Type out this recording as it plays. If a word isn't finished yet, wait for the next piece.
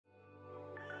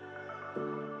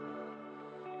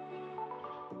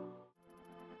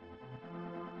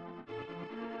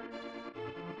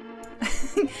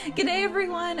G'day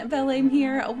everyone, BelleAim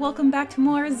here. Welcome back to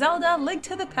more Zelda Link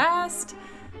to the Past.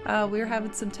 We were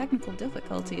having some technical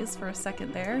difficulties for a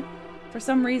second there. For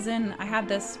some reason, I had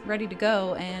this ready to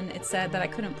go and it said that I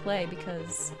couldn't play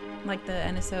because like the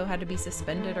NSO had to be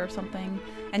suspended or something.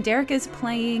 And Derek is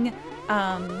playing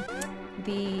what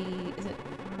is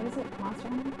it, Monster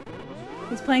Hunter?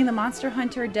 He's playing the Monster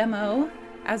Hunter demo.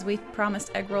 As we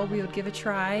promised Eggroll we would give a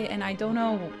try, and I don't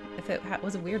know if it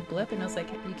was a weird blip and it was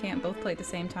like you can't both play at the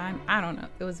same time. I don't know.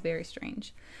 It was very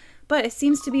strange. But it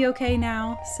seems to be okay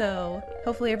now, so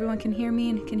hopefully everyone can hear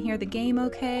me and can hear the game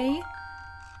okay.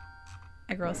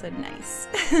 Eggroll said nice.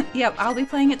 Yep, I'll be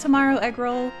playing it tomorrow,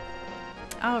 Eggroll.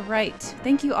 Alright,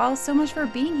 thank you all so much for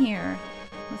being here.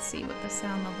 Let's see what the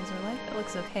sound levels are like. It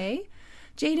looks okay.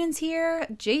 Jaden's here,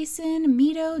 Jason,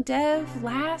 Mito, Dev,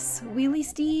 Lass, Wheelie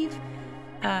Steve,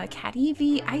 Cat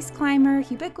Evie, Ice Climber,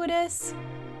 Ubiquitous,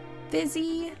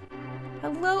 Fizzy.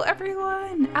 Hello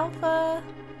everyone! Alpha!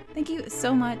 Thank you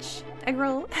so much.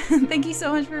 Eggroll, thank you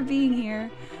so much for being here.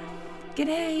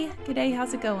 G'day! G'day,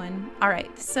 how's it going?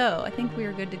 Alright, so I think we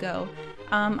are good to go.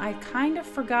 I kind of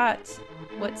forgot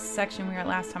what section we were at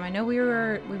last time. I know we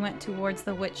went towards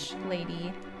the witch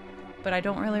lady, but I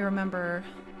don't really remember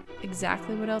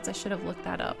exactly what else. I should have looked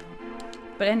that up.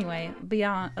 But anyway,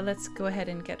 let's go ahead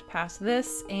and get past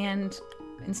this, and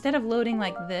instead of loading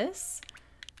like this,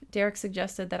 Derek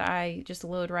suggested that I just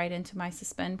load right into my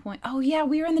suspend point. Oh yeah,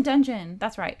 we were in the dungeon.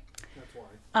 That's right. That's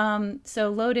why. So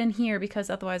load in here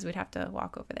because otherwise we'd have to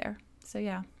walk over there. So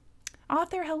yeah.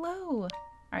 Author, hello!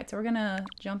 Alright, so we're gonna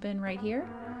jump in right here.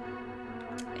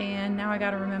 And now I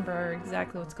gotta remember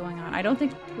exactly what's going on. I don't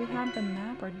think we had the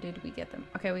map, or did we get them?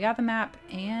 Okay, we got the map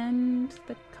and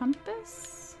the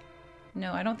compass?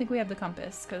 No, I don't think we have the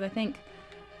compass, because I think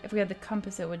if we had the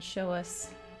compass it would show us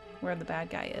where the bad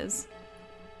guy is.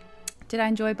 Did I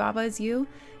enjoy Baba Is You?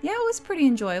 Yeah, it was pretty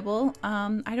enjoyable.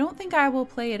 I don't think I will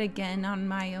play it again on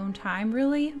my own time,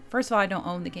 really. First of all, I don't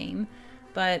own the game,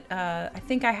 but I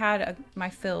think I had my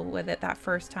fill with it that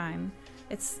first time.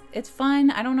 It's fun.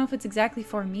 I don't know if it's exactly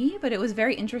for me, but it was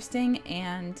very interesting,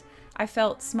 and I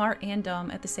felt smart and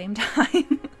dumb at the same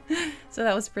time. So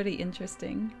that was pretty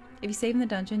interesting. If you save in the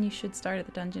dungeon, you should start at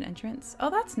the dungeon entrance. Oh,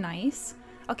 that's nice.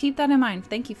 I'll keep that in mind.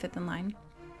 Thank you, Fifth in Line.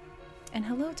 And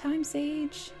hello, Time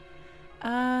Sage.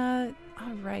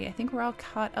 Alright, I think we're all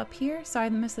caught up here. Sorry I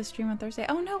missed the stream on Thursday.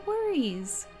 Oh, no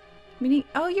worries.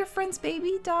 Oh, your friend's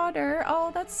baby daughter. Oh,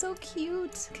 that's so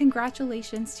cute.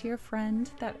 Congratulations to your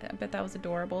friend. I bet that was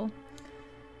adorable.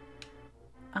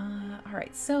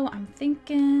 Alright, so I'm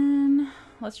thinking,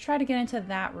 let's try to get into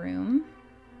that room.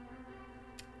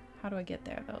 How do I get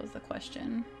there? That was the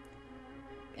question.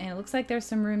 And it looks like there's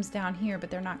some rooms down here, but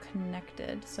they're not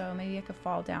connected. So maybe I could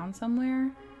fall down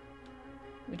somewhere.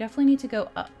 We definitely need to go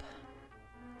up,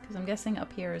 because I'm guessing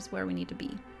up here is where we need to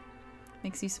be.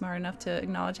 Makes you smart enough to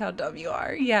acknowledge how dumb you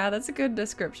are. Yeah, that's a good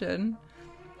description.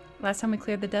 Last time we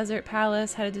cleared the desert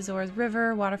palace, headed to Zora's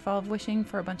River, Waterfall of Wishing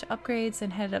for a bunch of upgrades,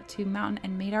 and headed up to Mountain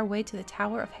and made our way to the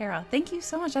Tower of Hera. Thank you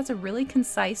so much. That's a really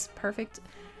concise, perfect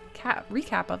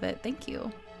recap of it. Thank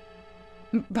you.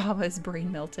 Baba's brain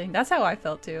melting. That's how I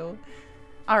felt too.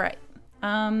 Alright.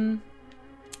 I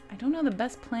don't know the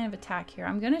best plan of attack here.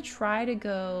 I'm gonna try to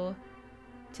go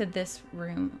to this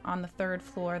room on the 3rd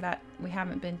floor that we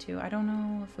haven't been to. I don't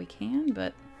know if we can,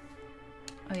 but...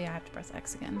 Oh yeah, I have to press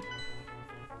X again.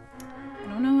 I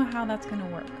don't know how that's gonna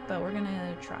work, but we're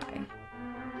gonna try. Oh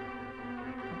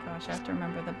gosh, I have to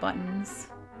remember the buttons.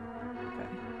 Okay.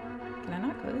 Can I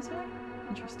not go this way?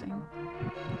 Interesting. Alright,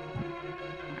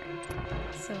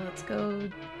 so let's go.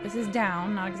 This is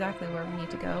down, not exactly where we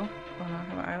need to go. Oh no, I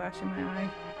have an eyelash in my eye.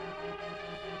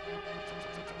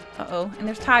 Uh-oh, and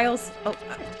there's tiles.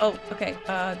 Oh, okay,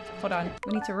 hold on.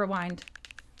 We need to rewind.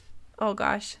 Oh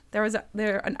gosh,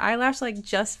 an eyelash like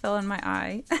just fell in my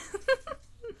eye.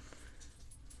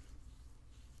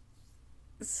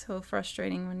 It's so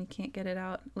frustrating when you can't get it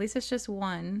out. At least it's just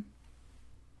one.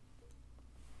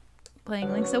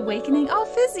 Playing Link's Awakening. Oh,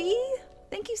 Fizzy!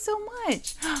 Thank you so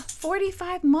much.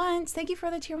 45 months. Thank you for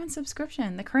the tier 1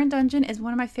 subscription. The current dungeon is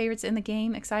one of my favorites in the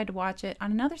game. Excited to watch it.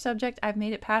 On another subject, I've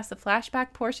made it past the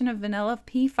flashback portion of Vanilla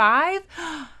P5.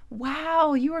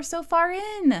 Wow, you are so far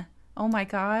in. Oh my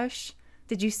gosh.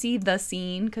 Did you see the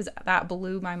scene? Because that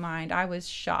blew my mind. I was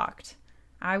shocked.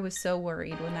 I was so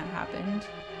worried when that happened.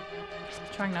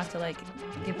 Trying not to like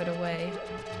give it away.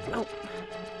 Oh.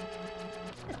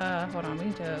 Hold on. We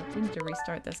need to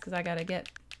restart this because I gotta get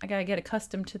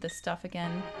accustomed to this stuff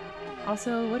again.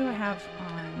 Also, what do I have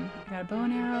on? I got a bow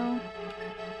and arrow.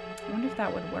 I wonder if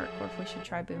that would work, or if we should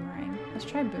try boomerang. Let's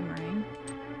try boomerang.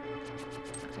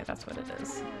 Okay, that's what it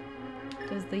is.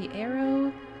 Does the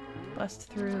arrow bust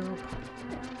through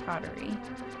pottery?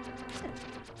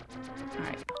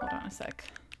 Alright, hold on a sec.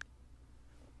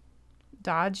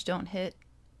 Dodge, don't hit.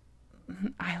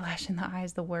 Eyelash in the eye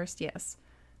is the worst, yes.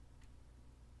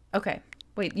 Okay,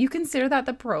 wait, you consider that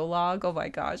the prologue? Oh my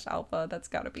gosh, Alpha, that's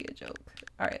gotta be a joke.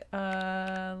 Alright,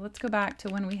 let's go back to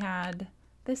when we had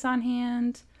this on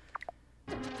hand.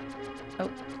 Oh,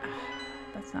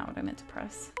 that's not what I meant to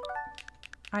press.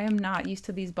 I am not used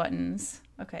to these buttons.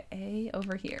 Okay, A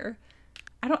over here.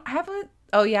 I don't have a...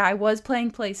 Oh yeah, I was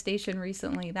playing PlayStation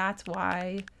recently. That's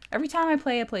why. Every time I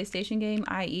play a PlayStation game,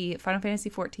 i.e. Final Fantasy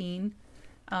XIV,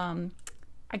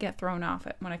 I get thrown off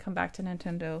it when I come back to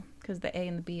Nintendo because the A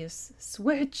and the B is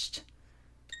switched.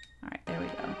 Alright, there we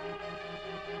go.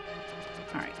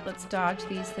 Alright, let's dodge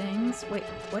these things. Wait,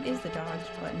 what is the dodge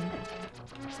button?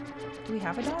 Do we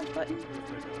have a dodge button?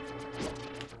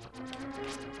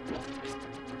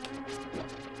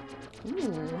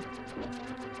 Ooh.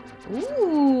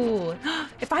 Ooh.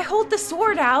 If I hold the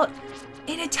sword out,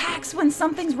 it attacks when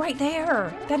something's right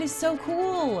there. That is so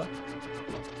cool.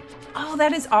 Oh,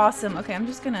 that is awesome. Okay, I'm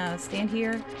just gonna stand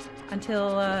here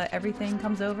until everything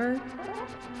comes over.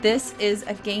 This is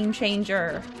a game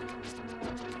changer.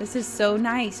 This is so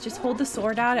nice. Just hold the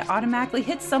sword out. It automatically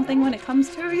hits something when it comes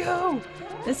to you.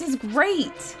 This is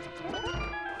great.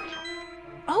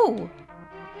 Oh.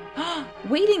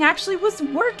 Waiting actually was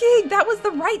working. That was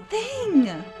the right thing.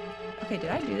 Okay, did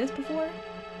I do this before?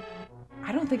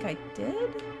 I don't think I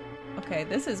did. Okay,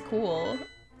 this is cool.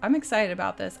 I'm excited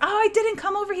about this. Oh, I didn't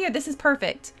come over here. This is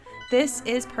perfect. This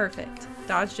is perfect.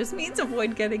 Dodge just means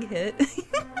avoid getting hit.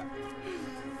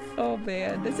 Oh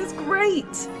man, this is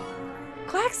great.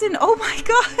 Klaxon, oh my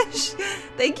gosh.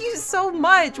 Thank you so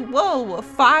much. Whoa,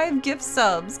 5 gift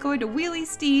subs going to Wheelie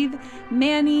Steve,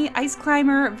 Manny, Ice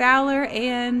Climber, Valor,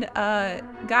 and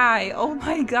Guy. Oh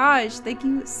my gosh, thank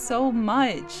you so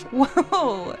much.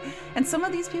 Whoa. And some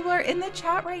of these people are in the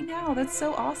chat right now. That's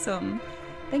so awesome.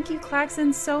 Thank you,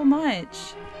 Klaxon, so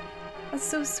much. That's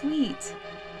so sweet.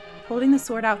 Holding the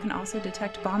sword out can also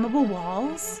detect bombable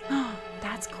walls.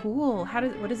 That's cool.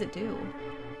 What does it do?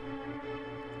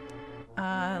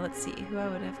 Let's see, who I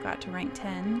would have got to rank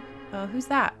 10. Who's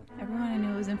that? Everyone I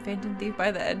knew was in Phantom Thief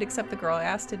by the end except the girl I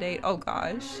asked to date. Oh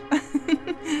gosh.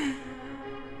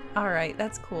 Alright,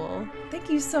 that's cool.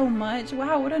 Thank you so much.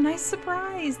 Wow, what a nice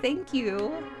surprise. Thank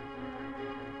you.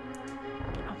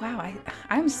 Oh, wow,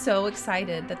 I'm so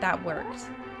excited that that worked.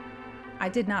 I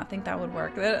did not think that would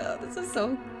work. This is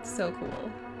so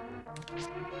cool.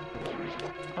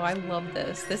 Oh, I love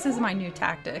this. This is my new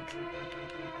tactic.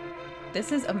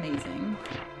 This is amazing.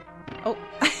 Oh,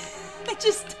 I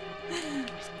just...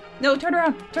 No, turn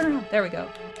around, turn around. There we go.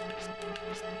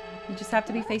 You just have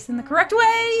to be facing the correct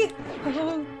way.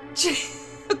 Oh,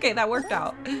 okay, that worked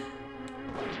out.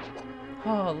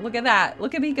 Oh, look at that.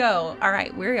 Look at me go. All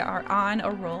right, we are on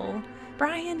a roll.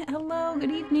 Brian, hello,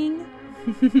 good evening.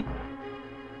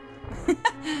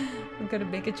 I'm gonna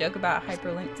make a joke about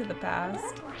hyperlink to the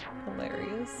past.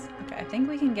 Hilarious. Okay, I think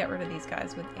we can get rid of these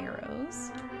guys with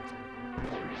arrows.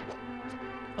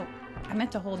 Oh, I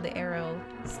meant to hold the arrow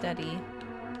steady.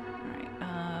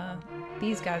 Alright,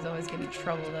 these guys always give me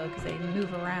trouble though because they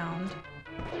move around.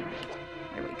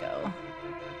 There we go.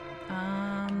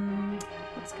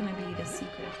 What's gonna be the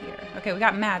secret here? Okay, we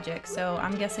got magic, so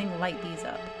I'm guessing light these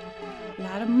up.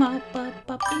 Light them up, be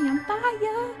on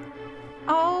fire.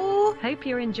 Oh! Hope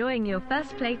you're enjoying your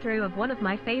first playthrough of one of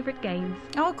my favorite games.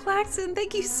 Oh, Klaxon,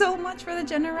 thank you so much for the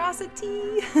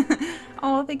generosity.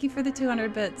 Oh, thank you for the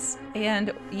 200 bits.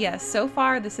 And yes, so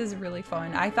far this is really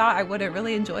fun. I thought I wouldn't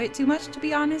really enjoy it too much, to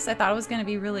be honest. I thought it was going to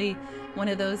be really one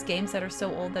of those games that are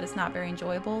so old that it's not very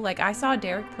enjoyable. Like I saw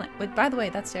Derek play, by the way,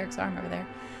 that's Derek's arm over there.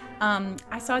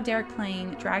 I saw Derek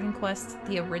playing Dragon Quest,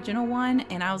 the original one,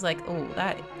 and I was like, oh,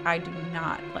 I do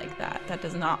not like that. That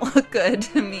does not look good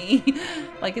to me.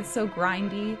 Like, it's so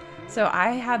grindy. So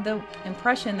I had the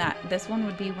impression that this one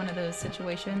would be one of those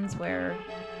situations where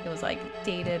it was like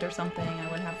dated or something, I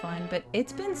wouldn't have fun, but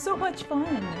it's been so much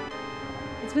fun.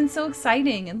 It's been so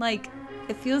exciting, and like,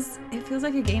 it feels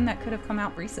like a game that could have come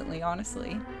out recently,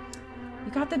 honestly.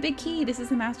 You got the big key. This is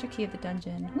the master key of the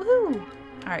dungeon. Woohoo!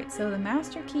 Alright, so the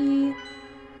master key,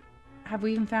 have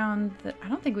we even found the, I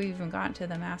don't think we've even gotten to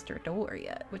the master door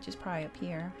yet, which is probably up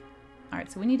here.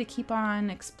 Alright, so we need to keep on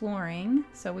exploring.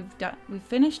 So we've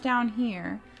finished down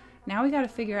here. Now we gotta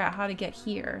figure out how to get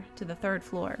here to the 3rd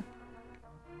floor.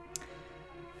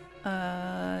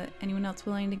 Anyone else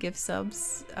willing to give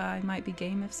subs? I might be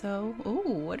game if so.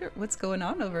 Oh, what's going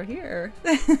on over here?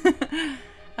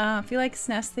 I feel like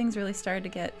SNES things really started to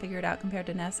get figured out compared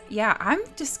to NES. Yeah, I'm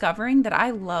discovering that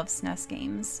I love SNES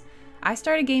games. I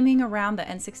started gaming around the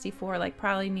N64, like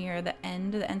probably near the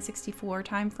end of the N64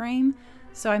 time frame.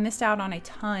 So I missed out on a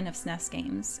ton of SNES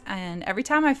games. And every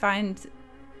time I find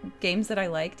games that I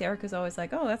like, Derek is always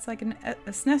like, oh, that's like a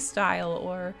SNES style,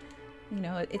 or, you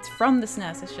know, it's from the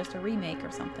SNES, it's just a remake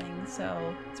or something.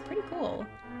 So it's pretty cool.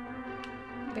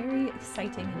 Very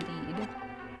exciting indeed.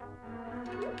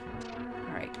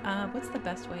 Alright, what's the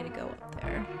best way to go up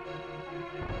there?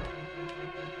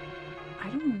 I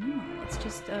don't know. Let's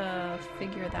just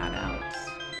figure that out.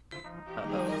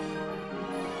 Uh-oh.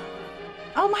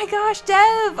 Oh my gosh,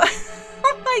 Dev!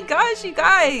 Oh my gosh, you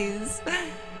guys!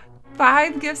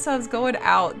 5 gift subs going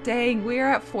out. Dang, we're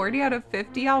at 40 out of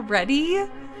 50 already?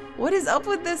 What is up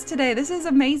with this today? This is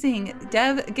amazing.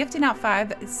 Dev gifting out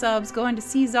 5 subs, going to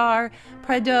Caesar,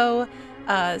 Predo,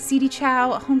 CD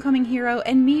Chow, Homecoming Hero,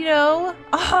 and Mito.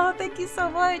 Oh, thank you so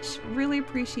much. Really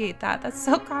appreciate that. That's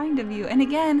so kind of you. And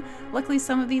again, luckily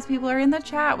some of these people are in the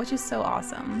chat, which is so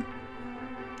awesome.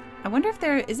 I wonder if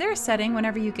is there a setting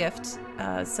whenever you gift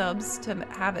subs to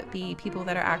have it be people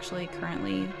that are actually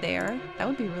currently there? That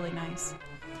would be really nice.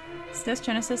 SNES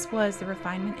Genesis was the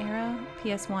refinement era.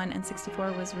 PS1 and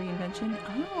 64 was reinvention.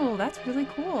 Oh, that's really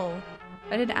cool.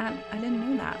 I didn't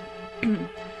know that.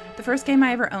 The first game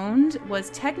I ever owned was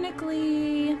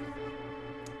technically,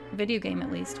 video game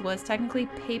at least, was technically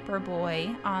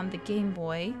Paperboy on the Game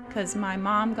Boy, because my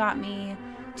mom got me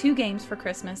 2 games for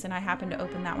Christmas and I happened to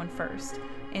open that one first.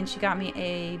 And she got me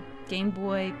a Game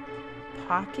Boy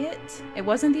Pocket. It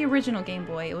wasn't the original Game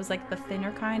Boy, it was like the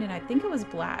thinner kind, and I think it was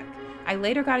black. I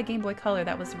later got a Game Boy Color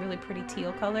that was really pretty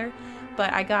teal color,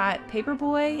 but I got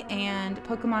Paperboy and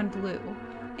Pokemon Blue.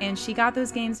 And she got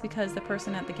those games because the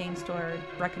person at the game store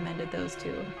recommended those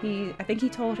 2. I think he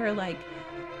told her, like,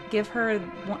 give her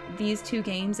these 2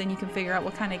 games and you can figure out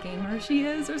what kind of gamer she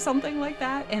is or something like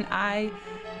that. And I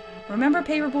remember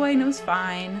Paperboy and it was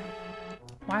fine.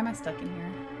 Why am I stuck in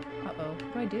here? Uh-oh,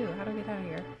 what do I do? How do I get out of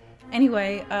here?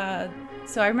 Anyway,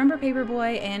 so I remember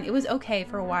Paperboy and it was okay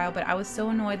for a while, but I was so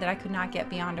annoyed that I could not get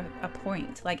beyond a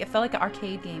point. Like, it felt like an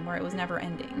arcade game where it was never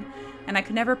ending. And I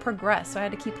could never progress, so I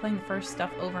had to keep playing the first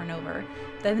stuff over and over.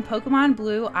 Then Pokemon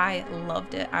Blue, I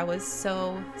loved it. I was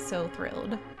so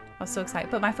thrilled. I was so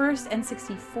excited. But my first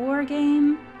N64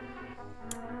 game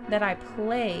that I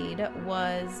played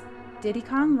was Diddy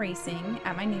Kong Racing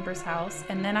at my neighbor's house,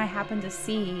 and then I happened to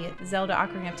see Zelda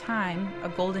Ocarina of Time, a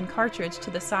golden cartridge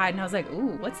to the side, and I was like,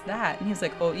 ooh, what's that? And he was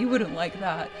like, oh, you wouldn't like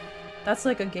that. That's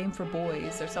like a game for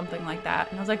boys or something like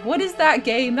that. And I was like, what is that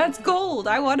game? That's gold.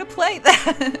 I want to play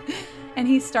that. And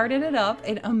he started it up,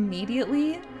 and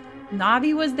immediately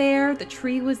Navi was there, the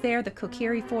tree was there, the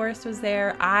Kokiri forest was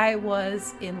there. I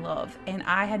was in love, and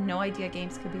I had no idea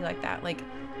games could be like that. Like,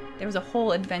 there was a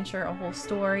whole adventure, a whole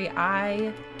story.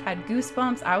 I had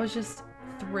goosebumps. I was just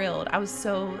thrilled. I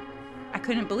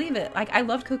couldn't believe it. Like, I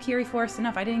loved Kokiri Forest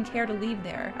enough. I didn't care to leave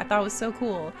there. I thought it was so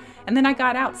cool. And then I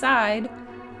got outside,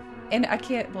 and I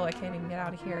can't even get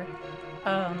out of here.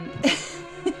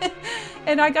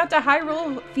 And I got to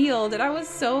Hyrule Field, and I was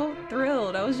so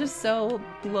thrilled. I was just so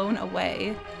blown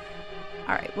away.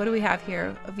 All right, what do we have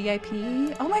here? A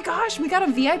VIP? Oh my gosh, we got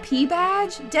a VIP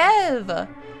badge? Dev!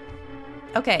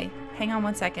 Okay, hang on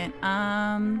one second.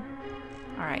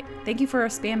 Alright. Thank you for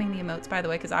spamming the emotes, by the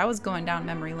way, because I was going down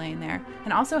memory lane there.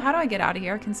 And also, how do I get out of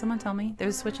here? Can someone tell me?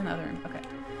 There's a switch in the other room. Okay.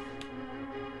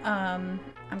 I'm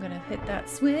gonna hit that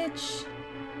switch.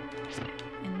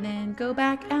 And then go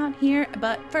back out here.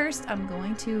 But first, I'm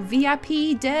going to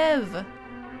VIP Dev.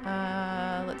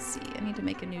 Let's see. I need to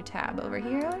make a new tab over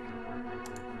here.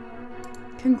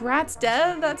 Congrats,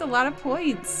 Dev. That's a lot of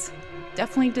points.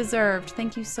 Definitely deserved.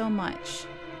 Thank you so much.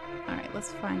 Alright,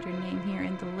 let's find your name here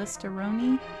in the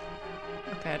listaroni.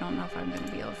 Okay, I don't know if I'm going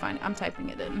to be able to find it. I'm typing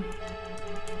it in.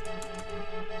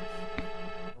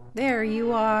 There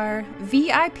you are.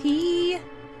 VIP!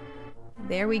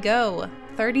 There we go.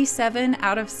 37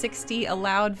 out of 60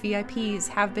 allowed VIPs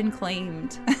have been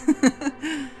claimed.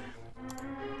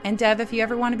 And Dev, if you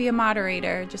ever want to be a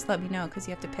moderator, just let me know, because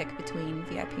you have to pick between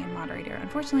VIP and moderator.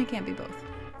 Unfortunately, it can't be both.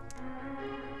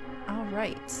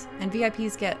 Alright, and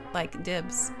VIPs get, like,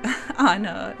 dibs on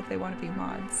if they want to be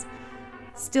mods.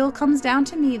 Still comes down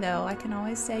to me, though. I can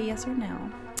always say yes or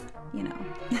no. You know.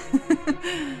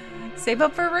 Save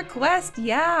up for a request.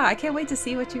 Yeah, I can't wait to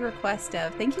see what you request,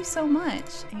 Dev. Thank you so much.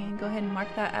 And go ahead and mark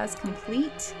that as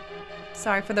complete.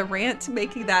 Sorry for the rant,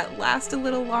 making that last a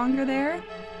little longer there.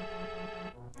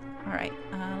 Alright,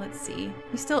 let's see.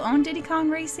 We still own Diddy Kong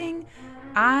Racing?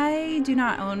 I do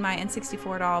not own my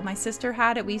N64 at all. My sister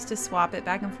had it. We used to swap it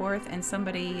back and forth, and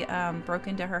somebody broke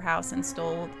into her house and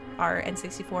stole our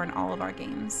N64 and all of our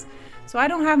games. So I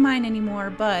don't have mine anymore,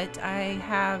 but I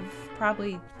have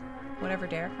probably whatever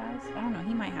Derek has. I don't know.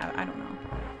 He might have. I don't know.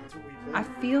 I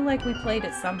feel like we played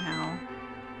it somehow.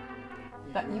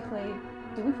 That you played.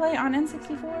 Did we play it on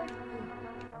N64?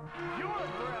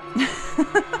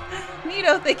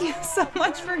 Nito, thank you so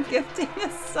much for gifting a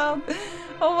sub.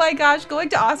 Oh my gosh, going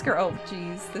to Oscar. Oh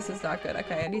geez, this is not good.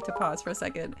 Okay, I need to pause for a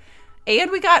second.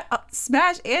 And we got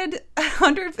Smash and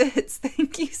 100 bits.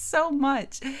 Thank you so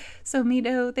much. So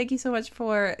Mito, thank you so much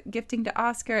for gifting to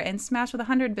Oscar, and Smash with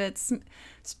 100 bits.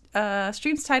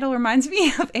 Stream's title reminds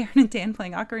me of Aaron and Dan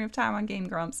playing Ocarina of Time on Game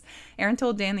Grumps. Aaron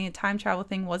told Dan the time travel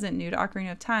thing wasn't new to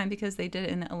Ocarina of Time because they did it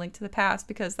in A Link to the Past,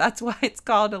 because that's why it's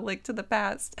called A Link to the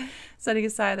Past. Setting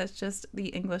aside, that's just the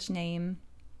English name.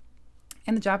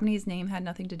 And the Japanese name had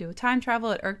nothing to do with time travel.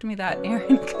 It irked me that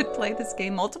Aaron could play this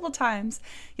game multiple times,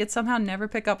 yet somehow never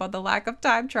pick up on the lack of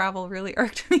time travel. Really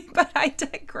irked me, but I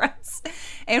digress.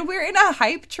 And we're in a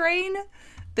hype train.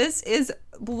 This is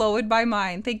blowing my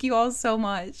mind. Thank you all so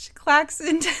much.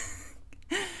 Claxon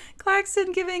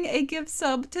giving a gift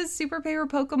sub to Super Paper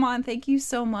Pokemon. Thank you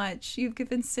so much. You've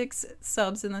given 6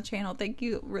 subs in the channel. Thank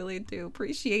you. Really do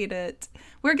appreciate it.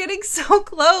 We're getting so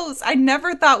close. I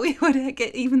never thought we would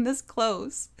get even this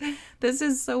close. This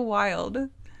is so wild.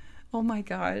 Oh my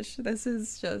gosh. This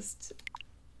is just...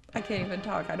 I can't even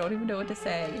talk. I don't even know what to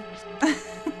say.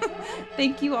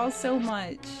 Thank you all so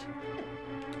much.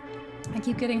 I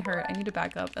keep getting hurt. I need to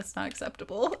back up. That's not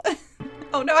acceptable.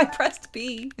 Oh no, I pressed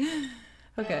B.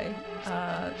 Okay.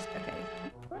 Okay.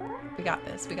 We got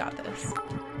this. We got this.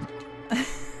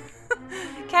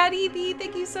 Cat Evie,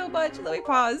 thank you so much. Let me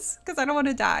pause because I don't want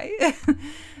to die.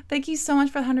 Thank you so much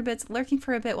for the 100 bits. Lurking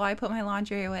for a bit while I put my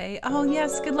laundry away. Oh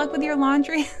yes, good luck with your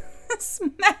laundry.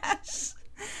 Smash.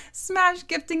 Smash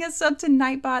gifting a sub to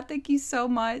Nightbot. Thank you so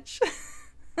much.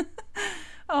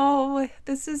 Oh,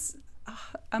 this is...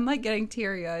 I'm like getting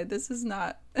teary-eyed. This is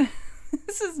not...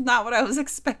 This is not what I was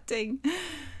expecting.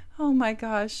 Oh my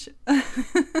gosh.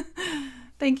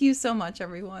 Thank you so much,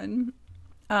 everyone.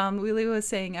 Wheelie was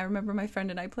saying, I remember my friend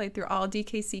and I played through all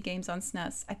DKC games on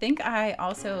SNES. I think I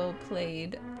also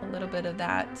played a little bit of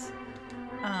that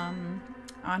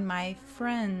on my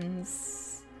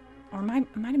friend's, or it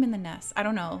might have been the NES. I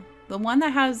don't know. The one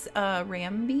that has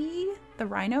Rambi, the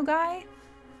rhino guy.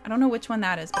 I don't know which one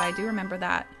that is, but I do remember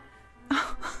that.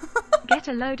 Get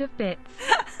a load of bits.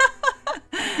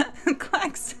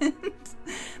 Claxon,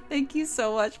 thank you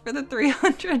so much for the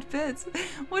 300 bits.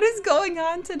 What is going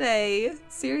on today?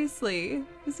 Seriously,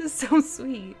 this is so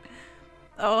sweet.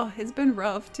 Oh, it's been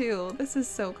rough too. This is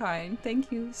so kind.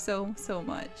 Thank you so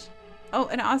much. Oh,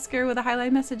 and Oscar with a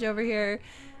highlight message over here.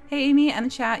 Hey Amy and the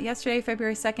chat, yesterday,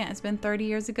 February 2nd, it's been 30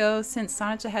 years ago since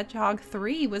Sonic the Hedgehog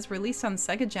 3 was released on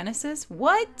Sega Genesis.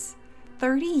 What?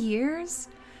 30 years?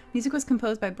 Music was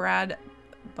composed by Brad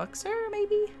Buxer,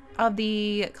 maybe? Of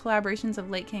the collaborations of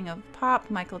late king of pop,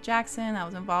 Michael Jackson, that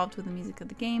was involved with the music of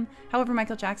the game. However,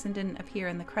 Michael Jackson didn't appear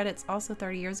in the credits. Also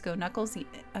 30 years ago, Knuckles, the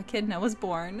echidna, was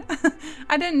born.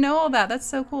 I didn't know all that. That's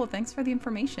so cool. Thanks for the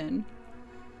information.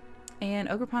 And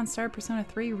Ogrepon started Persona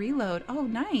 3 Reload. Oh,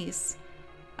 nice.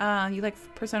 You like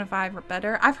Persona 5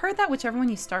 better? I've heard that whichever one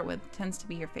you start with tends to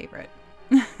be your favorite.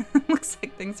 Looks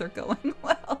like things are going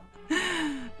well.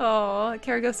 Oh,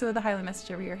 Karagosa with a highlight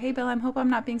message over here. Hey, BelleAim, hope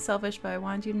I'm not being selfish, but I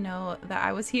wanted you to know that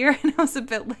I was here and I was a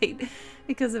bit late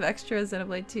because of extra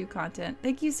Xenoblade 2 content.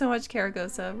 Thank you so much,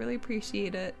 Karagosa. Really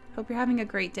appreciate it. Hope you're having a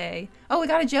great day. Oh, we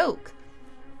got a joke.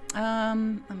 Let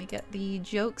me get the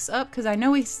jokes up because I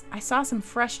know I saw some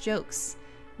fresh jokes.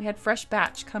 We had fresh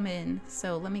batch come in,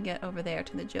 so let me get over there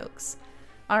to the jokes.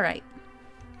 All right.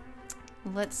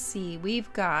 Let's see.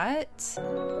 We've got...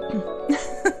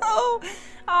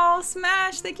 Oh,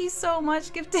 Smash, thank you so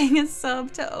much. Gifting a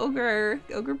sub to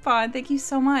Ogrepon. Thank you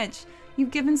so much.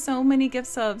 You've given so many gift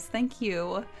subs. Thank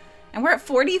you. And we're at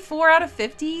 44 out of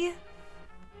 50.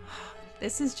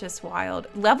 This is just wild.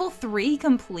 Level 3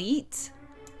 complete.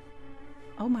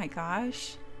 Oh my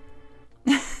gosh.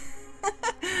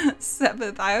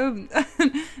 7th. I'm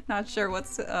not sure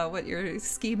what you're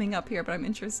scheming up here, but I'm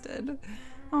interested.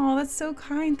 Oh, that's so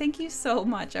kind. Thank you so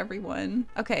much, everyone.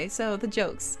 Okay, so the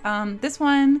jokes. This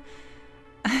one,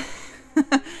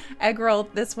 Eggroll,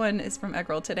 this one is from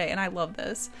Eggroll today, and I love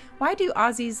this. Why do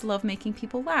Aussies love making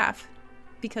people laugh?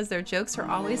 Because their jokes are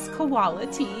always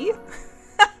quality.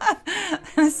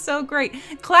 That's so great.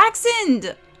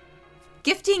 Claxon!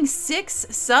 Gifting 6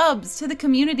 subs to the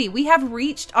community. We have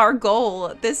reached our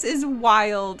goal. This is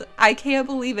wild. I can't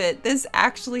believe it. This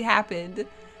actually happened.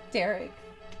 Derek.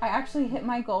 I actually hit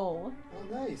my goal. Oh,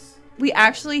 nice. We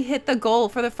actually hit the goal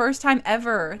for the first time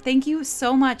ever. Thank you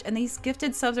so much. And these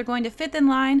gifted subs are going to fifth in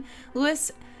line.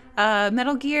 Lewis,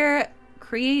 Metal Gear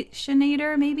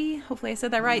Creationator, maybe? Hopefully I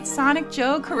said that right. Sonic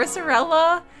Joe,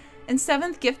 Carissarella, and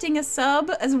 7th gifting a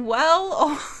sub as well.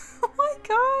 Oh my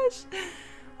gosh.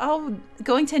 Oh,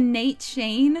 going to Nate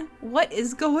Shane. What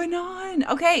is going on?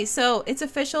 Okay, so it's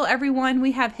official, everyone.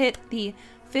 We have hit the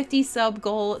 50 sub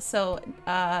goal. So,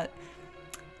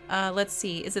 let's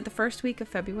see. Is it the first week of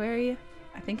February?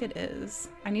 I think it is.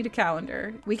 I need a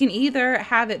calendar. We can either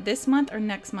have it this month or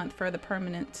next month for the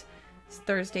permanent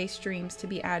Thursday streams to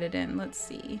be added in. Let's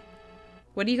see.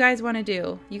 What do you guys want to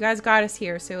do? You guys got us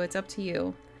here, so it's up to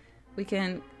you. We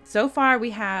can... So far,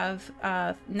 we have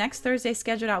next Thursday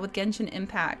scheduled out with Genshin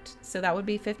Impact. So that would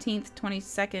be 15th,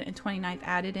 22nd, and 29th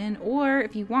added in. Or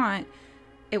if you want,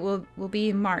 it will be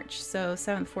in March. So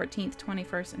 7th, 14th,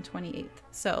 21st, and 28th.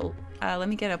 So let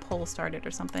me get a poll started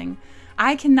or something.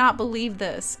 I cannot believe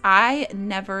this. I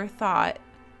never thought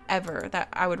ever that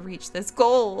I would reach this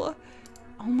goal.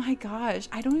 Oh my gosh.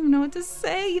 I don't even know what to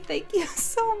say. Thank you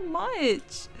so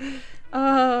much.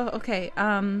 Okay.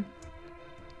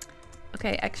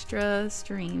 Okay, extra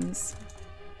streams.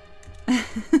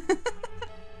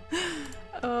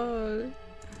 Oh.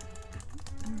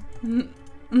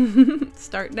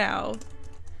 Start now.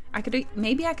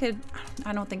 Maybe I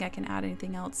don't think I can add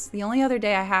anything else. The only other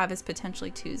day I have is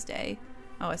potentially Tuesday.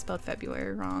 Oh, I spelled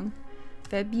February wrong.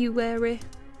 February.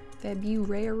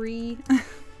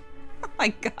 Oh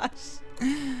my gosh.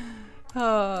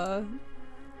 Oh.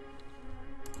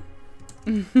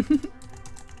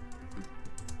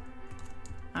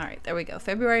 All right, there we go.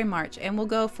 February, March, and we'll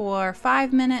go for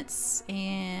 5 minutes,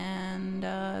 and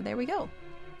there we go.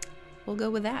 We'll go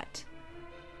with that.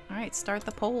 All right, start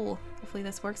the poll. Hopefully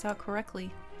this works out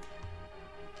correctly.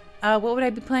 What would I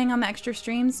be playing on the extra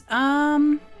streams?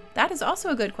 That is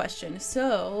also a good question.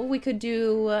 So we could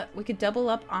double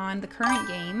up on the current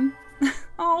game.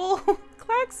 Oh,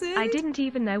 Claxon. I didn't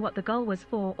even know what the goal was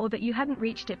for or that you hadn't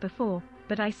reached it before,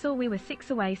 but I saw we were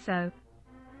 6 away, so...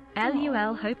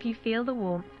 LUL, hope you feel the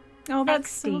warmth. Oh, that's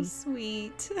so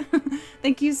sweet.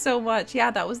 Thank you so much.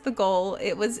 Yeah, that was the goal.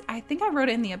 It was, I think I wrote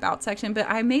it in the about section, but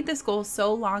I made this goal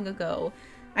so long ago.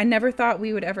 I never thought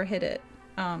we would ever hit it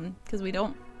because we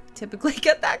don't typically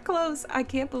get that close. I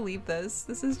can't believe this.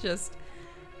 This is just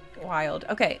wild.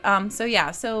 Okay, so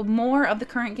yeah, so more of the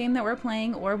current game that we're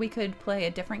playing, or we could play a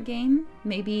different game.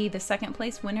 Maybe the second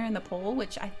place winner in the poll,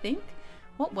 which I think,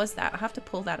 what was that? I'll have to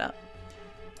pull that up.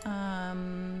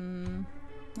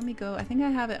 Let me go. I think I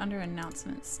have it under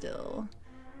announcements still.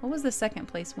 What was the second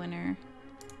place winner?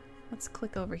 Let's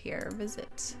click over here.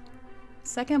 Visit.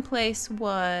 Second place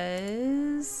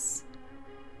was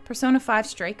Persona 5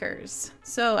 Strikers.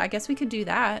 So I guess we could do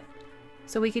that.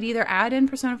 So we could either add in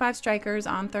Persona 5 Strikers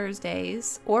on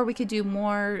Thursdays, or we could do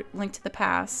more Link to the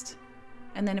Past.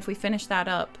 And then if we finish that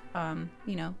up,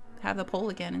 you know, have the poll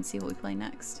again and see what we play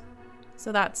next.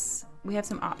 So that's... We have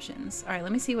some options. All right,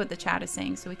 let me see what the chat is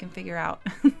saying so we can figure out.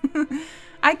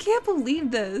 I can't believe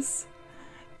this.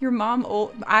 Your mom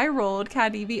I rolled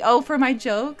Cat EV. Oh, for my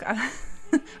joke?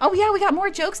 Oh yeah, we got more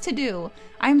jokes to do.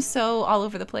 I'm so all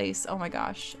over the place. Oh my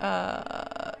gosh.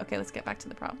 Okay, let's get back to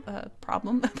the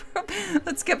problem.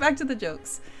 Let's get back to the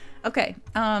jokes. Okay,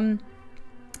 let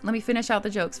me finish out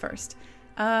the jokes first.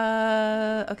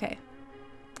 Okay.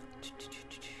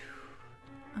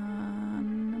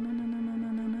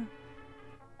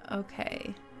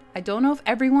 Okay, I don't know if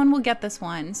everyone will get this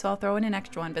one, so I'll throw in an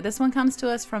extra one, but this one comes to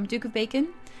us from Duke of Bacon.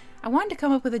 I wanted to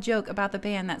come up with a joke about the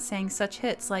band that sang such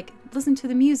hits like Listen to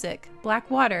the Music, Black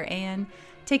Water, and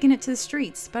Taking It to the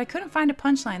Streets, but I couldn't find a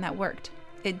punchline that worked.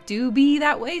 It do be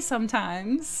that way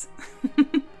sometimes.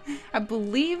 I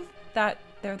believe that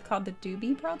they're called the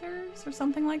Doobie Brothers or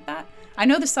something like that. I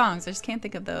know the songs, I just can't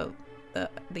think of the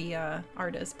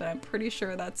artist, but I'm pretty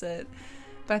sure that's it.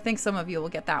 But I think some of you will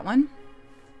get that one.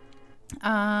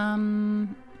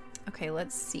 Okay,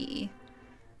 let's see.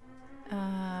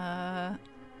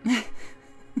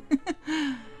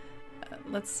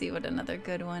 Let's see what another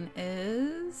good one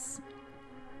is.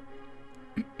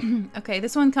 Okay,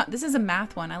 this is a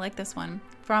math one. I like this one.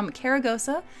 From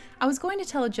Caragosa. I was going to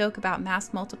tell a joke about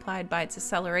mass multiplied by its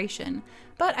acceleration,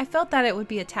 but I felt that it would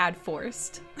be a tad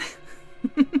forced.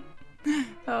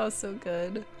 Oh, so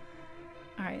good.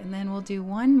 All right, and then we'll do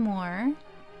one more.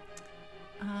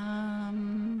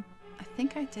 I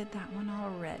think I did that one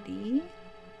already.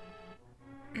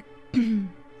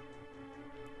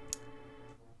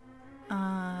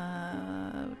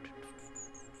 I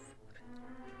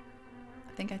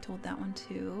think I told that one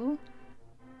too.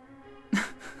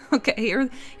 Okay,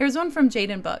 here's one from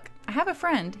Jaden Buck. I have a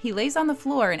friend. He lays on the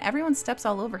floor and everyone steps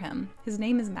all over him. His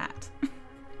name is Matt.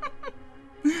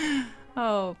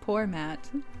 Oh, poor Matt.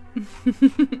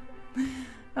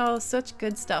 Oh, such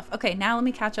good stuff. Okay, now let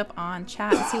me catch up on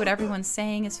chat and see what everyone's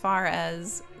saying as far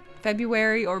as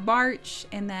February or March,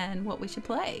 and then what we should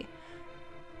play.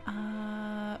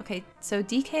 Okay, so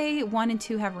DK 1 and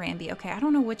 2 have Rambi. Okay, I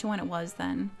don't know which one it was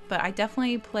then, but I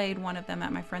definitely played one of them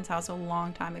at my friend's house a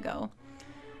long time ago.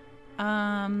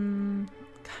 I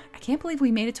can't believe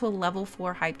we made it to a level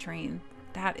 4 hype train.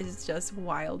 That is just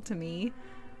wild to me.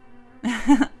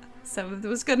 So it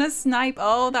was gonna snipe.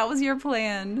 Oh, that was your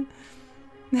plan.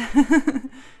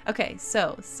 Okay,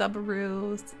 so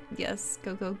Subaru, yes,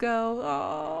 go, go, go.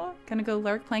 Oh, gonna go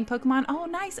lurk playing Pokemon. Oh,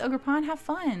 nice, Ogre Pond, have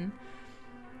fun.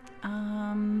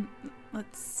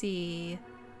 Let's see.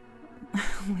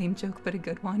 Lame joke, but a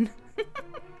good one.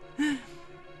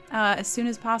 As soon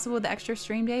as possible, the extra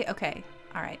stream day. Okay,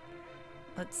 all right.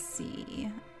 Let's see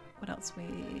what else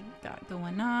we got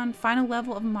going on. Final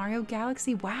level of Mario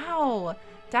Galaxy. Wow,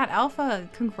 Dat Alpha,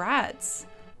 congrats.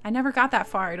 I never got that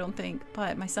far, I don't think,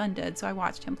 but my son did, so I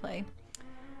watched him play.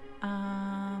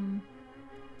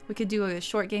 We could do a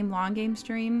short game, long game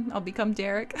stream. I'll become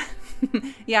Derek.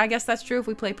 Yeah, I guess that's true if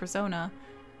we play Persona.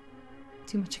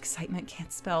 Too much excitement,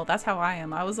 can't spell. That's how I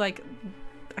am. I was like,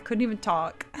 I couldn't even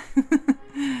talk.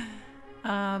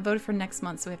 Voted for next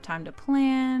month, so we have time to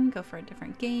plan. Go for a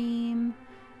different game.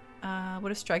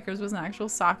 What if Strikers was an actual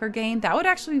soccer game? That would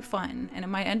actually be fun, and it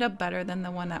might end up better than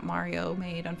the one that Mario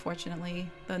made, unfortunately.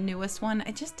 The newest one,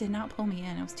 it just did not pull me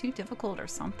in. It was too difficult or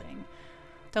something.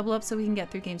 Double up so we can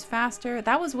get through games faster.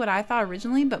 That was what I thought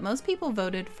originally, but most people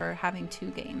voted for having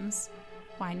 2 games.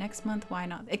 Why next month? Why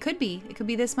not? It could be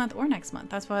this month or next month.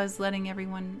 That's why I was letting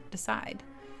everyone decide.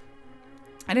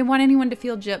 I didn't want anyone to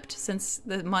feel gypped since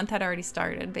the month had already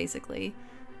started, basically.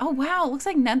 Oh, wow. Looks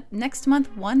like next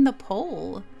month won the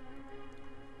poll.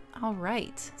 All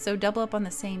right. So double up on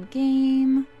the same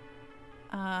game.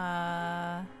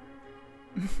 Matt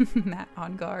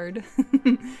on guard.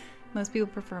 Most people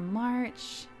prefer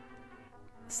March.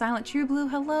 Silent True Blue,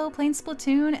 hello. Playing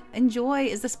Splatoon. Enjoy.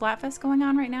 Is the Splatfest going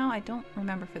on right now? I don't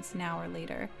remember if it's now or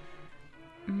later.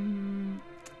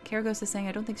 Karagos is saying,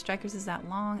 I don't think Strikers is that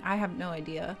long. I have no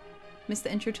idea. Missed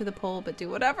the intro to the poll, but do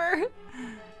whatever.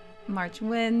 March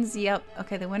wins. Yep.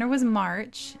 Okay, the winner was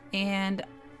March. And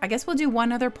I guess we'll do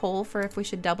one other poll for if we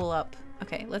should double up.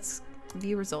 Okay, let's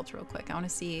view results real quick. I want to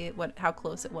see how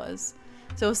close it was.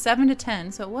 So it was 7 to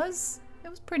 10. So it was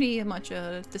pretty much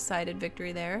a decided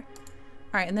victory there.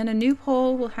 All right, and then a new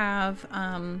poll will have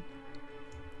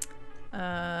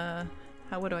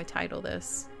what do I title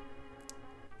this?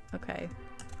 Okay,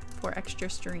 for extra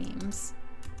streams.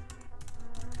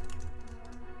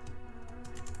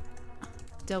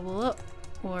 Double up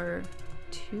or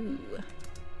 2.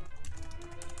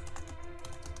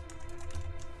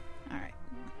 All right.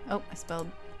 Oh, I spelled,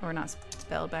 or not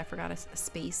spelled, but I forgot a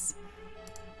space.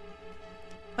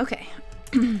 Okay.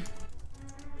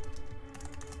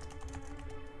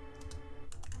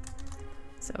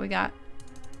 So we got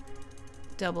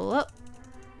double up.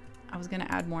 I was gonna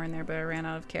add more in there, but I ran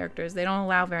out of characters. They don't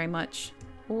allow very much.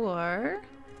 Or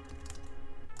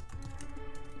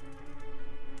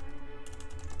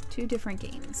 2 different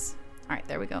games. All right,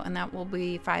 there we go. And that will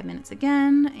be 5 minutes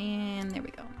again. And there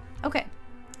we go. Okay.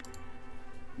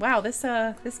 Wow, this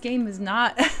game is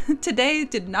not today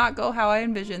did not go how I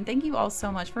envisioned. Thank you all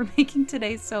so much for making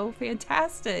today so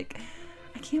fantastic.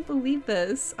 I can't believe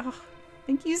this. Oh,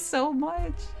 thank you so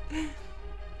much.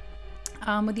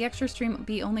 Would the extra stream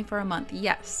be only for a month?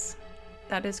 Yes,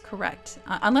 that is correct.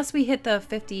 Unless we hit the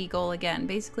 50 goal again.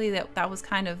 Basically, that was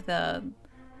kind of the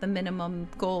minimum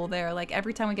goal there. Like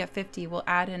every time we get 50, we'll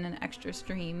add in an extra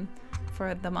stream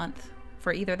for the month,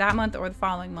 for either that month or the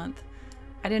following month.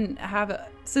 I didn't have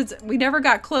since we never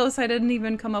got close, I didn't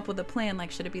even come up with a plan.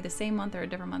 Like, should it be the same month or a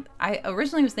different month? I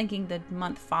originally was thinking the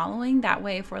month following. That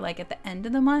way, if we're like at the end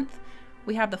of the month,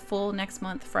 we have the full next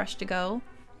month fresh to go.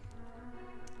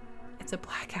 It's a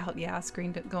blackout, yeah,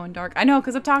 screen going dark. I know,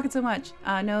 because I'm talking so much.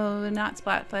 No, not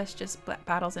Splatfest, just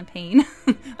battles and pain.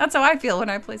 That's how I feel when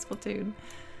I play Splatoon.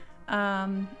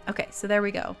 Okay, so there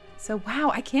we go. So, wow,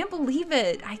 I can't believe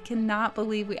it. I cannot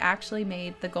believe we actually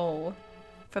made the goal.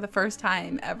 For the first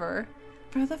time ever.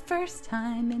 For the first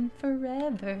time in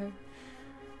forever.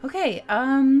 Okay,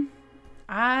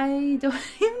 I don't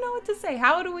even know what to say.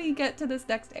 How do we get to this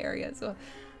next area? So,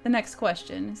 the next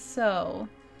question. So,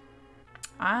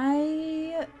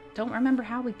 I don't remember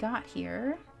how we got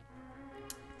here.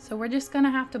 So, we're just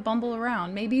gonna have to bumble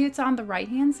around. Maybe it's on the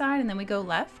right-hand side and then we go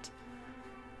left.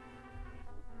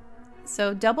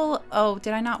 So double, oh,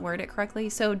 did I not word it correctly?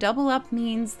 So double up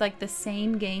means like the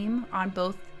same game on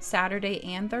both Saturday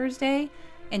and Thursday.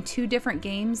 And 2 different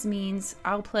games means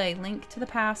I'll play Link to the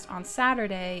Past on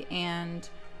Saturday and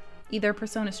either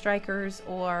Persona Strikers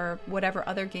or whatever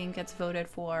other game gets voted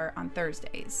for on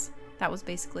Thursdays. That was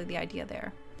basically the idea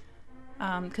there.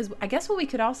 Because I guess what we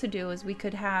could also do is we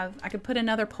could have, I could put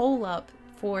another poll up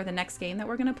for the next game that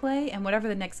we're going to play, and whatever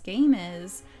the next game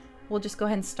is, we'll just go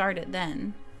ahead and start it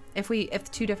then. If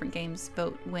 2 different games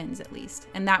vote wins at least.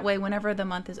 And that way, whenever the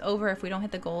month is over, if we don't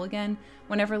hit the goal again,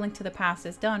 whenever Link to the Past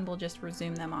is done, we'll just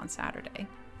resume them on Saturday.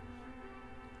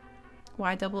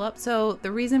 Why double up? So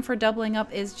the reason for doubling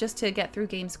up is just to get through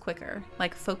games quicker,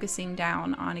 like focusing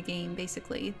down on a game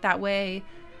basically. That way,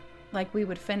 like we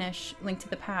would finish Link to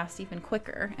the Past even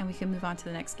quicker and we can move on to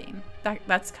the next game.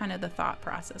 That's kind of the thought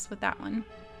process with that one.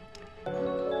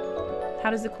 How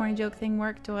does the corny joke thing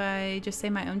work? Do I just say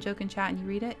my own joke in chat and you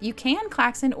read it? You can,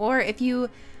 Claxon, or if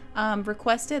you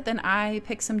request it, then I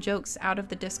pick some jokes out of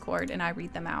the Discord and I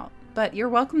read them out. But you're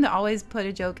welcome to always put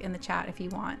a joke in the chat if you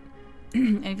want.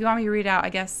 And if you want me to read out, I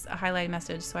guess, a highlighted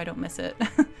message so I don't miss it.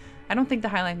 I don't think the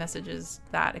highlight message is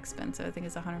that expensive. I think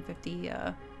it's 150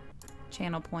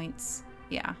 channel points.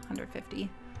 Yeah, 150.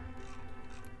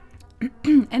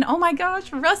 And oh my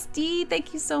gosh, Rusty,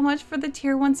 thank you so much for the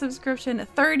tier 1 subscription.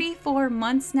 34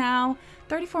 months now.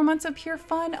 34 months of pure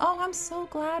fun. Oh, I'm so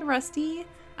glad, Rusty.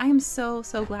 I am so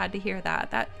glad to hear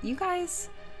that. You guys,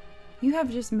 you have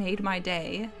just made my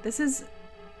day. This is,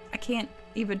 I can't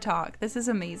even talk. This is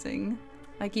amazing.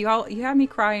 Like you had me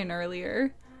crying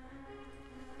earlier.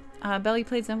 Belly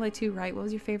played Xenoblade 2, right? What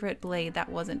was your favorite blade that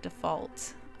wasn't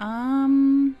default?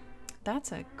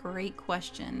 That's a great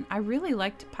question. I really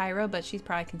liked Pyra, but she's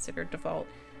probably considered default.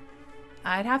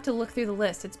 I'd have to look through the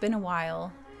list. It's been a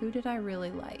while. Who did I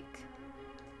really like?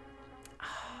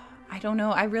 I don't know.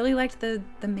 I really liked the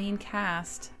main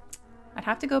cast. I'd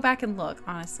have to go back and look,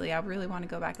 honestly. I really want to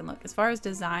go back and look. As far as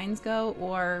designs go,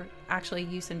 or actually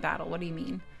use in battle, what do you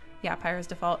mean? Yeah, Pyra's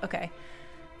default. Okay.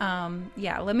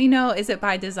 Yeah, let me know. Is it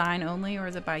by design only, or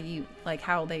is it by you, like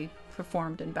how they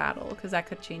performed in battle? Because that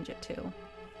could change it too.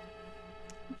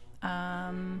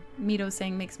 Mito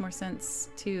saying makes more sense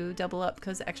to double up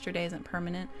because extra day isn't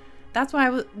permanent. That's why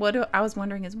what I was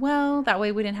wondering as well. That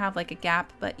way we didn't have like a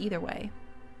gap, but either way.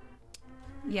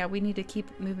 Yeah, we need to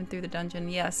keep moving through the dungeon.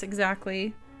 Yes,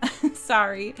 exactly.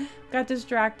 Sorry, got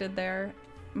distracted there.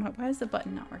 Why is the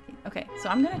button not working? Okay, so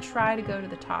I'm gonna try to go to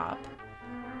the top.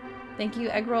 Thank you,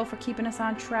 Eggroll, for keeping us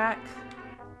on track.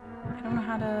 I don't know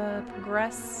how to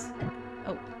progress.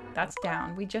 Oh, that's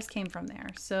down. We just came from there.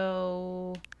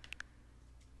 So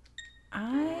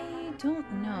I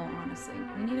don't know, honestly.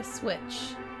 We need a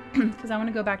switch because I want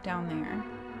to go back down there.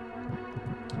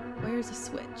 Where's the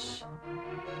switch?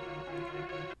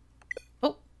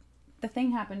 Oh, the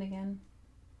thing happened again.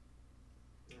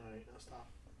 Alright, I'll stop.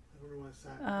 I don't know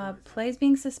why it's Plays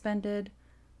being suspended.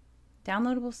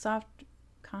 Downloadable soft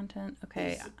content.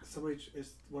 Okay.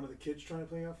 Is one of the kids trying to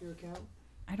play off your account?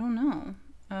 I don't know.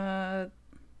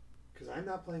 Because I'm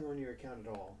not playing on your account at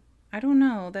all. I don't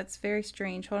know. That's very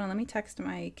strange. Hold on. Let me text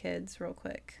my kids real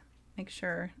quick. Make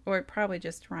sure. Or probably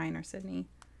just Ryan or Sydney.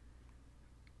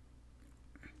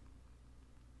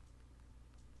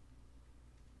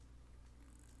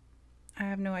 I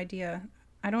have no idea.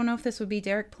 I don't know if this would be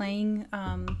Derek playing.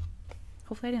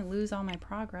 Hopefully I didn't lose all my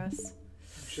progress.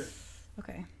 Sure.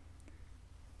 Okay.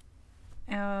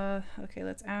 Okay,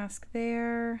 let's ask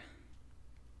there.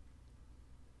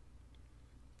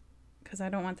 Because I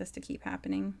don't want this to keep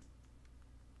happening.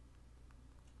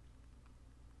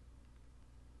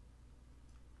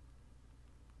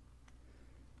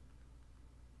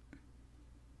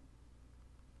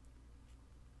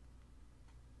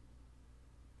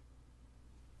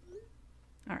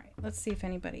 All right, let's see if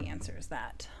anybody answers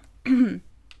that.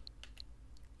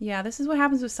 Yeah, this is what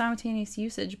happens with simultaneous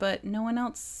usage, but no one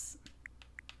else.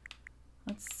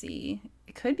 Let's see.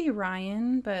 It could be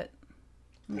Ryan, but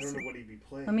I don't know what he'd be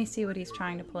playing. let me see what he's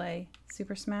trying to play.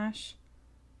 Super Smash?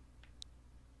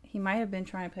 He might have been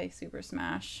trying to play Super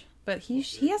Smash, but he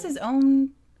has his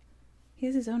own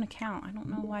account. I don't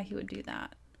know why he would do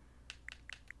that.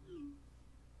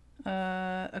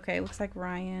 Okay, looks like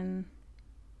Ryan.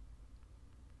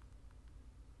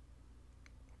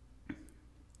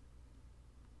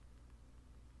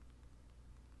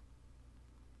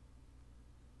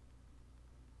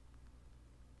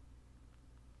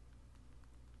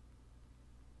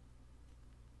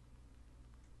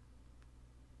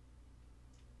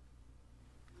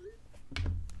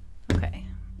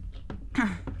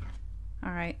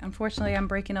 Alright, unfortunately I'm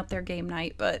breaking up their game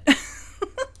night, but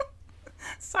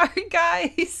Sorry,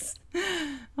 guys.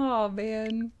 Oh,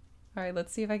 man. All right,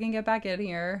 let's see if I can get back in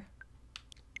here.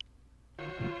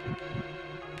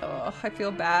 Oh, I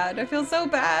feel bad. I feel so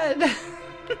bad.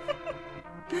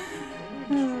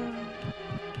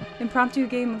 Impromptu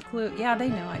game of Clue. Yeah, they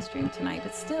know I streamed tonight,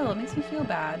 but still, it makes me feel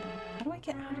bad. How do I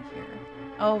get out of here?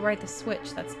 Oh, right, the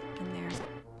switch that's in there.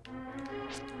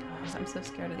 Oh, I'm so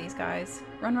scared of these guys.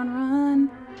 Run, run, run.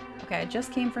 Okay, I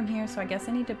just came from here, so I guess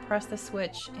I need to press the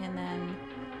switch and then,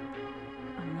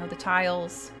 I don't know, the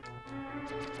tiles.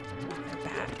 Oh, they're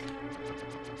back.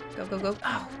 Go, go, go.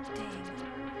 Oh, dang.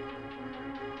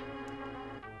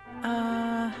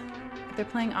 If they're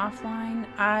playing offline,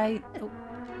 I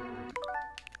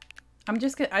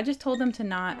just told them to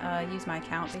not use my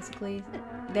account, basically.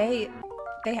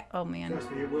 Oh man.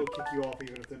 Trust me, it will kick you off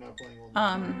even if they're not playing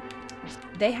online.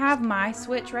 They have my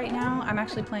Switch right now. I'm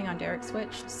actually playing on Derek's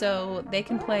Switch, so they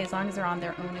can play as long as they're on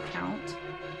their own account.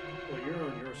 Well, you're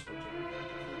on your Switch.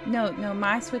 No,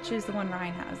 my Switch is the one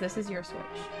Ryan has. This is your Switch.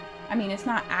 I mean, it's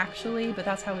not actually, but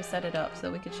that's how we set it up so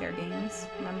that we could share games,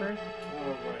 remember?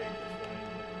 Oh, right.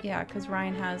 Yeah, because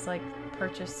Ryan has, like,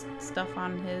 purchased stuff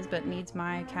on his, but needs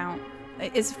my account.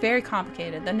 It's very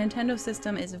complicated. The Nintendo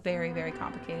system is very, very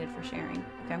complicated for sharing.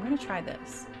 Okay, I'm going to try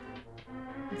this.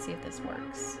 Let's see if this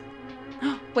works.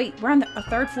 Wait, we're on a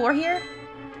third floor here?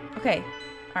 Okay.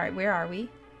 All right, where are we?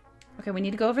 Okay, we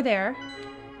need to go over there.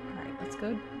 All right, let's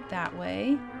go that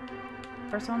way.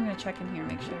 First of all, I'm going to check in here,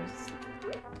 make sure it's...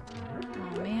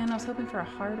 Oh, man, I was hoping for a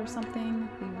heart or something.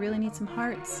 We really need some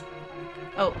hearts.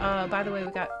 Oh, by the way,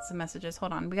 we got some messages.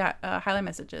 Hold on. We got highlight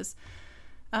messages.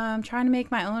 I'm trying to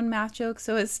make my own math joke,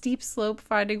 so a steep slope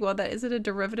finding one that isn't a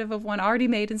derivative of one already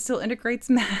made and still integrates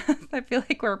math. I feel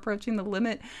like we're approaching the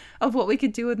limit of what we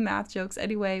could do with math jokes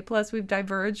anyway. Plus, we've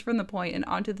diverged from the point and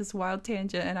onto this wild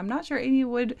tangent, and I'm not sure Amy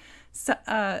would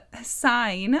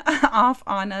sign off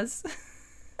on us.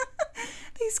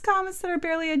 These comments that are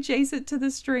barely adjacent to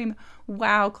the stream.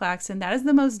 Wow, Claxton, that is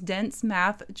the most dense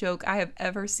math joke I have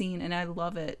ever seen, and I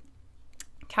love it.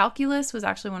 Calculus was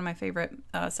actually one of my favorite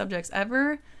subjects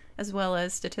ever, as well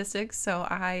as statistics, so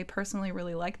I personally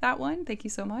really like that one. Thank you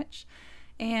so much.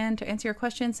 And to answer your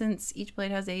question, since each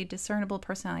blade has a discernible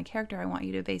personality character, I want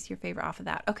you to base your favorite off of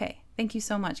that. Okay, thank you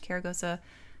so much, Karagosa.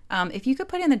 If you could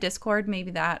put in the Discord,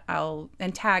 maybe that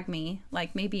and tag me,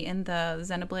 like maybe in the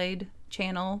Xenoblade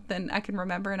channel, then I can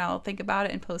remember and I'll think about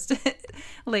it and post it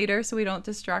later so we don't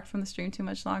distract from the stream too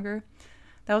much longer.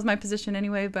 That was my position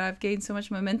anyway, but I've gained so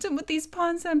much momentum with these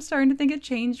puns that I'm starting to think it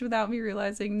changed without me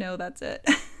realizing, no, that's it.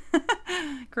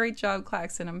 Great job,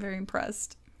 Claxton. I'm very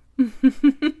impressed.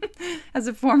 As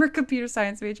a former computer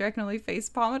science major, I can only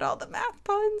facepalm at all the math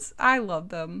puns. I love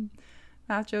them.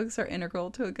 Math jokes are integral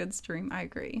to a good stream. I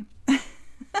agree.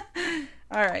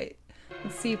 All right.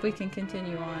 Let's see if we can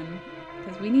continue on,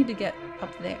 because we need to get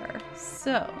up there.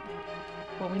 So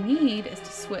what we need is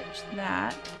to switch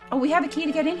that. Oh, we have a key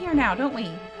to get in here now, don't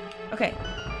we? Okay.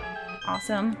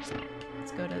 Awesome.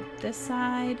 Let's go to this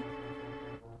side.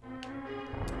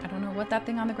 I don't know what that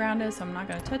thing on the ground is, so I'm not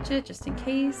going to touch it just in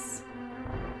case.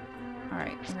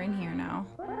 Alright, we're in here now.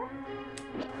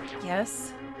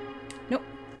 Yes. Nope.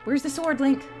 Where's the sword,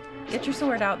 Link? Get your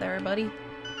sword out there, buddy.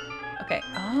 Okay.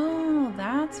 Oh,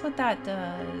 that's what that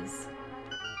does.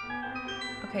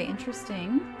 Okay,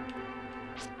 interesting.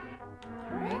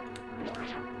 Alright.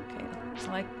 Okay,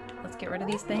 so let's get rid of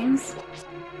these things.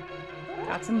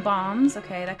 Got some bombs.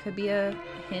 Okay, that could be a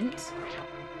hint.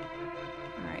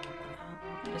 Alright.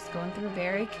 I'm just going through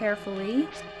very carefully.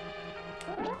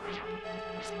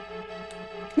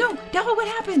 No! No, what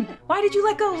happened? Why did you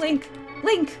let go, Link?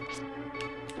 Link!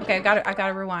 Okay, I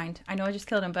gotta rewind. I know I just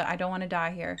killed him, but I don't want to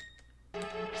die here.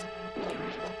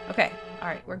 Okay,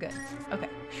 alright, we're good. Okay.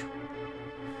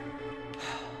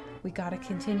 We gotta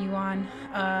continue on.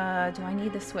 Do I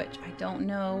need the switch? I don't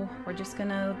know. We're just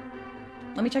gonna...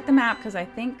 Let me check the map, because I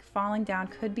think falling down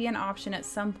could be an option at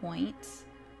some point.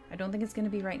 I don't think it's gonna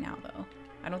be right now, though.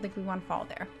 I don't think we want to fall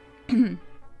there.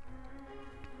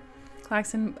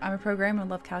 Claxton, I'm a programmer. I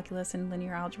love calculus and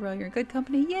linear algebra. You're in good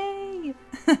company. Yay!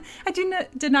 I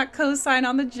did not co-sign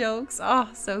on the jokes. Oh,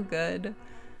 so good.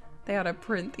 They ought to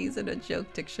print these in a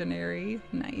joke dictionary.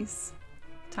 Nice.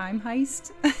 Time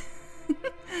heist.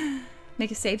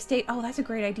 Make a save state. Oh, that's a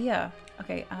great idea.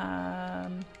 Okay,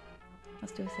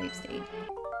 let's do a save state.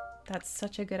 That's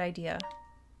such a good idea.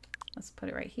 Let's put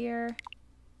it right here.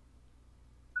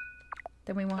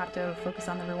 Then we won't have to focus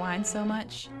on the rewind so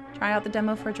much. Try out the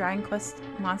demo for Dragon Quest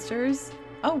Monsters.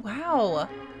 Oh, wow.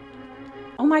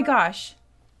 Oh my gosh.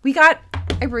 We got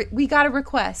a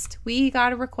request. We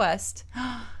got a request.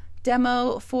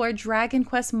 demo for Dragon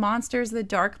Quest Monsters The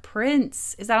Dark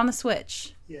Prince. Is that on the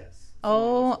Switch? Yes.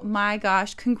 Oh my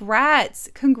gosh. Congrats.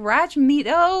 Congrats,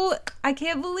 Mito. I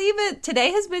can't believe it.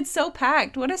 Today has been so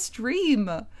packed. What a stream.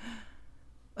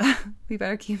 We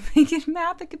better keep making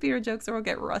math and computer jokes or we'll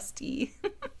get rusty.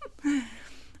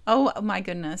 Oh my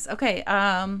goodness. Okay.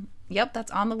 Yep,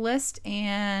 that's on the list.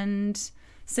 And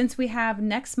since we have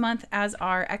next month as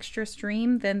our extra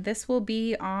stream, then this will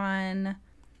be on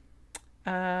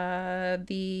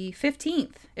the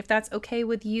 15th. If that's okay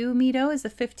with you, Mito, is the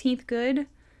 15th good?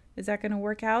 Is that going to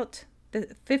work out?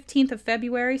 The 15th of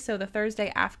February, so the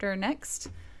Thursday after next.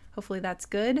 Hopefully that's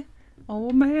good.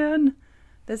 Oh man,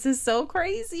 this is so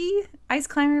crazy. Ice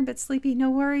climber, but sleepy, no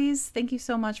worries. Thank you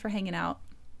so much for hanging out.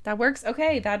 That works.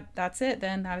 Okay, that's it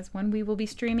then. That is when we will be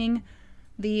streaming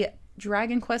the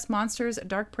Dragon Quest Monsters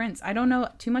Dark Prince. I don't know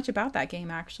too much about that game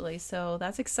actually, so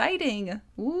that's exciting.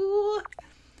 Ooh.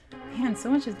 Man, so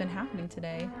much has been happening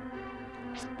today.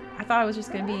 I thought it was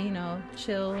just gonna be, you know,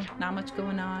 chill, not much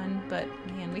going on, but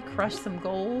man, we crushed some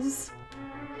goals.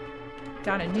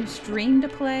 Got a new stream to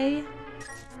play.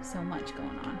 So much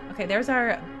going on. Okay, there's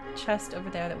our chest over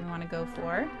there that we want to go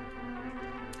for.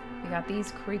 We got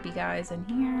these creepy guys in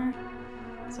here,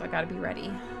 so I gotta be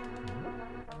ready.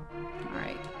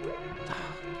 Alright.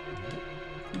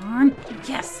 Come on.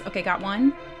 Yes! Okay, got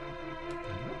one.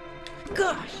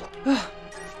 Gosh!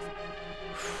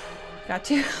 Got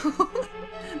two.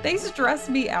 They stress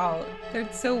me out.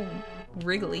 They're so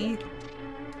wriggly.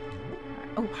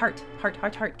 Oh, heart. Heart,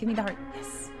 heart, heart. Give me the heart.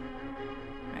 Yes.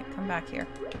 Alright, come back here.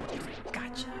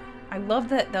 Gotcha. I love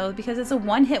that, though, because it's a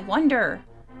one-hit wonder.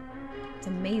 It's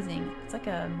amazing. It's like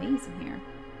a maze in here.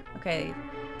 Okay,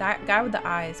 that guy with the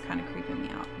eye is kind of creeping me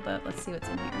out, but let's see what's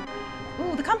in here.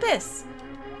 Ooh, the compass!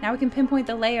 Now we can pinpoint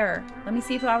the layer. Let me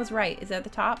see if I was right. Is it at the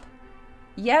top?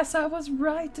 Yes, I was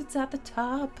right. It's at the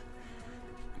top.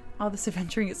 All this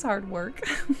adventuring is hard work.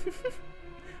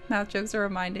 Math jokes are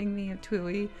reminding me of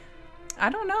Tui.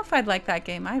 I don't know if I'd like that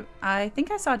game. I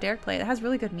think I saw Derek play it. It has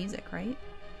really good music, right?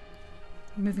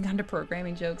 Moving on to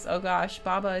programming jokes. Oh gosh,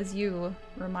 Baba is you.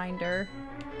 Reminder.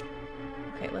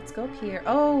 Okay, let's go up here.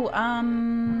 Oh,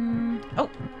 oh,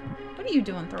 what are you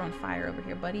doing throwing fire over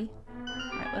here, buddy?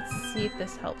 Alright, let's see if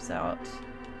this helps out.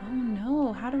 Oh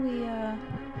no, how do we,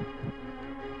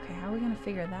 okay, how are we gonna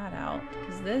figure that out?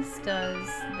 Because this does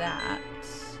that.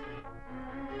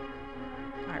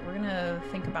 Alright, we're gonna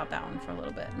think about that one for a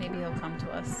little bit. Maybe he'll come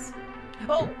to us.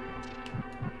 Oh!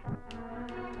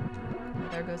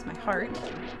 There goes my heart.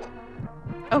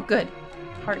 Oh, good.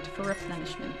 Heart for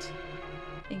replenishment.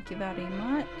 Thank you very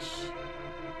much.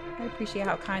 I appreciate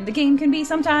how kind the game can be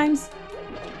sometimes.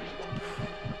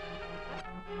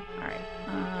 Alright,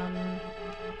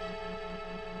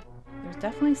 there's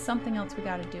definitely something else we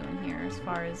gotta do in here as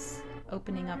far as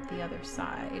opening up the other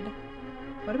side.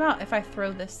 What about if I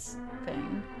throw this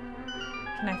thing?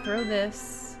 Can I throw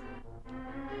this?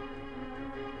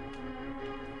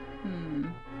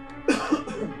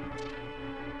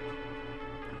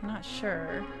 I'm not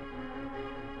sure.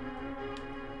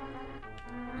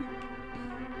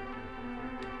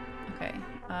 Okay,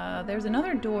 there's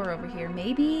another door over here.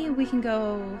 Maybe we can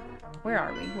go... Where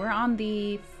are we? We're on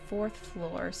the 4th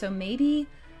floor, so maybe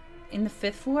in the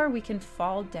 5th floor we can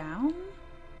fall down?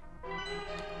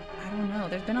 I don't know.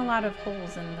 There's been a lot of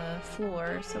holes in the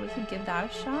floor, so we could give that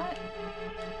a shot.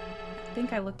 I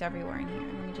think I looked everywhere in here.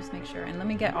 Let me just make sure. And let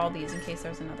me get all these in case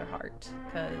there's another heart,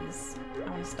 because I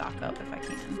want to stock up if I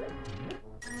can.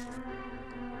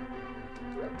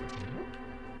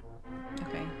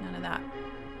 Okay, none of that.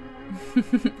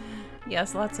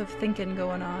 Yes, lots of thinking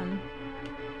going on.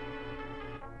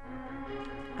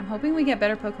 I'm hoping we get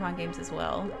better Pokemon games as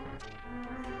well.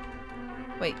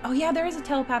 Wait, oh yeah, there is a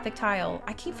telepathic tile.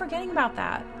 I keep forgetting about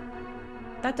that.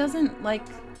 That doesn't, like...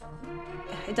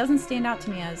 It doesn't stand out to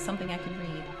me as something I can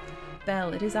read.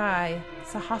 Belle, it is I,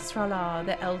 Sahasrara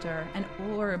the Elder. An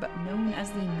orb known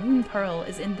as the Moon Pearl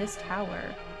is in this tower.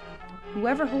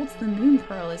 Whoever holds the Moon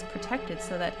Pearl is protected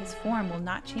so that his form will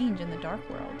not change in the Dark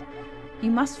World.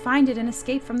 You must find it and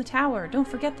escape from the tower. Don't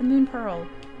forget the Moon Pearl.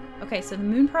 Okay, so the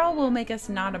Moon Pearl will make us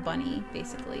not a bunny,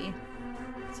 basically.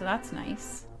 So that's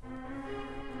nice.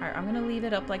 Alright, I'm gonna leave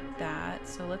it up like that.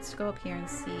 So let's go up here and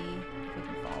see if we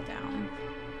can fall down.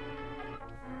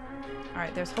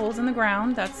 Alright, there's holes in the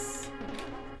ground. That's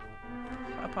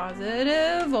a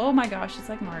positive. Oh my gosh, it's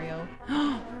like Mario.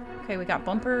 Okay, we got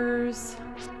bumpers.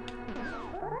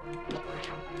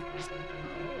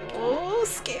 Oh,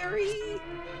 scary.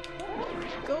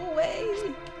 Go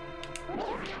away.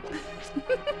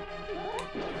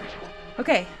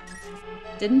 Okay.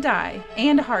 Didn't die.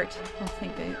 And a heart. Oh,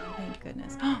 thank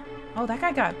goodness. Oh Oh, that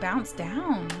guy got bounced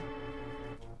down.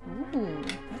 Ooh,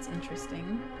 that's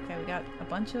interesting. Okay, we got a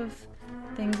bunch of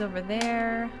things over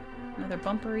there. Another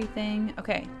bumpery thing.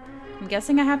 Okay, I'm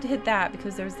guessing I have to hit that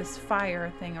because there's this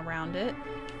fire thing around it.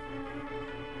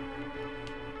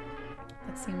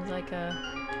 That seems like a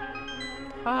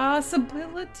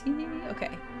possibility.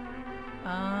 Okay.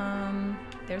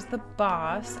 There's the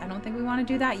boss. I don't think we want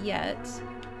to do that yet.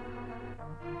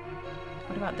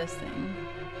 What about this thing?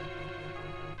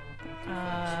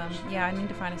 Yeah, I need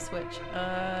to find a switch.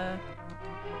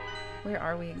 Where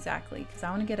are we exactly? Because I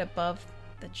want to get above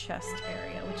the chest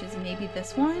area, which is maybe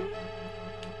this one.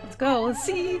 Let's go. Let's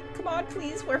see. Come on,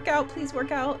 please work out. Please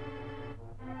work out.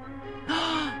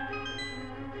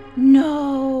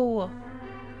 No!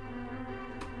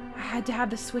 I had to have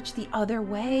the switch the other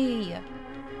way.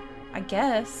 I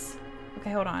guess.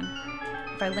 Okay, hold on.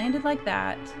 If I landed like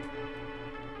that,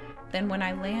 then when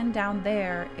I land down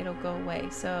there, it'll go away.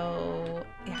 So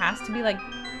it has to be like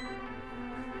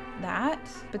that,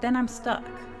 but then I'm stuck.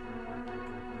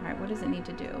 All right, what does it need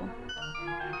to do?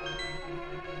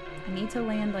 I need to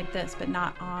land like this, but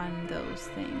not on those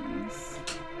things.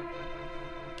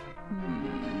 I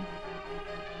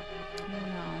don't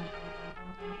know.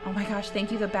 Oh my gosh,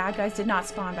 thank you. The bad guys did not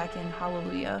spawn back in.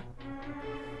 Hallelujah.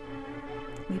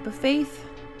 Leap of faith.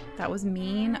 That was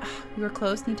mean. Ugh, we were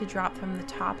close. Need to drop from the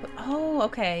top. Oh,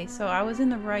 okay. So I was in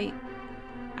the right...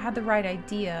 I had the right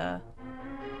idea.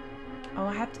 Oh,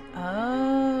 I have to...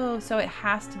 Oh, so it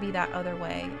has to be that other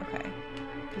way. Okay.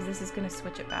 Because this is going to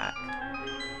switch it back.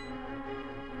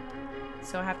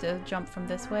 So I have to jump from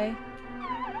this way.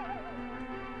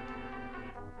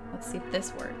 Let's see if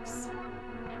this works.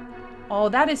 Oh,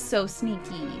 that is so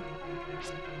sneaky.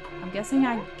 I'm guessing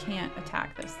I can't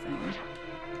attack this thing.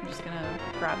 I'm just gonna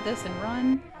grab this and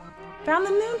run. Found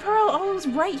the moon pearl! Oh, it was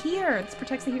right here! This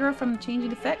protects the hero from the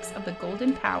changing effects of the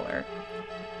golden power.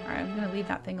 Alright, I'm gonna leave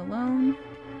that thing alone.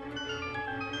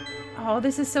 Oh,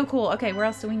 this is so cool. Okay, where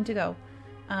else do we need to go?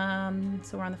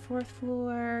 So we're on the 4th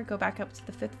floor. Go back up to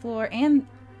the 5th floor. And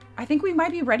I think we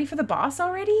might be ready for the boss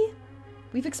already?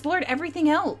 We've explored everything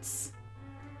else.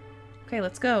 Okay,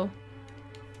 let's go.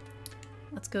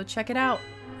 Let's go check it out.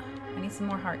 I need some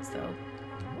more hearts, though.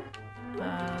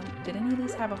 Did any of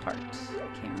these have a heart?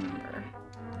 I can't remember.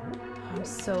 Oh, I'm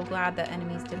so glad that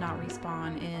enemies did not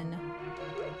respawn in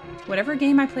whatever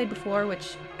game I played before,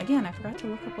 which, again, I forgot to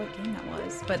look up what game that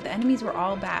was, but the enemies were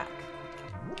all back.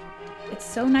 It's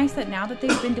so nice that now that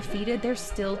they've been defeated, they're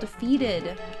still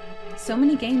defeated. So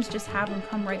many games just have them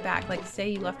come right back. Like, say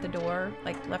you left the door,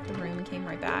 like, left the room and came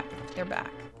right back. They're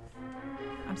back.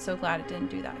 I'm so glad it didn't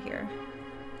do that here.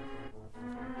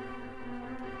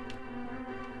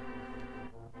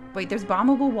 Wait, there's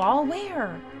bombable wall?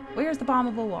 Where? Where's the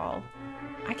bombable wall?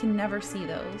 I can never see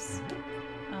those.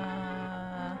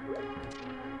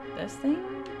 This thing?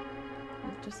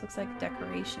 It just looks like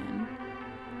decoration.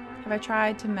 Have I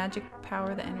tried to magic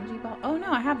power the energy ball? Oh no,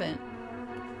 I haven't.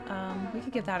 We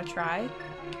could give that a try.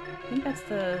 I think that's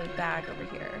the bag over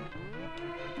here.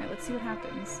 Alright, let's see what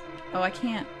happens. Oh, I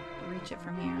can't reach it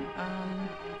from here.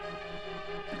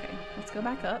 Okay, let's go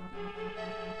back up.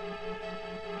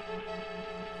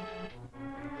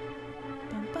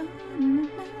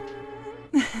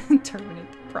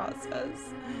 Terminate the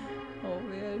process. Oh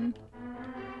man.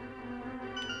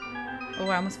 Oh,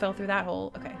 I almost fell through that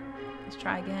hole. Okay, let's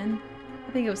try again.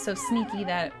 I think it was so sneaky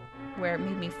that where it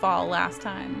made me fall last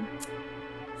time.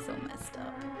 So messed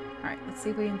up. Alright, let's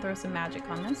see if we can throw some magic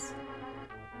on this.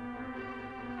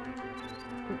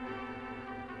 Ooh.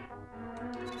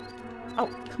 Oh,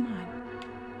 come on.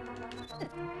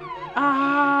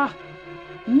 Ah!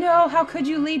 No, how could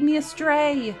you lead me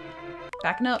astray?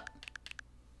 Backing up.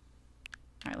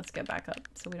 Alright, let's get back up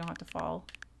so we don't have to fall.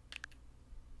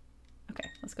 Okay,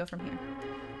 let's go from here.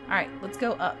 Alright, let's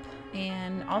go up.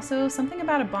 And also something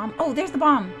about a bomb. Oh, there's the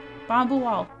bomb! Bombable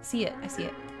wall. See it. I see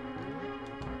it.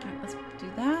 Alright, let's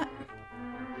do that.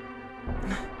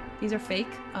 These are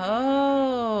fake.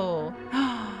 Oh!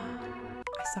 I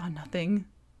saw nothing.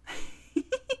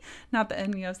 Not the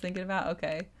enemy I was thinking about.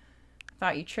 Okay.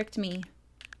 Thought you tricked me.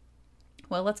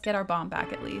 Well, let's get our bomb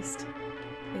back at least.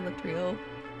 They looked real.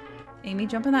 Amy,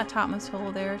 jump in that topmost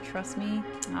hole there. Trust me.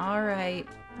 Alright.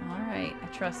 Alright. I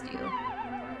trust you.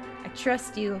 I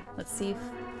trust you. Let's see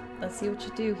what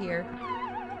you do here.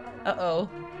 Uh-oh.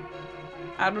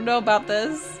 I don't know about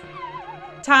this.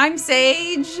 Time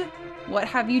Sage! What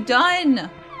have you done?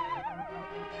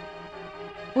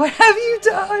 What have you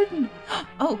done?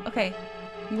 Oh, okay.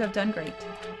 You have done great.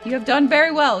 You have done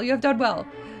very well. You have done well.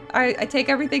 I take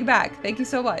everything back. Thank you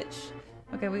so much.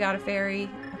 Okay, we got a fairy.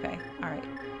 Okay, alright.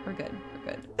 We're good.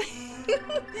 We're good.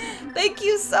 Thank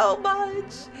you so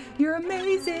much. You're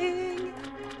amazing.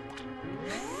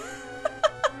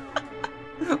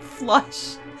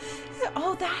 Flush.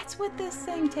 Oh, that's what this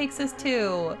thing takes us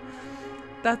to.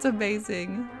 That's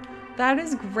amazing. That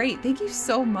is great. Thank you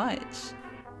so much.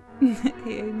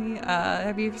 Hey, Amy,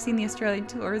 have you ever seen the Australian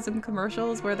tourism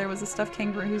commercials where there was a stuffed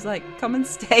kangaroo who's like, come and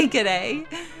stay today?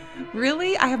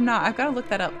 Really? I have not. I've got to look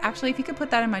that up. Actually, if you could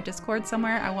put that in my Discord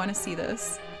somewhere, I want to see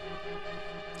this.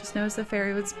 Just notice the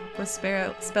fairy was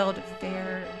spelled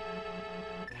fair,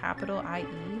 capital I-E.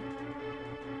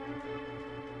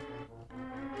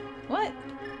 What?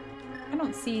 I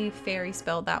don't see fairy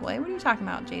spelled that way. What are you talking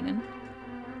about, Jaden?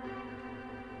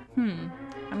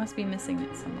 I must be missing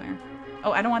it somewhere.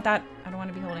 Oh, I don't want that. I don't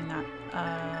want to be holding that.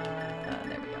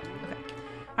 There we go. Okay.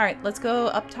 All right, let's go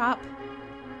up top.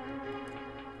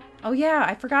 Oh yeah,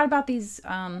 I forgot about these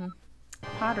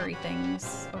pottery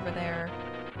things over there.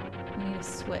 We need a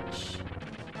switch,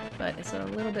 but it's a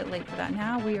little bit late for that.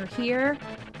 Now we are here.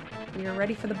 We are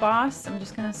ready for the boss. I'm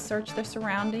just gonna search the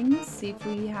surroundings, see if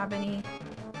we have any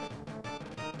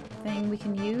thing we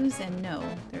can use, and no,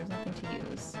 there's nothing to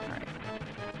use. All right.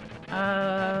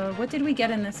 What did we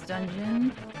get in this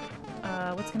dungeon?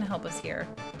 What's gonna help us here?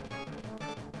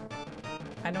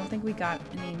 I don't think we got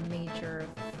any major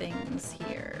things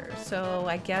here. So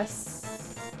I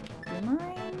guess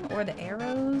boomerang or the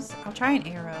arrows? I'll try an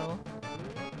arrow.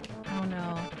 I don't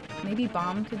know. Maybe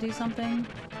bomb could do something?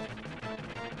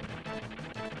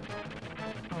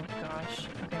 Oh gosh.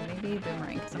 Okay, maybe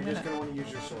boomerang. You're just gonna want to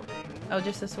use your sword. Oh,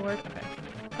 just the sword? Okay.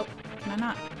 Oh, can I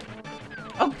not?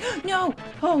 Oh, no!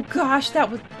 Oh gosh,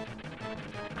 that was...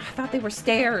 I thought they were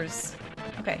stairs.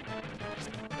 Okay.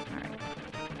 Alright.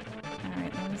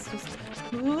 Alright, let's just...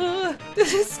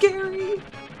 this is scary!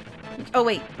 Oh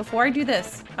wait, before I do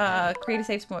this, create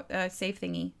a save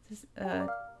thingy.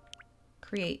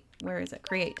 Create. Where is it?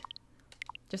 Create.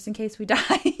 Just in case we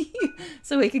die.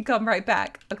 So we can come right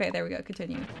back. Okay, there we go.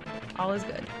 Continue. All is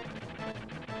good.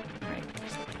 Alright.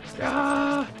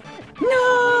 Ah!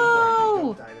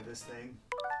 No! Die to this thing.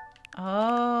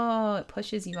 Oh, it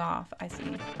pushes you off. I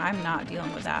see. I'm not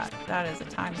dealing with that. That is a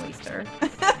time waster.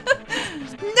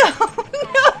 No!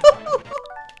 No!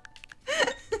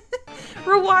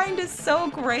 Rewind is so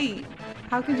great.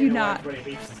 How could you not?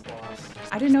 Everybody hates this boss.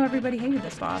 I didn't know everybody hated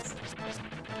this boss.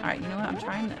 Alright, you know what? I'm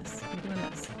trying this. I'm doing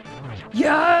this.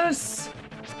 Yes!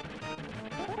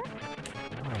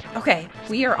 Okay,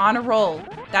 we are on a roll.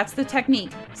 That's the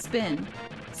technique. Spin.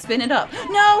 Spin it up.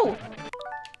 No!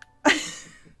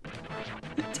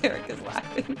 Derek is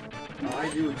laughing. No, I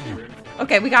do what you're in for.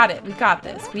 Okay, we got it. We got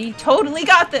this. We totally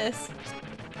got this.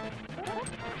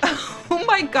 Oh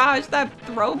my gosh, that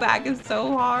throwback is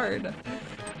so hard.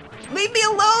 Leave me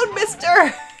alone,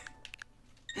 mister!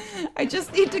 I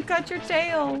just need to cut your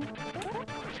tail.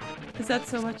 Is that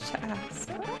so much to ask?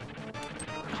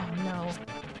 Oh no.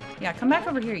 Yeah, come back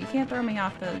over here. You can't throw me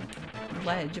off the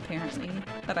ledge, apparently,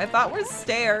 that I thought were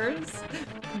stairs.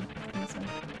 Come this way.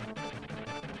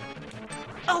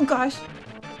 Oh gosh.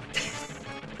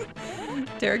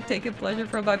 Derek taking pleasure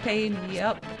from my pain.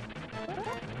 Yep.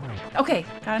 Okay,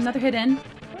 got another hit in.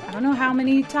 I don't know how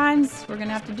many times we're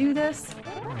gonna have to do this.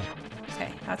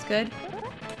 Okay, that's good.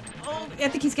 Oh, I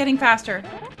think he's getting faster.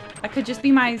 That could just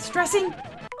be my stressing.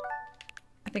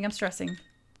 I think I'm stressing.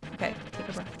 Okay, take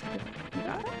a breath. Take a breath. You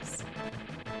got this.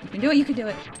 You can do it. You can do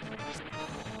it.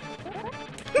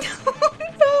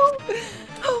 No.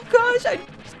 Oh gosh,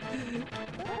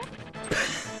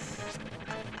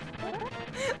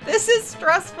 This is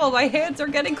stressful. My hands are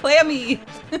getting clammy.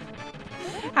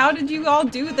 How did you all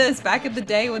do this back in the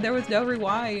day when there was no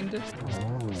rewind?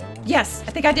 Yes,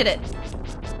 I think I did it.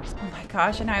 Oh my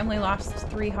gosh, and I only lost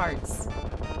 3 hearts.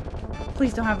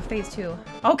 Please don't have a phase 2.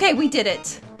 Okay, we did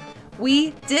it.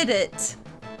 We did it.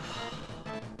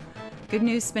 Good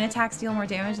news, spin attacks deal more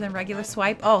damage than regular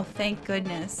swipe. Oh, thank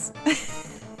goodness.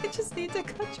 I just need to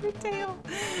cut your tail.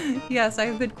 Yes, I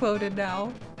have been quoted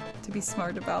now to be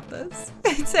smart about this.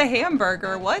 It's a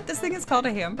hamburger. What? This thing is called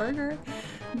a hamburger?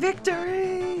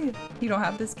 Victory! You don't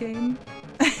have this game?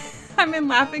 I'm in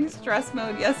laughing stress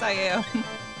mode. Yes, I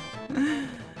am.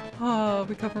 Oh,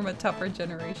 we come from a tougher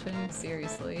generation.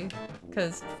 Seriously.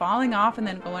 Because falling off and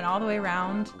then going all the way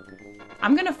around.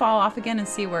 I'm going to fall off again and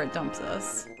see where it dumps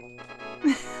us.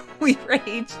 We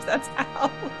raged. That's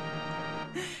how.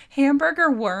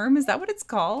 Hamburger worm? Is that what it's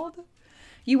called?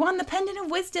 You won the Pendant of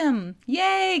Wisdom.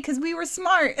 Yay, because we were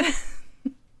smart.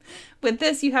 With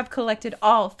this, you have collected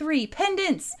all 3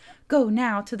 pendants. Go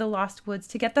now to the Lost Woods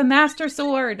to get the Master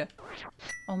Sword.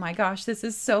 Oh my gosh, this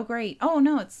is so great. Oh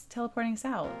no, it's teleporting us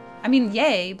out. I mean,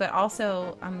 yay, but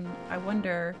also I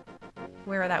wonder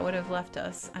where that would have left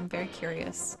us. I'm very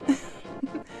curious.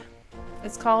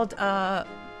 It's called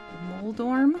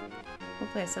Moldorm.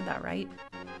 Hopefully I said that right.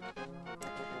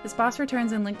 This boss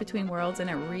returns in Link Between Worlds and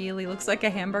it really looks like a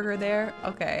hamburger there.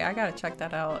 Okay, I gotta check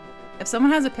that out. If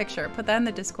someone has a picture, put that in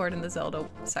the Discord in the Zelda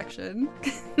section.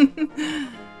 I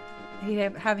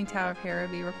hate having Tower of Hera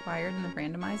be required in the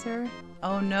randomizer.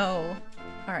 Oh no.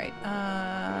 Alright,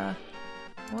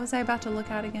 what was I about to look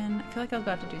at again? I feel like I was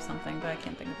about to do something, but I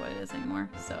can't think of what it is anymore.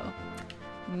 So,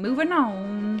 moving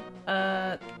on.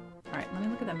 Alright, let me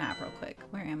look at the map real quick.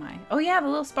 Where am I? Oh yeah, the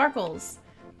little sparkles!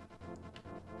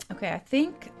 Okay,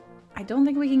 I don't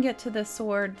think we can get to the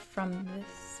sword from this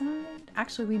side.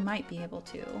 Actually, we might be able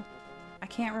to. I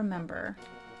can't remember.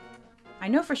 I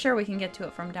know for sure we can get to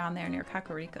it from down there near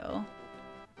Kakariko.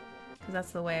 Because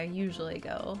that's the way I usually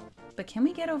go. But can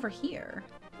we get over here?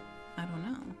 I don't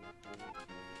know.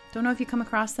 Don't know if you come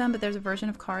across them, but there's a version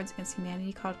of Cards Against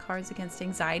Humanity called Cards Against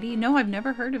Anxiety. No, I've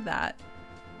never heard of that.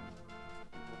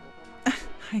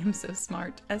 I am so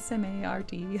smart.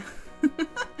 S-M-A-R-T.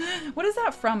 What is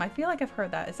that from? I feel like I've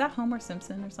heard that. Is that Homer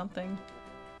Simpson or something?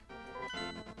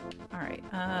 Alright,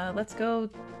 let's go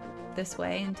this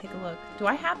way and take a look. Do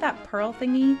I have that pearl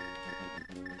thingy?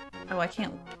 Oh, I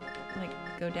can't, like,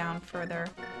 go down further.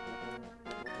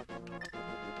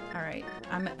 Alright,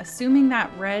 I'm assuming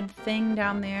that red thing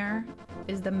down there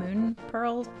is the moon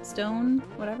pearl stone,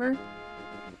 whatever.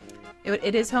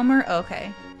 It is Homer? Oh,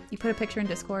 okay. You put a picture in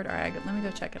Discord? Alright, let me go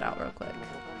check it out real quick.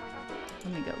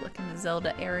 Let me go look in the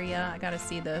Zelda area. I gotta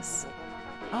see this.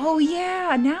 Oh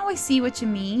yeah, now I see what you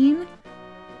mean.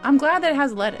 I'm glad that it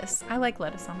has lettuce. I like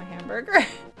lettuce on my hamburger.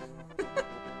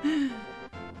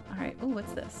 Alright, oh,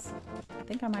 what's this? I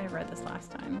think I might have read this last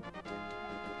time.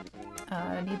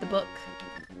 I need the book.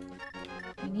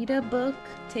 We need a book.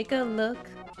 Take a look.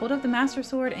 Hold up the Master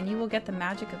Sword and you will get the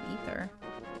magic of ether.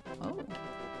 Oh,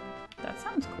 that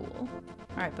sounds cool.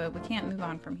 Alright, but we can't move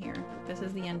on from here. This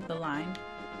is the end of the line.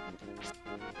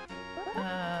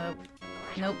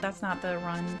 Nope, that's not the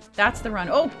run. That's the run.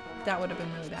 Oh, that would have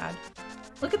been really bad.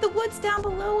 Look at the woods down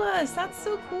below us. That's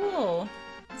so cool.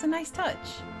 It's a nice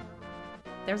touch.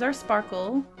 There's our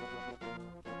sparkle.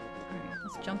 Alright,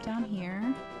 let's jump down here.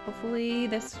 Hopefully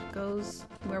this goes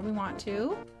where we want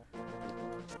to.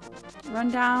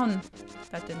 Run down.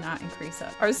 That did not increase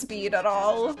our speed at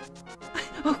all.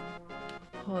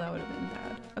 Oh, that would have been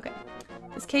bad. Okay.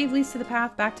 This cave leads to the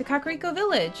path back to Kakariko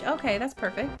Village. Okay, that's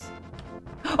perfect.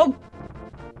 Oh!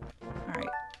 Alright.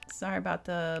 Sorry about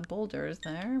the boulders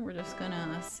there. We're just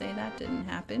gonna say that didn't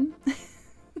happen.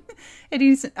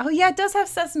 Oh yeah, it does have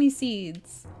sesame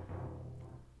seeds.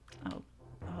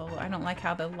 Oh, I don't like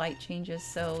how the light changes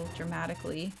so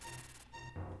dramatically.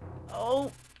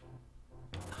 Oh!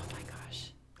 Oh my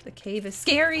gosh. The cave is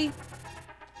scary!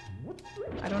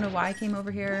 I don't know why I came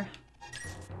over here.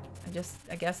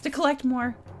 I guess to collect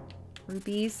more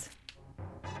rupees.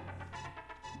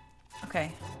 Okay,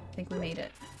 I think we made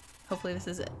it. Hopefully this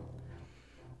is it.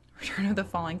 Return of the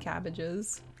Falling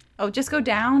Cabbages. Oh, just go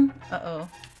down? Uh-oh.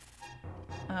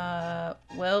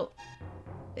 Well,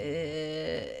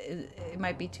 it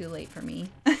might be too late for me.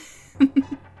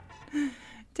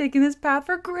 Taking this path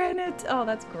for granted. Oh,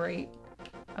 that's great.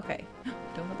 Okay,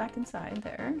 don't go back inside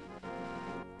there.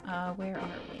 Where are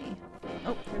we?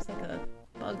 Oh, there's like a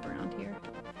bug around here.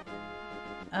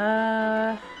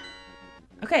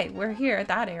 Okay, we're here at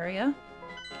that area.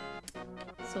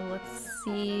 So let's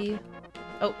see.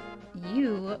 Oh,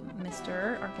 you,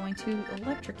 mister, are going to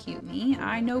electrocute me.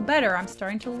 I know better. I'm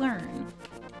starting to learn.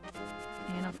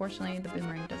 And unfortunately, the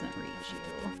boomerang doesn't reach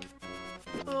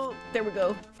you. Oh, there we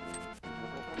go.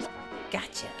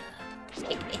 Gotcha.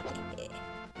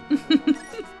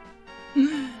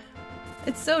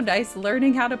 It's so nice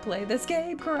learning how to play this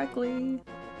game correctly.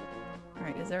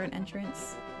 Alright, is there an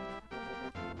entrance?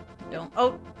 I don't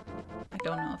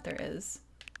know if there is.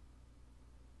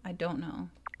 I don't know.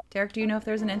 Derek, do you know if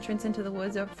there's an entrance into the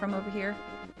woods from over here?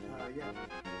 Yeah.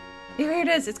 Here it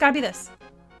is! It's gotta be this!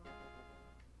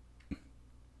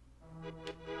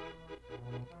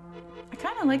 I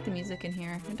kinda like the music in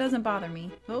here. It doesn't bother me.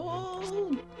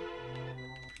 Oh!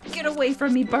 Get away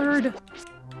from me, bird!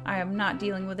 I am not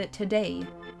dealing with it today.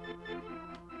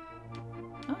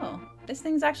 Oh, this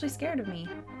thing's actually scared of me.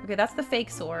 Okay, that's the fake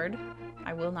sword.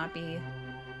 I will not be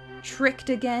tricked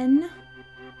again.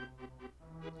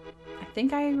 I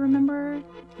think I remember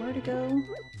where to go.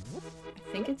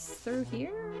 I think it's through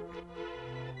here?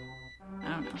 I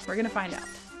don't know. We're gonna find out.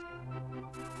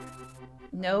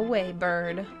 No way,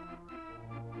 bird.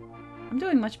 I'm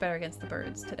doing much better against the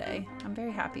birds today. I'm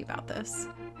very happy about this.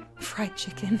 Fried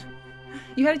chicken.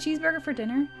 You had a cheeseburger for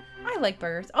dinner? I like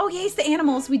birds. Oh, yay, it's the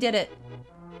animals. We did it.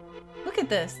 Look at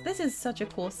this. This is such a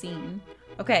cool scene.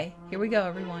 Okay, here we go,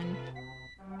 everyone.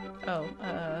 Oh,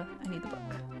 I need the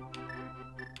book.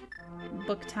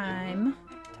 Book time.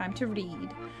 Time to read.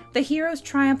 The hero's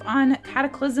triumph on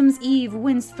Cataclysm's Eve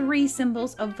wins 3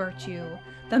 symbols of virtue.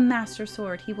 The Master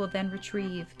Sword he will then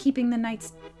retrieve, keeping the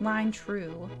knight's line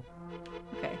true.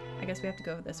 Okay, I guess we have to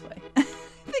go this way. I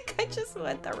think I just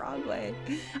went the wrong way.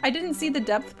 I didn't see the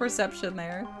depth perception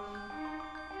there.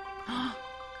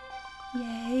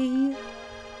 Yay.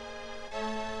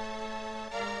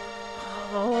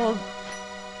 Oh,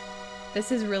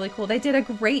 this is really cool. They did a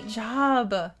great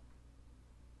job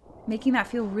making that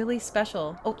feel really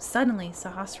special. Oh, suddenly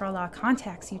Sahasrara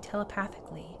contacts you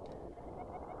telepathically.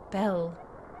 Belle,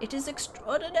 it is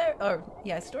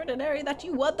extraordinary that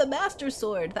you won the Master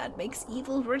Sword that makes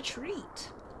evil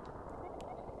retreat.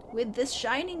 With this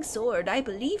shining sword, I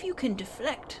believe you can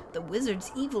deflect the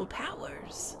wizard's evil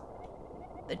powers.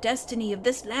 The destiny of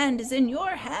this land is in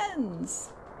your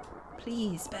hands.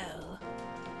 Please, Belle.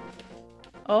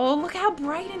 Oh, look how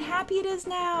bright and happy it is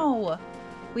now.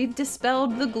 We've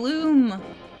dispelled the gloom.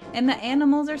 And the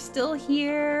animals are still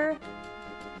here.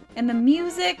 And the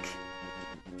music.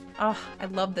 Oh, I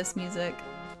love this music.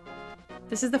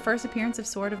 This is the first appearance of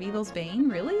Sword of Evil's Bane?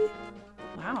 Really?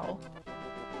 Wow.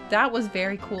 That was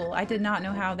very cool. I did not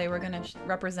know how they were going to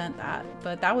represent that,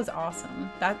 but that was awesome.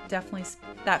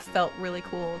 That felt really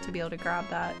cool to be able to grab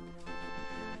that.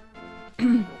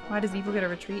 Why does evil get a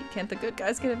retreat? Can't the good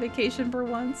guys get a vacation for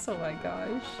once? Oh my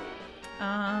gosh.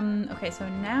 Okay, so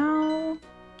now...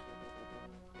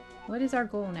 What is our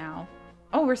goal now?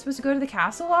 Oh, we're supposed to go to the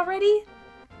castle already?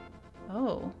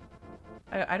 Oh.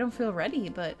 I don't feel ready,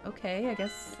 but okay, I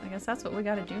guess that's what we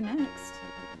gotta do next.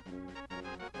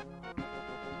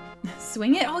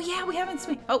 Swing it? Oh yeah, we haven't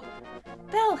swing. Oh,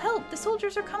 Belle, help! The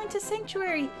soldiers are coming to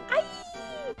Sanctuary. Aye!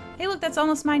 Hey, look, that's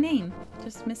almost my name.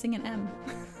 Just missing an M.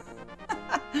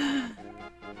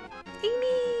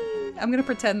 Amy! I'm gonna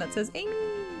pretend that says Amy.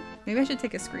 Maybe I should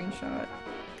take a screenshot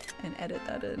and edit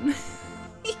that in.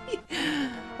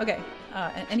 Okay.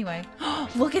 Anyway,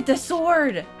 look at the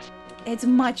sword. It's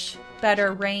much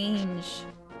better range.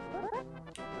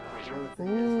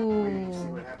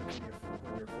 Ooh.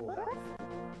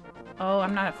 Oh,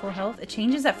 I'm not at full health. It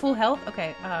changes at full health?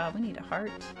 Okay, we need a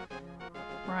heart.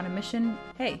 We're on a mission.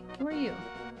 Hey, who are you?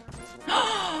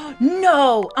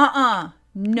 No!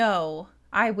 No.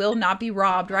 I will not be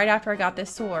robbed right after I got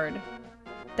this sword.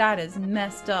 That is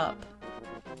messed up.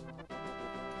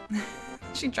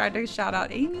 She tried to shout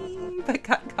out Amy, but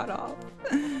got cut off.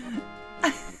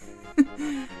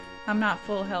 I'm not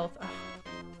full health. Ugh.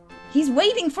 He's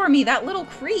waiting for me, that little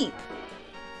creep.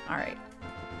 Alright.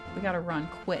 We gotta run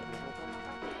quick.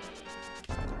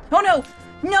 Oh no!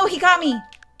 No, he got me!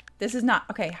 This is not...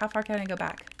 Okay, how far can I go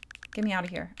back? Get me out of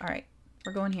here. Alright,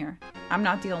 we're going here. I'm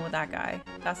not dealing with that guy.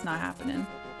 That's not happening.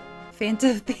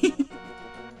 Phantom Thief.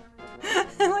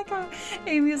 I like how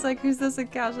Amy's like, who's this?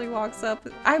 And casually walks up.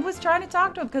 I was trying to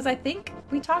talk to him because I think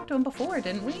we talked to him before,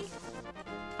 didn't we?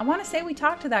 I want to say we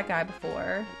talked to that guy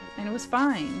before and it was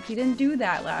fine. He didn't do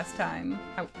that last time.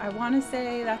 I want to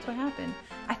say that's what happened.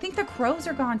 I think the crows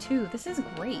are gone too. This is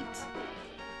great.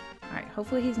 All right,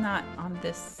 hopefully he's not on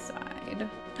this side.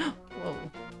 Whoa,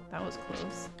 that was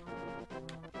close.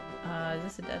 Is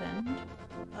this a dead end?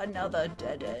 Another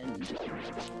dead end.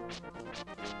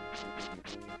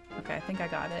 Okay, I think I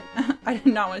got it. I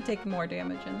did not want to take more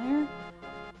damage in there.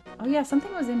 Oh yeah,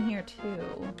 something was in here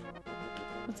too.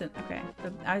 What's it? Okay,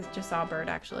 I just saw a bird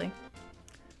actually.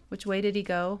 Which way did he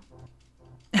go?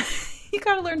 You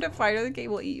gotta learn to fight or the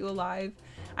game will eat you alive.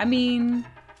 I mean,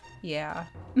 yeah.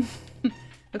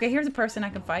 Okay, here's a person I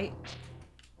can fight.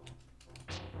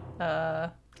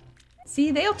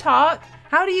 See, they'll talk.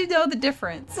 How do you know the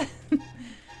difference?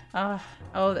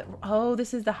 Oh,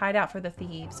 this is the hideout for the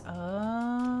thieves.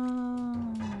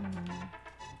 Oh.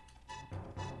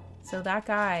 So that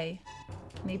guy,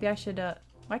 maybe I should,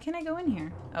 why can't I go in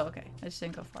here? Oh, okay. I just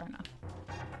didn't go far enough.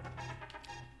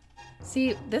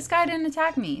 See, this guy didn't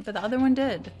attack me, but the other one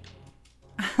did.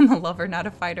 I'm a lover, not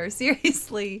a fighter.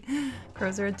 Seriously.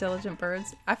 Crows are intelligent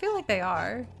birds. I feel like they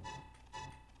are.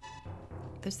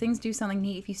 Those things do something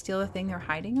neat if you steal the thing they're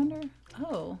hiding under.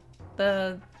 Oh,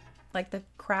 like the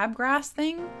crabgrass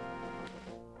thing?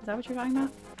 Is that what you're talking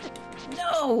about?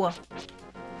 No! How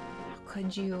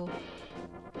could you?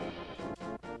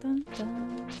 Dun,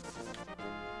 dun.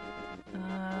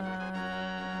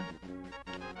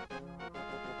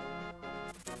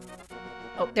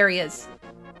 Oh, there he is.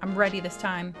 I'm ready this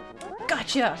time.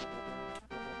 Gotcha!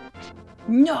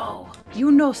 No!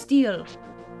 You no steal.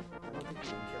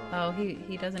 Oh,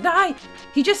 he doesn't die.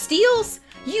 He just steals.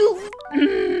 You.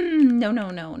 No, no,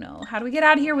 no, no. How do we get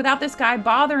out of here without this guy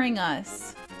bothering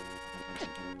us?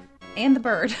 And the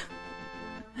bird.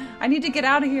 I need to get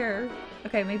out of here.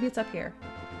 Okay, maybe it's up here.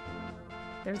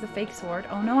 There's the fake sword.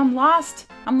 Oh no, I'm lost.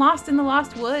 I'm lost in the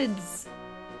lost woods.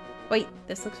 Wait,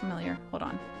 this looks familiar. Hold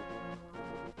on.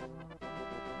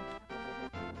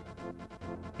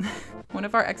 One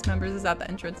of our ex-members is at the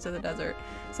entrance to the desert.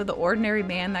 So the ordinary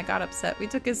man that got upset, we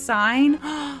took his sign.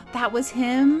 That was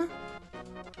him.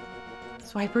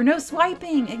 Swiper, no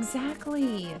swiping.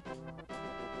 Exactly.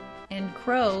 And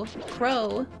crow,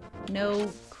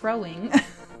 no crowing.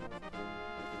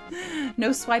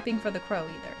 No swiping for the crow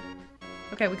either.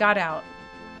 Okay, we got out.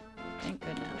 Thank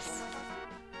goodness.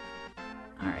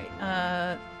 Alright,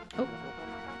 oh.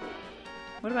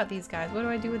 What about these guys? What do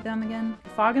I do with them again? The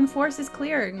fog and force is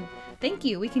clear. Thank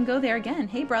you. We can go there again.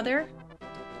 Hey, brother.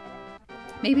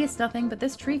 Maybe it's nothing, but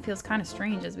this tree feels kind of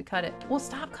strange as we cut it. Well,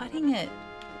 stop cutting it.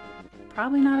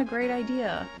 Probably not a great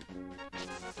idea.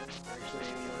 Actually,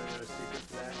 Amy, you want to know a secret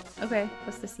for that? Okay,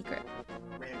 what's the secret?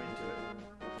 Ram into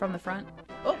it. From the front?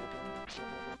 Oh!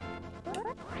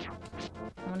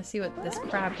 I want to see what this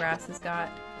crabgrass has got.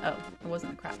 Oh, it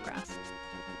wasn't the crabgrass.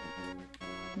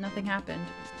 Nothing happened.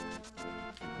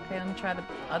 Okay, let me try the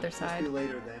other side. Let's do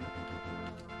later then.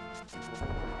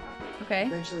 Okay.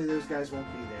 Eventually those guys won't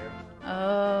be there.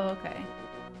 Oh, okay.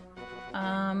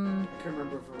 I can't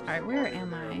remember if it was Alright, where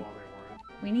am I?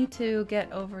 We need to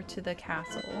get over to the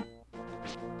castle.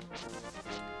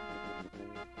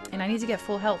 And I need to get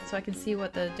full health so I can see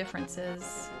what the difference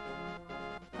is.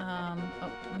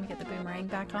 Oh, let me get the boomerang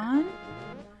back on.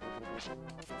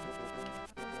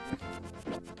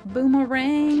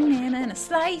 Boomerang and then a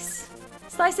slice.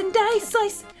 Slice and dice,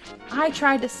 slice. I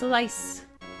tried to slice.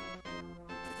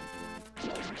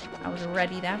 I was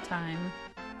ready that time.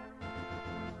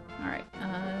 Alright,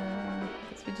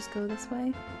 guess we just go this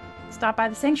way. Stop by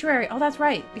the sanctuary. Oh, that's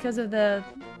right, because of the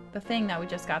thing that we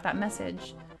just got, that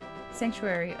message.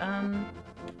 Sanctuary, I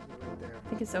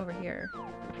think it's over here.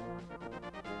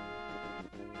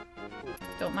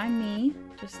 Don't mind me,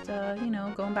 just, you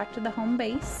know, going back to the home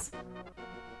base.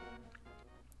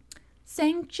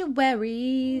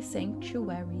 Sanctuary,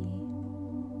 sanctuary.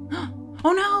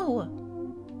 Oh no!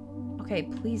 Okay,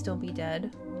 please don't be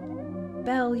dead.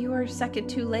 Belle, you are a second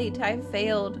too late. I have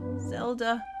failed.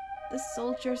 Zelda, the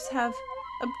soldiers have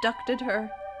abducted her.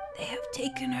 They have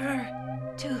taken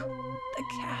her to the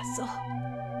castle.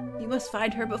 You must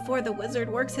find her before the wizard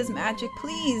works his magic,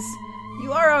 please.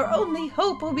 You are our only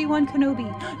hope, Obi-Wan Kenobi.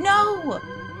 No!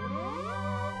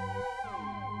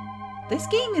 This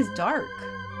game is dark.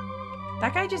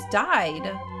 That guy just died.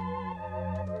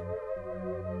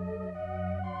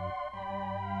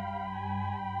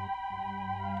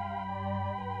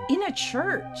 In a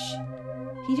church.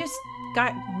 He just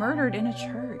got murdered in a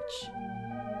church.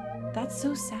 That's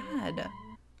so sad.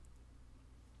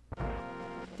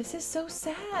 This is so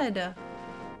sad.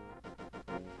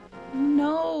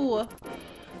 No.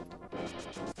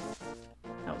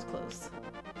 That was close.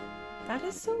 That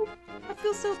is so... I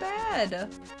feel so bad.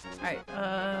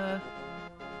 Alright,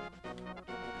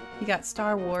 He got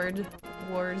Star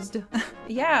Wars'd.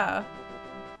 Yeah.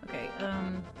 Okay,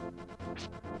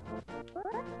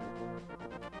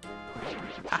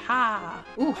 Aha!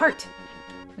 Ooh, heart!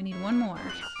 We need one more.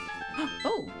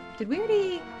 Oh, did we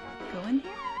already go in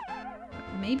here?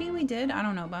 Maybe we did. I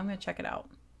don't know, but I'm gonna check it out.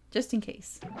 Just in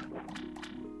case.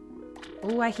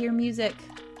 Ooh, I hear music.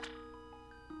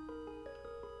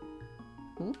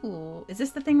 Ooh, is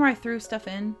this the thing where I threw stuff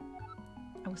in?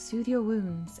 I will soothe your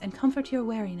wounds and comfort your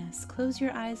weariness. Close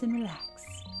your eyes and relax.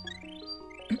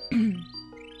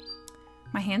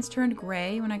 My hands turned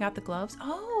gray when I got the gloves.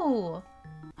 Oh!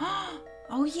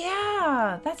 Oh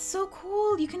yeah! That's so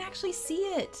cool! You can actually see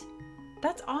it!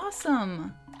 That's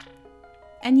awesome!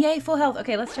 And yay, full health!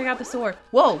 Okay, let's check out the sword.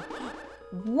 Whoa!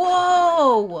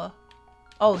 Whoa!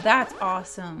 Oh, that's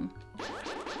awesome.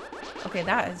 Okay,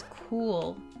 that is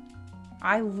cool.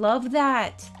 I love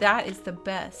that! That is the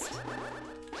best.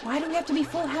 Why do we have to be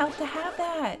full health to have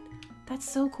that? That's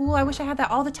so cool. I wish I had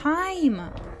that all the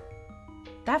time.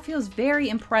 That feels very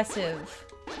impressive.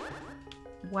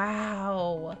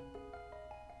 Wow.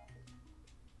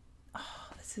 Oh,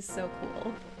 this is so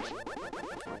cool.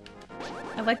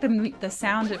 I like the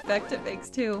sound effect it makes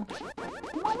too.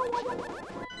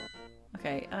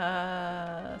 Okay,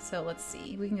 so let's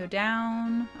see. We can go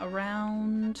down,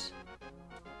 around.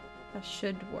 That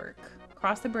should work.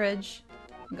 Cross the bridge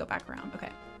and go back around. Okay.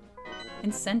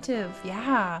 Incentive,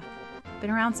 yeah. Been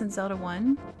around since Zelda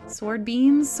 1. Sword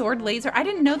beams, sword laser. I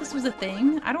didn't know this was a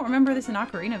thing. I don't remember this in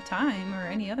Ocarina of Time or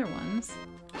any other ones.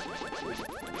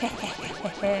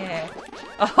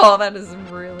 Oh, that is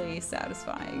really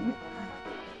satisfying.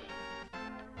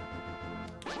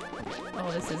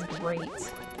 Oh, this is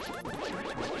great.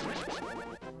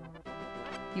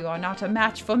 You are not a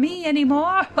match for me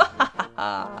anymore.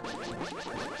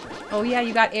 Oh yeah,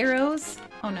 you got arrows?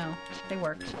 Oh no, they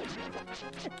worked.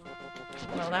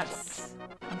 Well, that's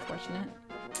unfortunate.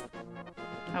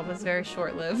 That was very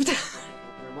short-lived.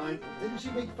 Didn't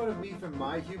she make fun of me for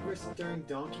my hubris during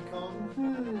Donkey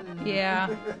Kong? Yeah.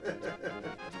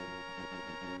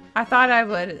 I thought I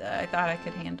would. I thought I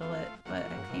could handle it, but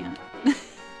I can't.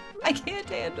 I can't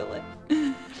handle it.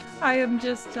 I am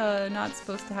just not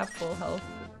supposed to have full health,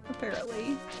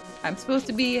 apparently. I'm supposed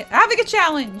to be having a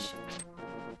challenge!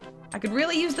 I could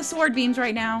really use the sword beams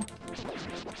right now.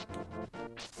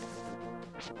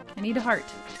 I need a heart.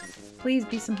 Please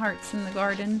be some hearts in the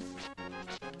garden.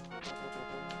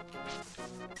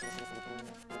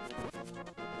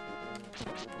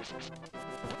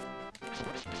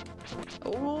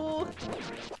 Oh!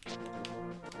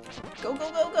 Go,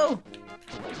 go, go, go!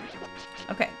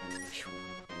 Okay.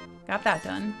 Got that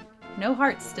done. No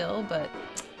hearts still, but...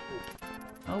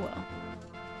 oh well.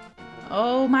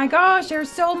 Oh my gosh, there's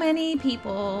so many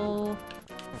people!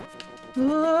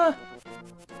 No!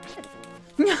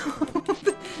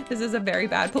 This is a very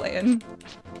bad plan.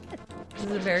 This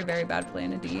is a very, very bad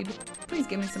plan indeed. Please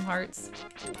give me some hearts.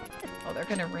 Oh, they're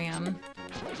gonna ram.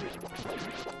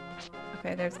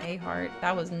 Okay, there's a heart.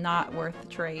 That was not worth the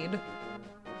trade.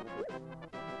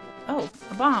 Oh,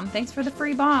 a bomb. Thanks for the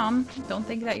free bomb. Don't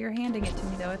think that you're handing it to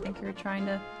me, though. I think you're trying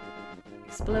to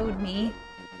explode me.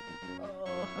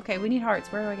 Oh, okay, we need hearts.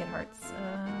 Where do I get hearts?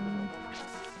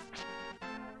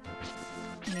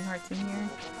 Any hearts in here?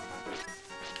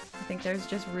 I think there's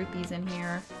just rupees in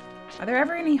here. Are there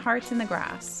ever any hearts in the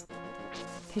grass?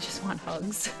 They just want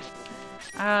hugs.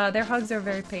 Their hugs are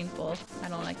very painful. I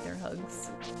don't like their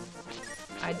hugs.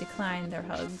 I decline their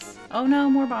hugs. Oh no,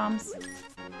 more bombs.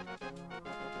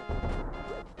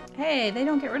 Hey, they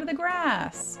don't get rid of the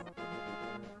grass.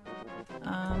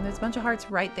 There's a bunch of hearts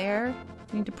right there.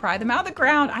 We need to pry them out of the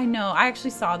ground. I know, I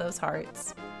actually saw those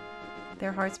hearts.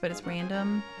 They're hearts, but it's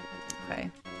random. Okay.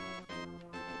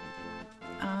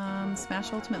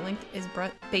 Smash Ultimate Link is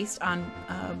based on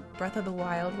Breath of the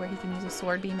Wild, where he can use a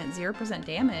sword beam at 0%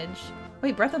 damage.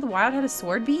 Wait, Breath of the Wild had a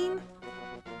sword beam?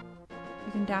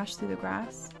 You can dash through the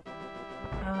grass?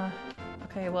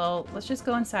 Okay, well, let's just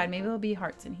go inside. Maybe there'll be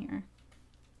hearts in here.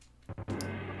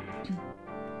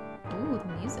 Ooh,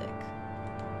 the music.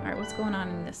 Alright, what's going on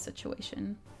in this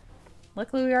situation?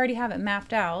 Luckily, we already have it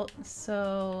mapped out,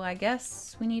 so I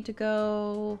guess we need to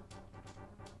go...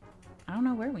 I don't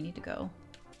know where we need to go.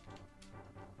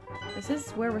 This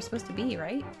is where we're supposed to be,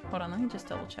 right? Hold on, let me just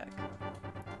double check.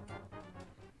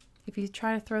 If you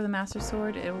try to throw the Master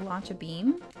Sword, it will launch a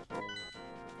beam.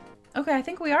 Okay, I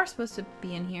think we are supposed to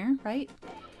be in here, right?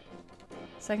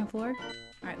 Second floor?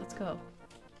 Alright, let's go.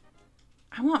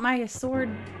 I want my sword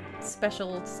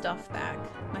special stuff back.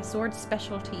 My sword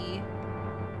specialty.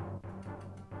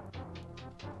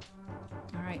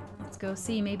 Alright, let's go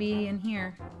see. Maybe in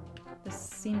here. This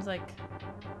seems like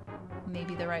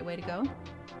maybe the right way to go.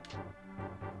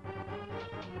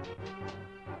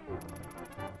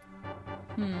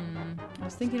 I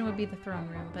was thinking it would be the throne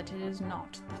room, but it is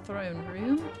not the throne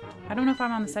room. I don't know if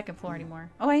I'm on the second floor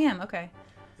anymore. Oh, I am. Okay.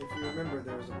 If you remember,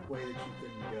 there was a way that you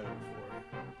couldn't go before.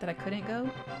 That I couldn't go?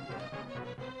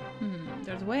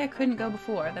 There's a way I couldn't go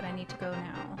before that I need to go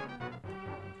now.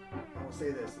 I will say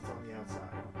this, it's on the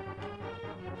outside.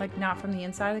 Like not from the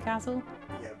inside of the castle?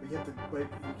 Yeah, but you have to, but you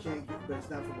can't get, but it's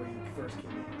not from where you first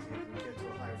came in, so you can get to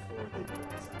a higher floor than you go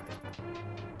inside.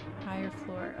 Higher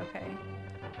floor, okay.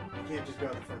 You can't just go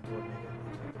out the front door and make it. You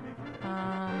have to make it there.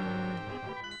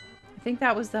 I think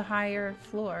that was the higher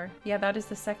floor. Yeah, that is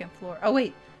the second floor. Oh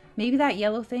wait, maybe that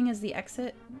yellow thing is the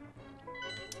exit?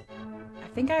 I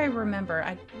think I remember.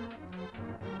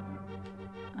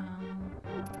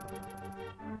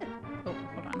 Oh,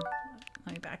 hold on.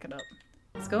 Let me back it up.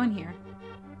 Let's go in here.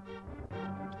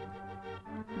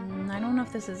 I don't know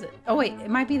if this is it. Oh wait, it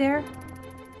might be there.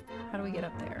 How do we get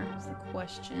up there? Is the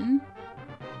question.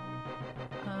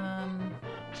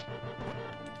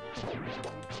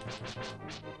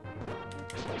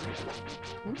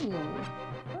 Ooh.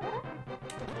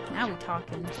 Now we're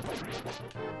talking.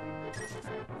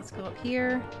 Let's go up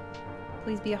here.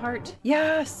 Please be a heart.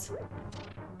 Yes!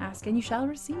 Ask and you shall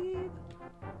receive.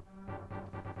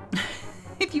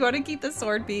 If you want to keep the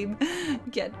sword beam,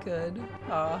 get good.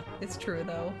 Aw, it's true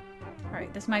though.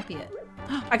 Alright, this might be it.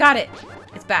 I got it!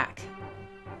 It's back.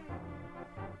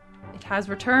 It has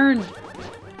returned.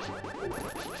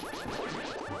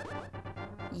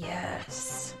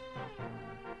 Yes.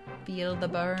 Feel the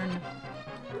burn.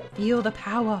 Feel the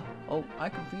power. Oh, I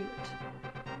can feel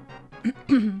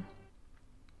it.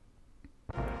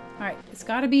 Alright, it's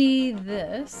gotta be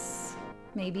this.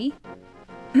 Maybe.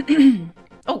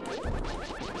 Oh!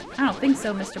 I don't think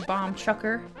so, Mr. Bomb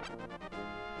Chucker.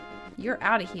 You're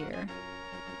out of here.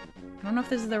 I don't know if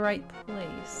this is the right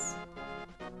place.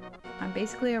 I'm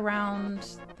basically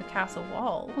around the castle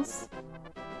walls.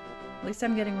 At least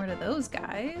I'm getting rid of those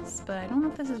guys, but I don't know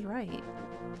if this is right.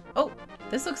 Oh,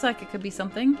 this looks like it could be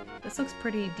something. This looks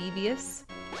pretty devious.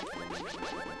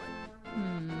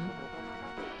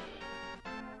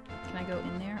 Can I go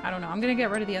in there? I don't know. I'm gonna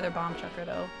get rid of the other bomb chucker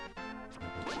though.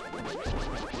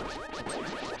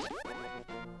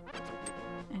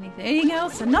 Anything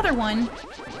else? Another one!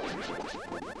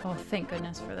 Oh, thank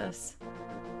goodness for this.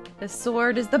 This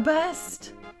sword is the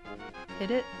best! Hit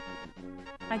it?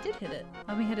 I did hit it.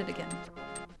 Let me hit it again.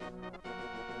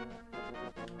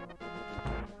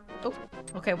 Oh,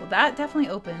 okay, well that definitely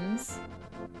opens.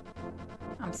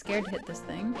 I'm scared to hit this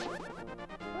thing.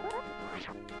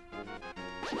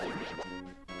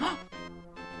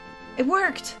 It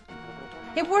worked!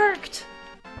 It worked!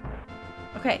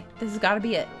 Okay, this has got to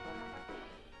be it.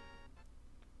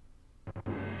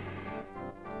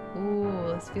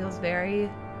 Ooh, this feels very,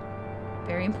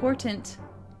 very important.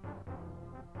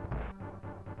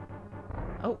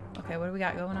 Oh, okay, what do we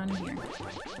got going on in here?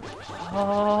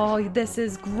 Oh, this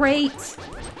is great!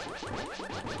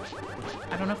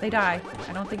 I don't know if they die.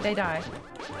 I don't think they die.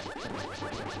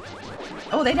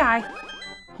 Oh, they die!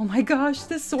 Oh my gosh,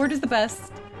 this sword is the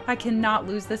best. I cannot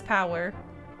lose this power.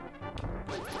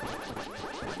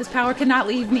 This power cannot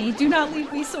leave me. Do not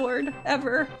leave me, sword.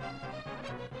 Ever.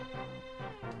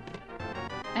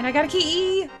 And I got a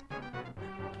key!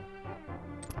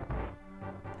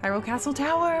 Hyrule Castle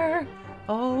Tower!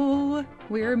 Oh,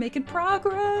 we're making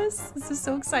progress! This is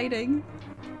so exciting.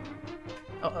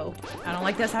 Uh-oh. I don't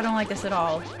like this. I don't like this at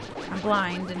all. I'm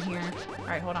blind in here.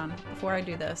 Alright, hold on. Before I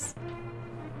do this.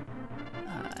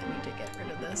 I need to get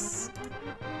rid of this.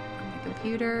 On my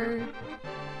computer.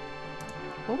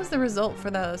 What was the result for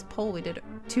those poll we did?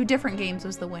 2 different games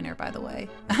was the winner, by the way.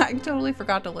 I totally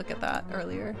forgot to look at that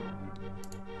earlier.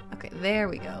 Okay, there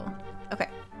we go. Okay.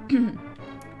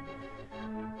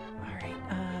 Alright,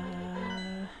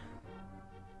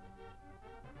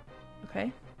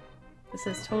 okay. This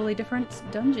is totally different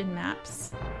dungeon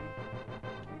maps.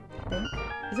 I think.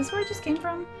 Is this where I just came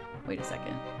from? Wait a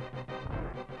second.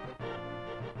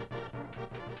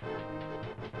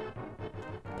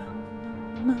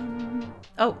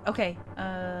 Oh, okay.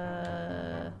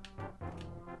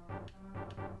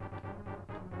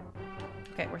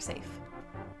 Okay, we're safe.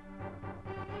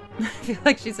 I feel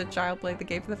like she's a child played the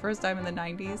game for the first time in the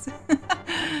 90s.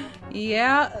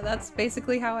 Yeah, that's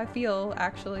basically how I feel,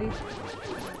 actually.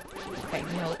 Okay,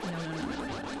 no.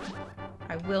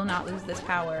 I will not lose this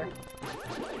power.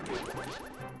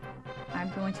 I'm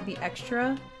going to be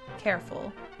extra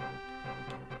careful.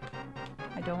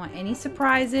 I don't want any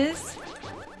surprises.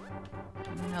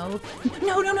 No.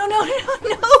 No,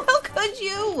 how could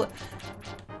you?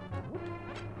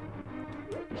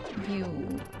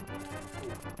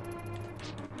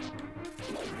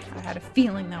 I had a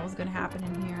feeling that was going to happen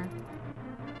in here.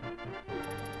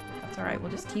 That's alright,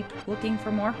 we'll just keep looking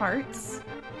for more hearts.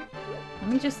 Let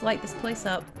me just light this place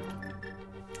up.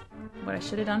 What I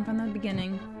should have done from the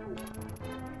beginning.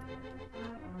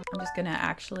 I'm just going to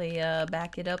actually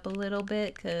back it up a little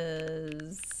bit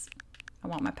because I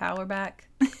want my power back.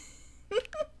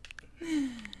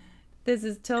 This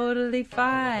is totally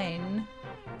fine.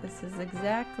 This is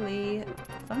exactly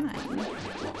fine.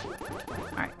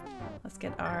 Alright, let's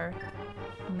get our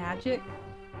magic.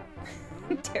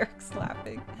 Derek's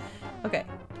laughing. Okay,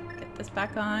 get this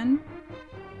back on.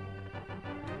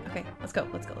 Okay, let's go.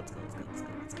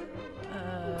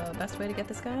 Best way to get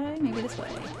this guy? Maybe this way.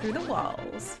 Through the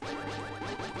walls.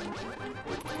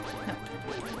 No.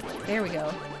 There we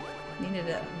go. Needed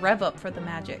to rev up for the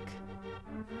magic.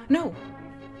 No!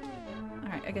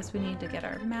 Alright, I guess we need to get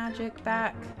our magic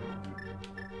back.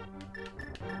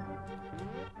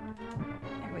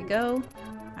 There we go.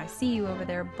 I see you over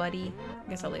there, buddy. I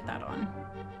guess I'll leave that on.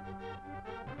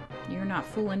 You're not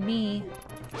fooling me.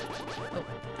 Oh.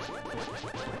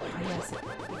 Oh, yes.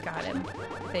 We got him.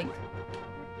 I think.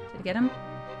 Did I get him?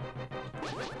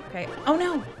 Okay. Oh,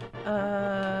 no!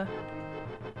 Oh,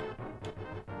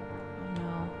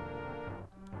 no.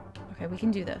 Okay, we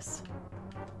can do this.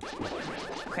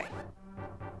 Okay.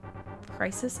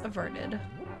 Crisis averted.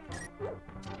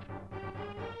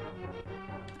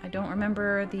 don't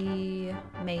remember the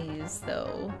maze,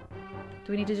 though.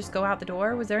 Do we need to just go out the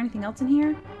door? Was there anything else in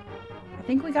here? I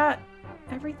think we got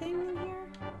everything in here.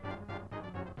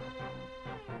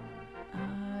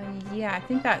 Yeah, I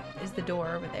think that is the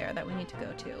door over there that we need to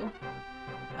go to.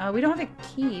 We don't have a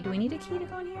key. Do we need a key to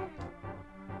go in here?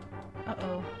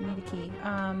 Uh-oh, we need a key.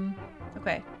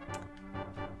 Okay.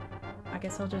 I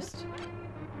guess I'll just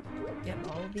get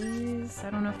all of these. I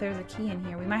don't know if there's a key in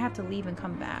here. We might have to leave and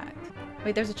come back.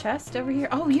 Wait, there's a chest over here?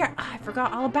 Oh, yeah, I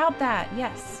forgot all about that.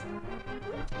 Yes.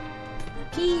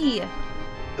 Key!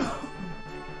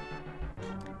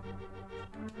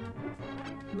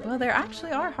 Well, there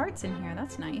actually are hearts in here.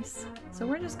 That's nice. So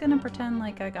we're just gonna pretend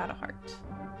like I got a heart.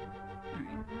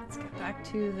 Alright, let's get back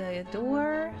to the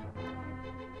door.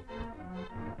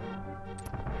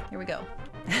 Here we go.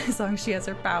 As long as she has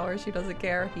her power, she doesn't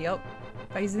care. Yep.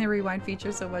 By using the rewind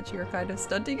feature so much, you're kind of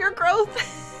stunting your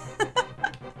growth.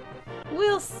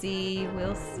 We'll see.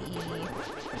 We'll see.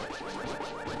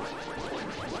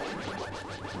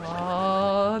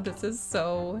 Oh, this is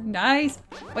so nice.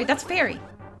 Wait, that's fairy.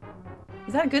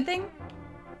 Is that a good thing?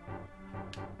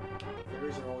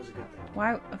 Fairies are always a good thing.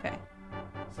 Why? Okay.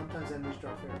 Sometimes enemies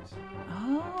drop fairies.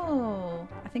 Oh,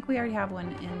 I think we already have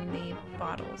one in the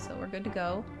bottle, so we're good to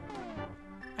go.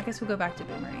 I guess we'll go back to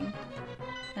Boomerang.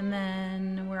 And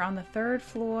then we're on the 3rd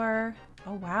floor.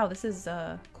 Oh wow, this is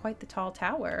quite the tall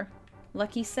tower.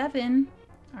 Lucky 7.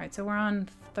 Alright, so we're on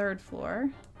 3rd floor.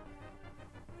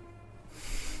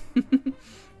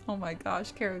 Oh my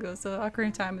gosh, Kara goes, so Ocarina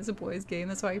of Time is a boy's game.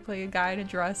 That's why you play a guy in a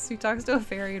dress who talks to a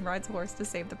fairy and rides a horse to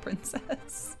save the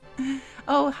princess.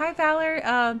 Oh, hi Valor.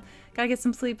 Gotta get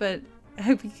some sleep, but I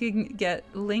hope you can get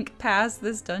Link past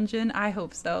this dungeon. I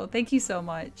hope so. Thank you so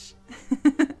much.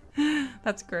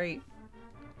 That's great.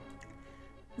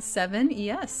 7,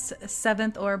 yes.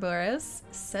 7th Ouroboros.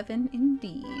 7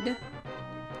 indeed.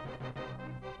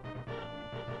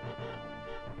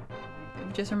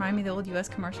 Just remind me of the old US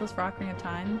commercials for Ocarina of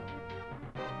Time.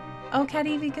 Oh, Cat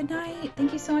Evie, good night.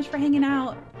 Thank you so much for hanging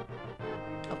out.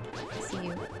 Oh, see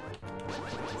you.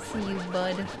 See you,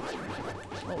 bud.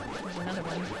 Oh, there's another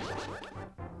one.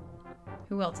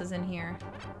 Who else is in here?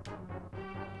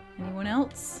 Anyone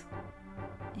else?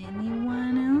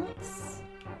 Anyone else?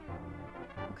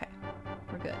 Okay,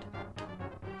 we're good.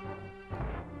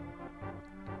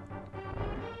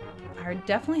 I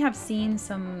definitely have seen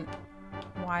some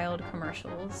wild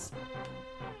commercials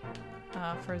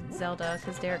for Zelda,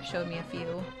 because Derek showed me a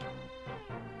few.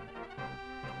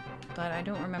 But I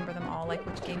don't remember them all, like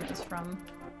which game it was from.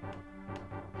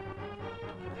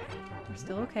 We're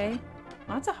still okay.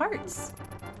 Lots of hearts.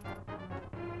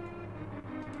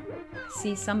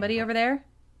 See somebody over there?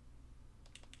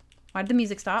 Why did the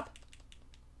music stop?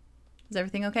 Is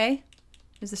everything okay?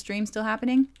 Is the stream still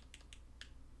happening?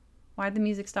 Why did the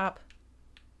music stop?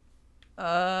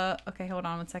 Okay, hold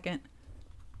on one second.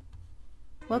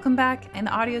 Welcome back, and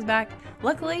the audio's back.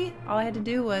 Luckily, all I had to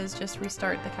do was just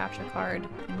restart the capture card,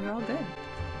 and we were all good.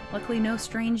 Luckily, no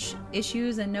strange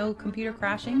issues and no computer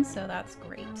crashing, so that's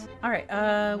great. Alright,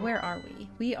 where are we?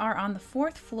 We are on the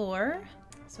 4th floor,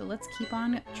 so let's keep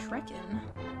on trekking.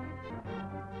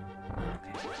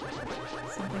 Okay.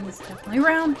 Something's definitely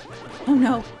around. Oh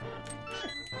no!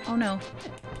 Oh no.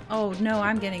 Oh no,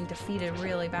 I'm getting defeated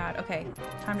really bad. Okay,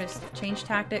 time to change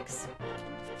tactics.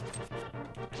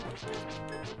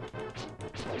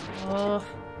 Oh.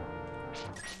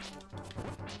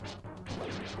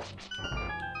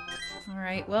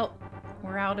 Alright, well,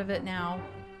 we're out of it now.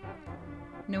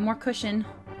 No more cushion.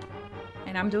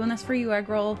 And I'm doing this for you,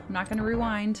 Eggroll. I'm not gonna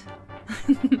rewind.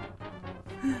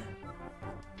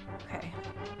 Okay.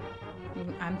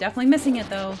 I'm definitely missing it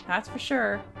though, that's for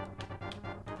sure.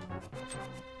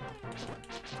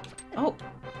 Oh,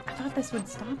 I thought this would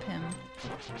stop him.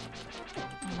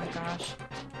 Oh my gosh.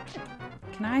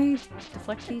 Can I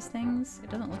deflect these things? It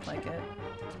doesn't look like it.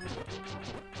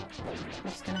 I'm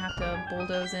just gonna have to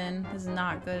bulldoze in. This is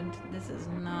not good. This is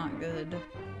not good.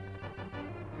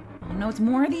 Oh no, it's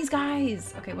more of these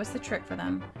guys! Okay, what's the trick for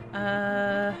them?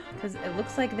 Because it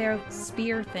looks like they're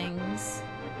spear things.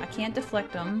 I can't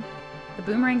deflect them. The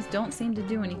boomerangs don't seem to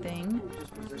do anything.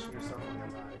 Just position yourself on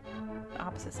the side. The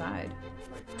opposite side.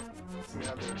 Like, see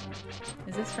how they're...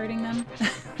 Is this hurting them? No.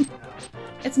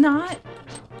 It's not?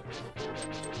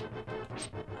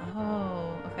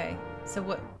 Oh, okay. So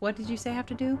what did you say I have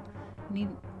to do?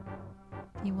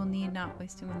 You will need not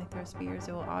wasting when they throw spears.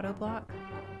 It will auto block.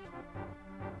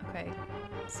 Okay.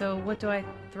 So what do I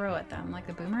throw at them? Like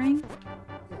a boomerang?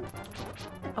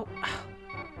 Oh,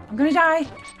 I'm gonna die!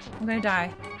 I'm gonna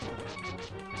die.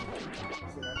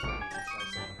 See, that's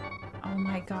what Oh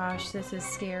my gosh, this is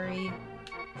scary.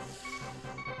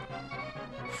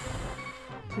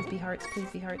 Please be hearts, please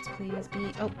be hearts, please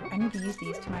be... Oh, I need to use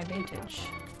these to my advantage.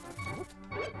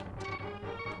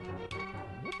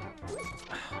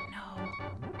 Oh,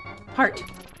 no. Heart!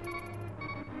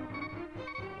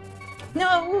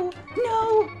 No!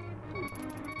 No!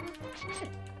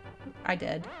 I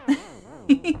did.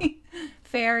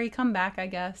 Fairy, come back, I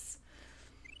guess.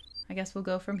 I guess we'll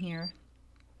go from here.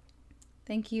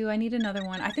 Thank you. I need another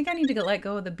one. I think I need to let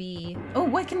go of the bee. Oh,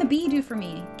 what can the bee do for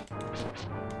me?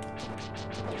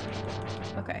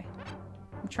 Okay.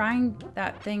 I'm trying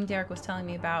that thing Derek was telling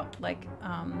me about, like,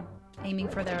 aiming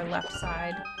for their left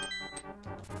side.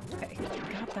 Okay,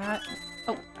 got that.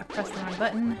 Oh, I pressed the wrong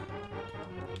button.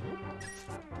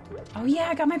 Oh yeah,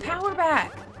 I got my power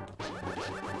back!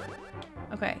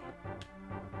 Okay.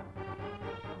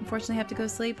 Unfortunately, I have to go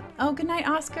sleep. Oh, good night,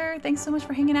 Oscar. Thanks so much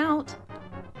for hanging out.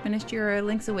 Finished your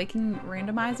Link's Awakening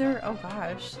randomizer? Oh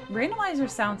gosh. Randomizers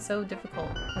sound so difficult.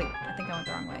 Wait, I think I went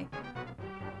the wrong way.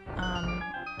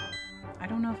 I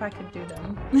don't know if I could do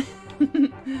them.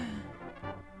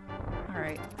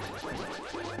 Alright.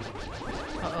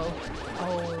 Uh-oh.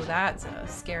 Oh, that's a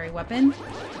scary weapon.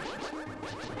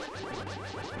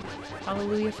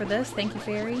 Hallelujah for this. Thank you,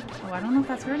 Fairy. Oh, I don't know if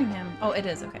that's hurting him. Oh, it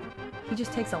is. Okay. He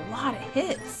just takes a lot of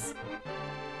hits.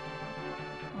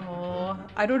 Oh,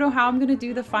 I don't know how I'm gonna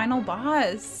do the final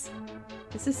boss.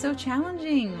 This is so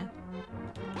challenging.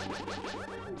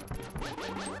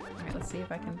 Alright, let's see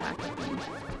if I can back up him.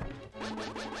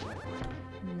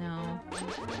 No.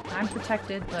 I'm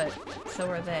protected, but so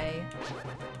are they.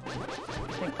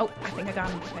 I think I got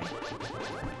him. Okay.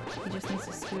 He just needs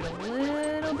to scoot a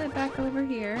little bit back over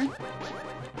here.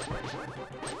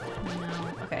 No.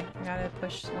 Okay, I gotta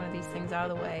push one of these things out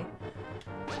of the way.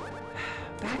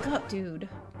 Back up, dude.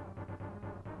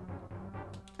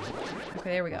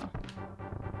 Okay, there we go.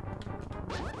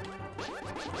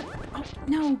 Oh,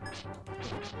 no!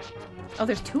 Oh,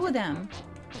 there's two of them!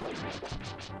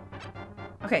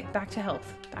 Okay, back to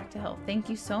health. Back to health. Thank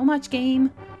you so much,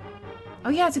 game! Oh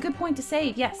yeah, it's a good point to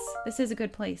save. Yes, this is a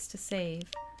good place to save.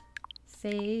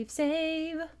 Save,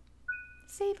 save.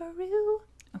 Save-a-roo.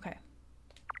 Okay.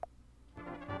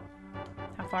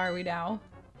 How far are we now?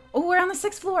 Oh, we're on the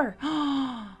 6th floor!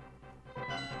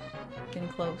 Getting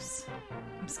close.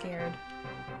 I'm scared.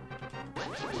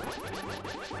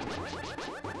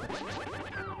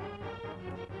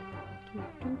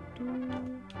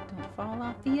 Don't fall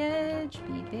off the edge.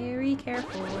 Be very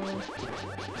careful.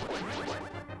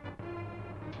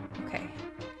 Okay.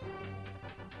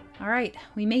 Alright,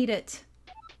 we made it.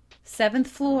 7th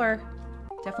floor.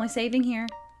 Definitely saving here.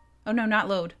 Oh no, not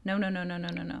load. No, no, no, no, no,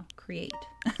 no, no. Create.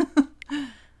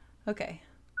 Okay.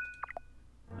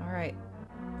 Alright.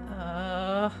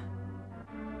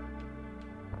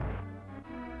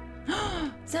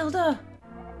 Zelda!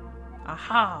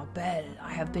 Aha, Belle,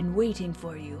 I have been waiting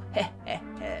for you. Heh heh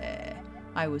heh.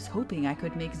 I was hoping I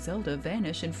could make Zelda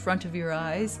vanish in front of your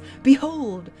eyes.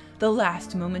 Behold, the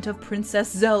last moment of Princess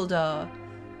Zelda.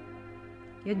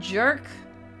 You jerk.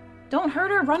 Don't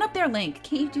hurt her. Run up there, Link.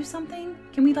 Can't you do something?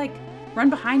 Can we, like, run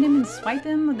behind him and swipe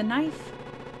him with a knife?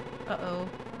 Uh-oh.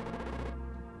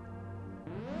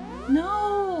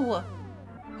 No!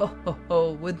 Ho ho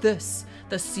ho, with this,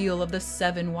 the seal of the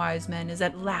 7 wise men is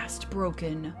at last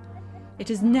broken. It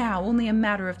is now only a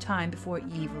matter of time before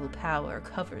evil power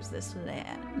covers this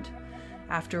land.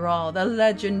 After all, the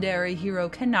legendary hero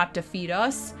cannot defeat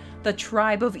us, the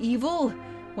tribe of evil,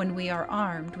 when we are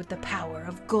armed with the power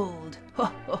of gold. Ho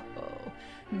ho ho.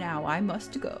 Now I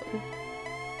must go.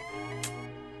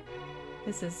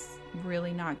 This is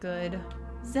really not good.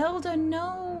 Zelda,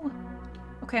 no!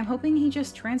 Okay, I'm hoping he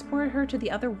just transported her to the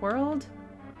other world.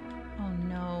 Oh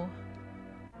no.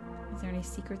 Is there any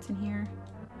secrets in here?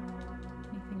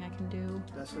 Anything I can do?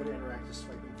 That's how to interact, just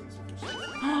swiping things with your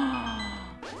sword.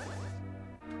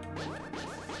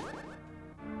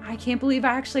 I can't believe I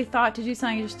actually thought to do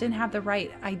something. I just didn't have the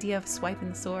right idea of swiping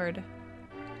the sword.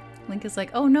 Link is like,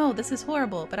 oh no, this is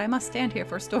horrible, but I must stand here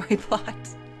for story plot.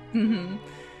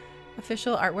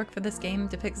 Official artwork for this game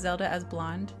depicts Zelda as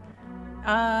blonde.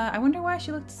 I wonder why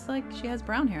she looks like she has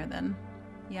brown hair then.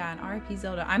 Yeah, and R.I.P.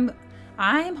 Zelda.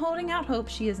 I'm holding out hope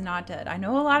she is not dead. I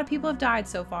know a lot of people have died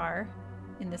so far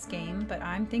in this game, but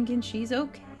I'm thinking she's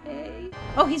okay.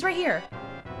 Oh, he's right here.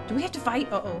 Do we have to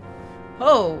fight? Uh-oh.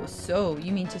 Oh, so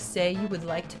you mean to say you would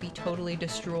like to be totally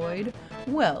destroyed?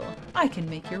 Well, I can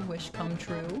make your wish come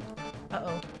true.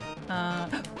 Uh-oh.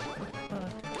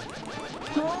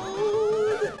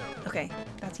 Oh. Okay,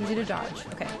 that's easy to dodge.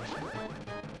 Okay.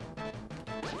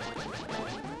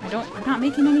 I'm not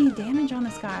making any damage on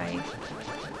this guy.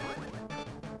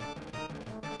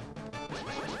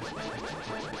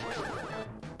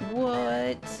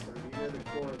 What?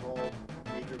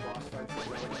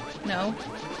 No.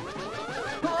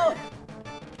 Oh!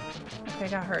 Okay, I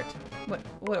got hurt. What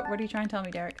are you trying to tell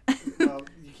me, Derek? Well,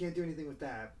 you can't do anything with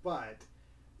that, but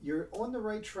you're on the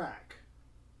right track.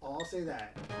 I'll say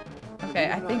that.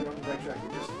 Okay, I think... You're on the right track.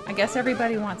 I guess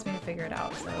everybody wants me to figure it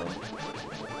out, so...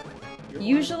 You're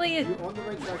Usually you're on the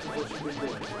right track with what you've been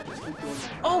doing. Just keep doing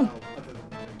that. Oh!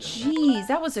 Jeez,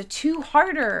 that was a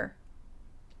two-harder!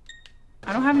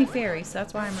 I don't have any fairies, so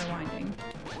that's why I'm rewinding.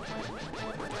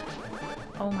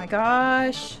 Oh my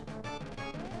gosh!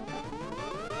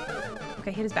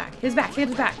 Okay, hit his back. Hit his back. Hit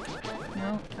his back.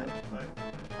 No. But,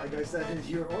 like I said,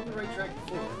 you're on the right track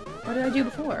before. What did I do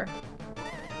before?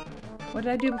 What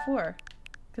did I do before?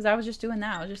 Because I was just doing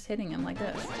that. I was just hitting him like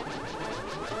this.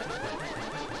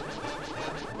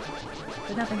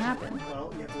 But nothing happened.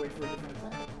 Well, you have to wait for a different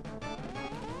attack.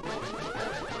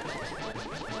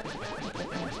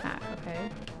 Different attack, okay.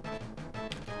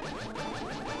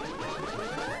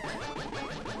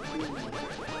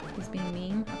 He's being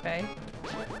mean, okay.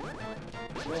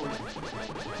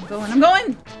 I'm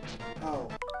going! Oh.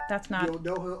 That's not... You'll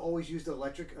know he'll always use the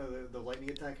electric, the lightning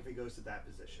attack if he goes to that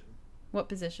position. What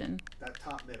position? That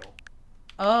top middle.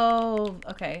 Oh,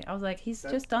 okay. I was like, he's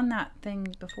just done that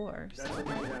thing before. So. That's what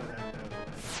we get out of that.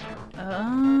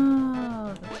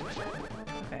 Oh.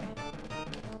 Okay.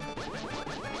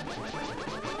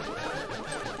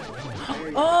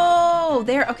 Oh,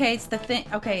 there. Okay, it's the thing.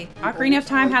 Okay, Ocarina of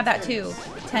Time had that too.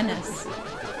 Tennis.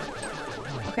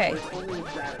 Okay.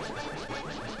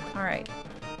 All right.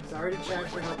 Sorry to chat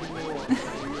for helping you along.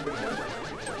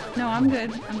 No, I'm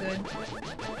good. I'm good.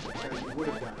 You would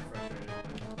have gotten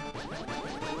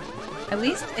frustrated. At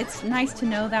least it's nice to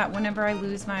know that whenever I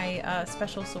lose my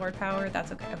special sword power,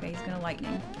 that's okay. Okay, he's gonna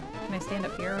lightning. Can I stand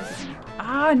up here? Or is it gonna...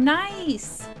 Ah,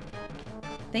 nice!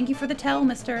 Thank you for the tell,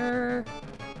 mister.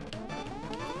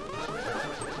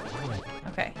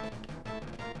 Okay.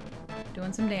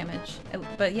 Doing some damage.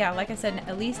 But yeah, like I said,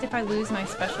 at least if I lose my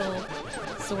special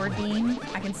sword beam,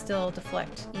 I can still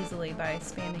deflect easily by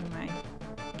spamming my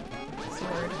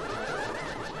sword.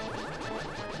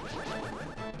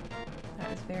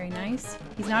 That is very nice.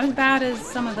 He's not as bad as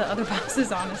some of the other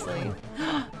bosses, honestly.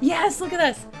 Yes, look at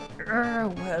this!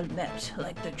 Well met,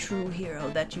 like the true hero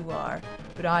that you are.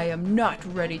 But I am not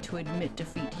ready to admit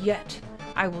defeat yet.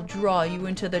 I will draw you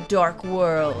into the dark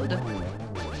world.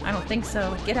 I don't think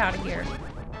so. Get out of here.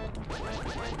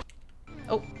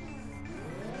 Oh.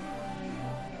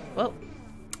 Well,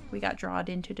 we got drawn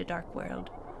into the dark world.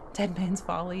 Dead Man's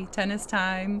Folly. Tennis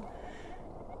time.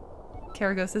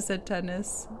 Karagosa said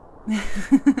tennis.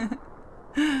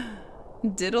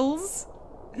 Diddles?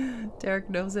 Derek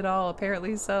knows it all.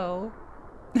 Apparently so.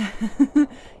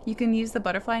 You can use the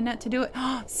butterfly net to do it.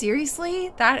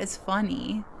 Seriously? That is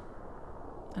funny.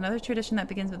 Another tradition that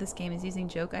begins with this game is using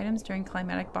joke items during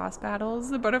climatic boss battles.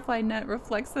 The butterfly net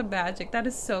reflects the magic. That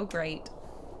is so great.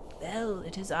 Well,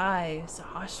 it is I,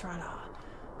 Sahasrara.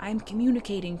 I am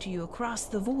communicating to you across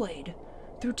the void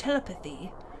through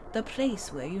telepathy. The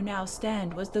place where you now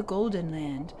stand was the Golden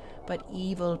Land, but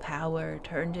evil power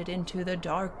turned it into the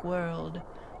Dark World.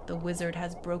 The wizard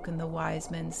has broken the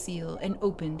wise men's seal and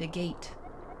opened a gate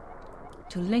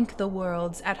to link the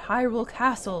worlds at Hyrule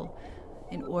Castle.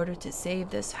 In order to save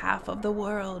this half of the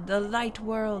world, the light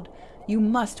world, you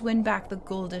must win back the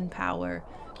golden power.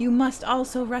 You must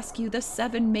also rescue the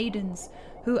 7 maidens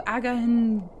who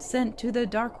Agahin sent to the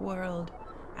dark world.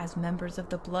 As members of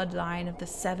the bloodline of the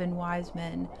 7 wise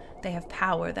men, they have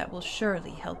power that will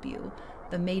surely help you.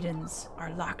 The maidens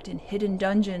are locked in hidden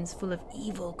dungeons full of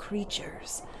evil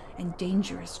creatures and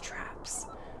dangerous traps.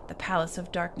 The Palace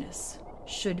of Darkness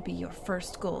should be your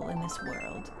first goal in this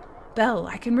world. Belle,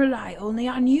 I can rely only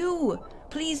on you.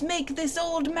 Please make this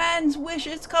old man's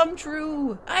wishes come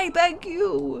true. I beg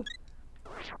you.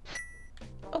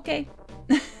 Okay.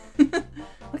 Look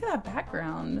at that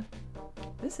background.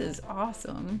 This is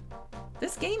awesome.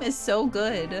 This game is so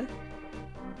good.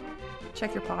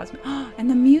 Check your pause. And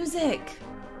the music.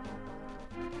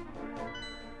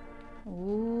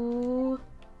 Ooh.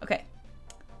 Okay.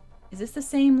 Is this the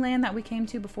same land that we came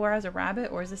to before as a rabbit,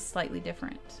 or is this slightly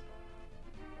different?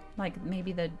 Like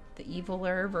maybe the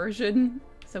eviler version.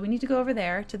 So we need to go over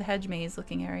there to the hedge maze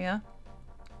looking area.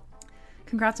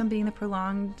 Congrats on being the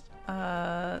prolonged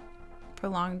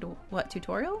what,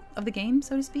 tutorial of the game,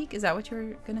 so to speak? Is that what you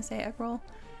were gonna say, Ekrol?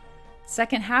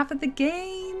 Second half of the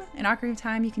game. In Ocarina of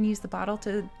Time, you can use the bottle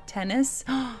to tennis.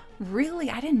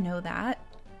 Really? I didn't know that.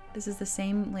 This is the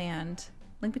same land.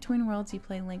 Link Between Worlds, you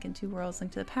play Link in 2 worlds.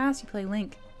 Link to the Past, you play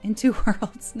Link in 2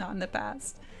 worlds, not in the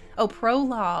past. Oh,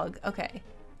 prologue. Okay.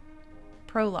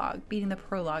 Prologue. Beating the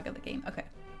prologue of the game. Okay.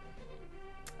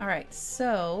 Alright,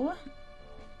 so...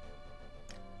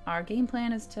 our game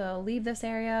plan is to leave this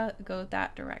area, go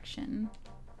that direction.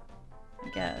 I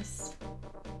guess.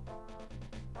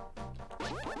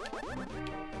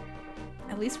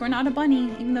 At least we're not a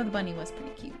bunny, even though the bunny was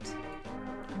pretty cute.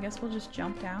 I guess we'll just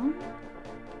jump down.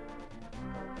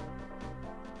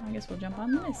 I guess we'll jump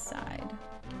on this side.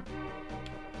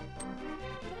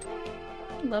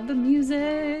 Love the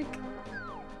music.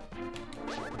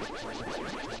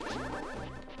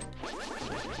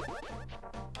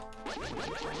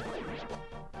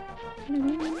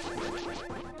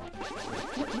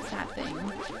 What is that thing?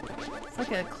 It's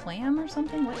like a clam or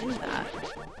something? What is that?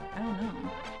 I don't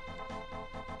know.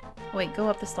 Wait, go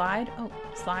up the slide? Oh,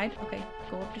 slide? Okay,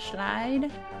 go up the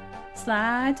slide.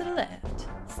 Slide to the left.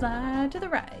 Slide to the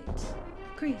right.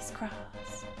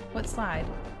 Crisscross. What slide?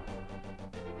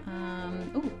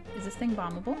 Ooh, is this thing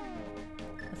bombable?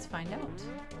 Let's find out.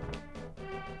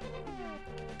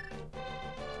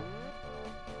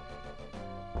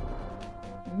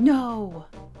 No!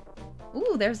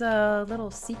 Ooh, there's a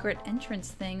little secret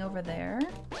entrance thing over there.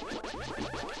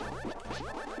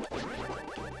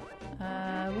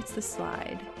 What's the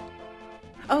slide?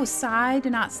 Oh, side,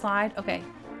 not slide. Okay.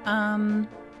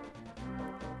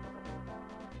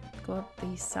 Go up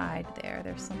the side there.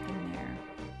 There's something there.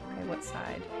 Okay, what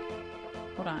side?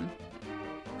 Hold on.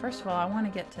 First of all, I want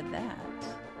to get to that.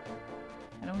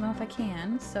 I don't know if I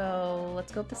can, so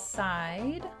let's go up the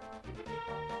side.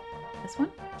 This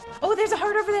one? Oh, there's a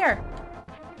heart over there!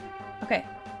 Okay,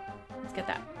 let's get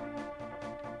that.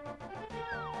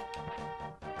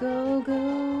 Go,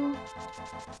 go.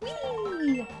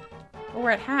 Whee! Oh,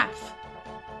 we're at half.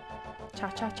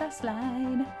 Cha-cha-cha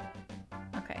slide.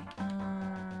 Okay,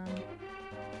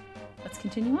 let's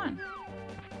continue on.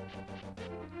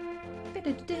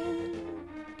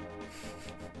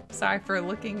 Sorry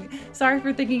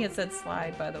for thinking it said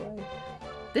slide, by the way.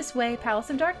 This way, Palace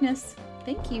of Darkness.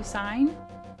 Thank you, sign.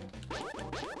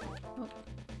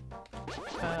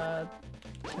 Oh.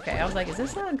 Okay, I was like, is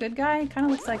this a good guy? Kind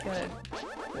of looks like a...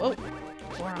 Whoa,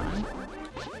 Goron.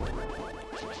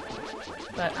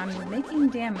 But I'm making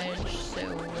damage, so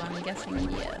I'm guessing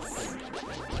yes.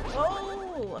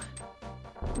 Oh!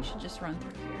 We should just run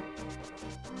through here.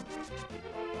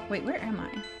 Wait, where am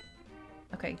I?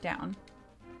 Okay, down.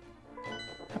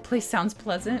 That place sounds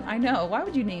pleasant. I know. Why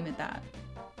would you name it that?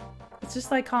 It's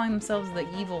just like calling themselves the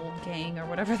evil gang or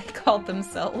whatever they called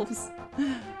themselves.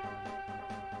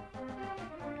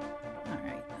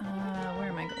 Alright, where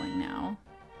am I going now?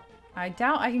 I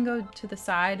doubt I can go to the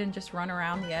side and just run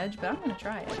around the edge, but I'm gonna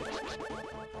try it.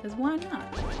 Because why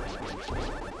not?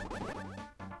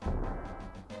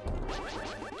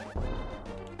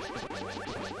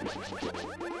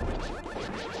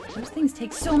 Those things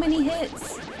take so many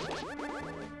hits!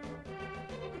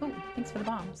 Oh, thanks for the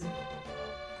bombs.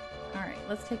 Alright,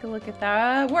 let's take a look if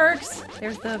that works!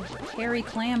 There's the hairy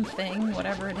clam thing,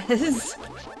 whatever it is.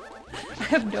 I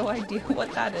have no idea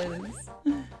what that is.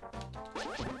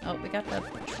 Oh, we got the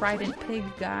trident pig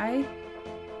guy.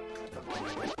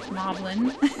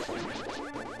 Moblin.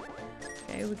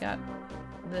 Okay, we got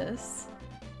this.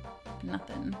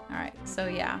 Nothing. Alright, so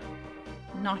yeah.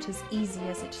 Not as easy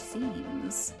as it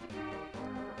seems.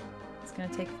 It's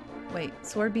gonna take... Wait,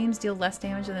 sword beams deal less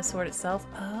damage than the sword itself?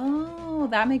 Oh,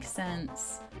 that makes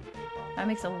sense. That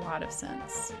makes a lot of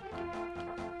sense.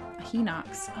 A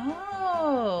Hinox.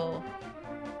 Oh!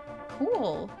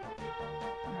 Cool.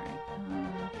 Alright,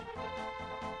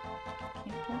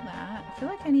 can't pull that. I feel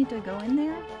like I need to go in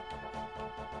there.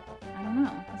 I don't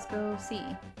know. Let's go see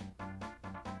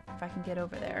if I can get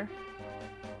over there.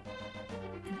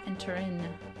 And enter in.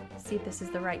 See if this is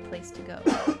the right place to go.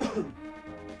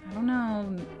 I don't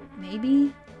know.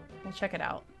 Maybe? We'll check it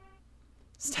out.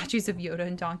 Statues of Yoda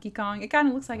and Donkey Kong. It kind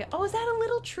of looks like it. Oh, is that a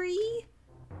little tree?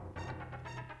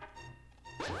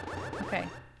 Okay.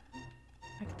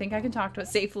 I think I can talk to it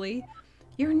safely.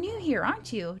 You're new here,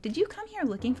 aren't you? Did you come here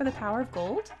looking for the power of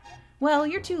gold? Well,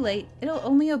 you're too late. It'll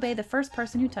only obey the first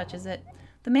person who touches it.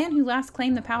 The man who last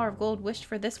claimed the power of gold wished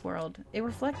for this world. It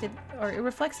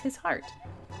reflects his heart.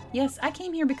 Yes, I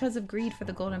came here because of greed for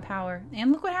the golden power.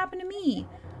 And look what happened to me.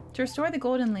 To restore the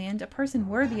Golden Land, a person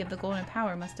worthy of the golden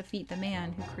power must defeat the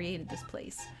man who created this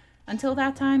place. Until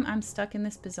that time, I'm stuck in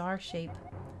this bizarre shape.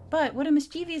 But what a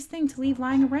mischievous thing to leave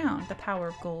lying around, the power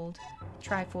of gold.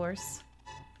 Triforce.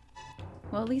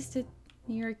 Well, at least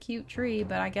you're a cute tree,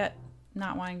 but I get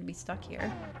not wanting to be stuck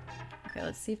here. Okay,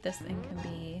 let's see if this thing can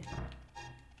be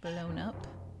blown up.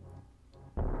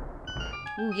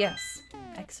 Ooh, yes.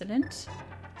 Excellent.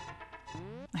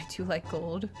 I do like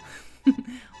gold.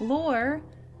 Lore.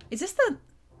 Is this the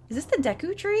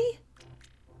Deku tree?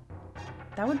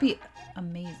 That would be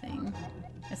amazing.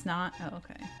 It's not? Oh,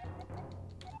 okay.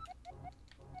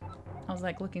 I was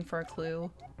like looking for a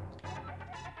clue.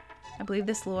 I believe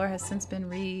this lore has since been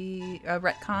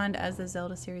retconned as the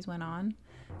Zelda series went on.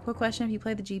 Quick question, if you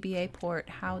play the GBA port,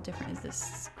 how different is this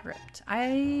script?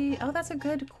 Oh, that's a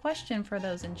good question for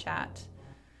those in chat.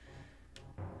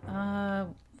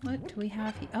 What do we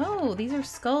have here? Oh, these are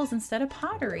skulls instead of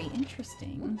pottery.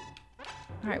 Interesting.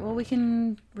 Alright, well we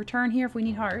can return here if we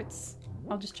need hearts.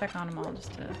 I'll just check on them all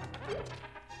just to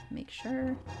make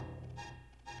sure.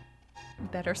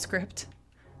 Better script.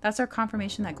 That's our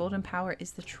confirmation that golden power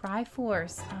is the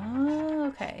Triforce. Oh,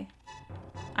 okay.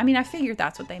 I mean, I figured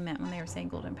that's what they meant when they were saying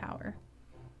golden power.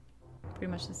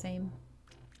 Pretty much the same.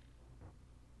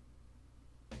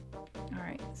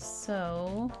 Alright,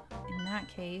 so in that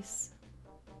case,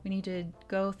 we need to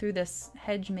go through this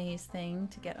hedge maze thing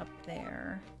to get up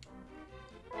there.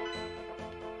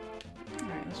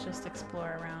 Alright, let's just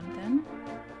explore around then.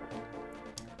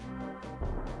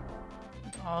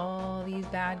 All these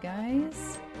bad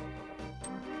guys.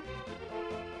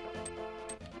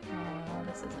 Oh,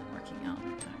 this isn't working out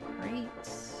that great.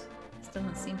 This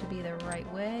doesn't seem to be the right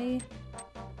way.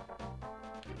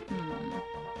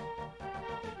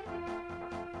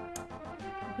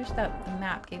 I wish that the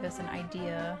map gave us an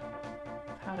idea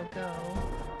of how to go.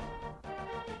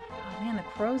 Oh man, the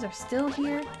crows are still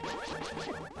here.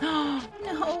 Oh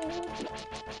no!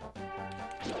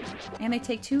 And they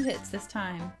take 2 hits this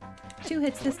time. 2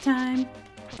 hits this time.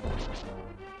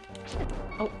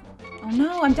 Oh. Oh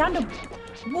no, I'm down to...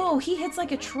 Whoa, he hits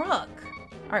like a truck.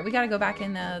 Alright, we gotta go back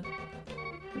in the...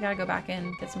 We gotta go back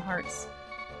in, get some hearts.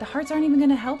 The hearts aren't even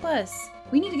gonna help us.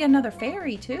 We need to get another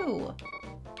fairy, too.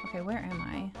 Okay, where am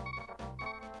I?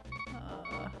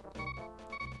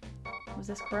 Was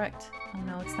this correct? Oh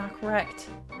no, it's not correct.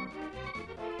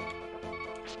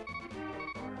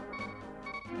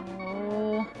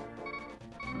 Oh...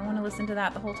 I don't want to listen to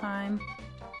that the whole time.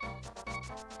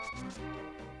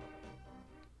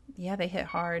 Yeah, they hit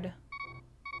hard.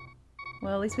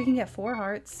 Well, at least we can get 4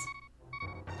 hearts.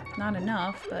 Not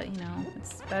enough, but you know,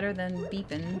 it's better than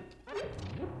beeping.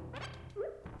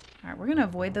 Alright, we're gonna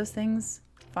avoid those things.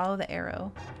 Follow the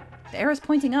arrow. The arrow's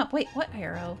pointing up. Wait, what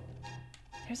arrow?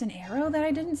 There's an arrow that I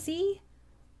didn't see?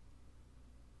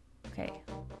 Okay.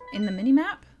 In the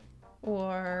mini-map?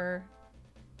 Or...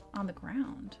 on the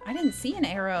ground? I didn't see an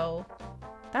arrow.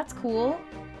 That's cool.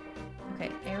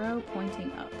 Okay, arrow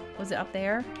pointing up. Was it up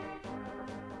there?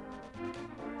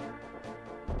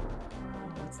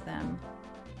 Oh, it's them.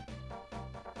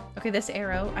 Okay, this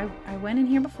arrow. I went in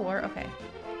here before. Okay.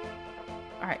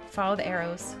 Alright, follow the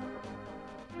arrows.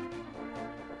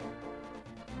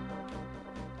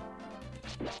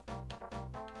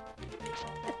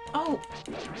 Oh!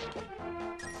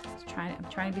 I'm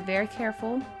trying to be very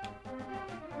careful.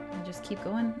 And just keep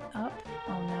going up.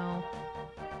 Oh no.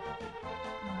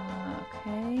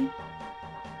 Okay.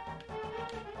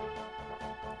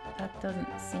 That doesn't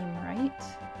seem right.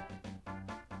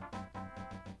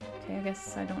 Okay, I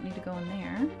guess I don't need to go in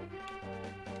there.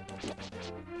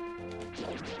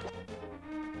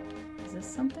 Is this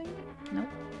something? Nope.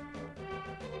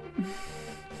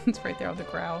 It's right there on the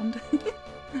ground.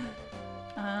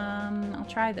 I'll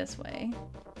try this way.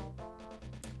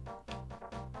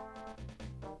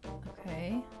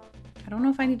 Okay. I don't know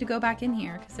if I need to go back in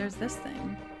here, because there's this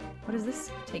thing. What does this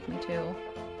take me to?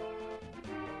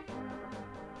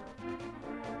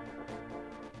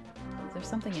 Is there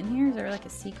something in here? Is there like a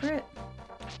secret?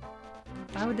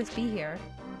 Why would this be here?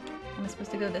 Am I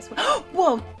supposed to go this way?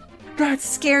 Whoa! That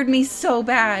scared me so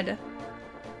bad!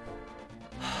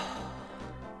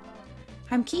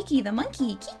 I'm Kiki the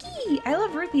monkey. Kiki! I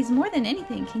love rupees more than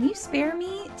anything. Can you spare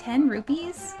me 10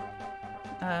 rupees?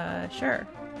 Sure.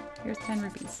 Here's 10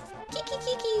 rupees. Kiki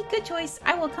Kiki! Good choice.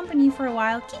 I will accompany you for a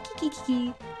while. Kiki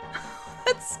Kiki!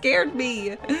 That scared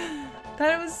me!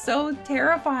 That was so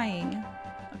terrifying.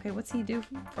 Okay, what's he do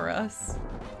for us?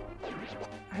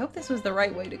 I hope this was the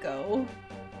right way to go.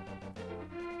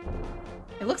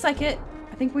 It looks like it.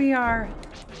 I think we are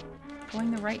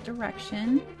going the right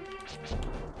direction.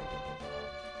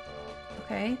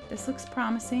 Okay, this looks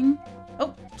promising.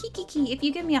 Oh, Kiki, if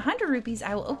you give me 100 rupees,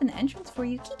 I will open the entrance for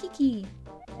you. Kiki.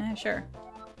 Sure.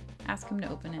 Ask him to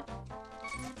open it.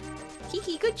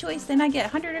 Kiki, good choice. Then I get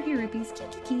 100 of your rupees.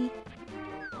 Kiki.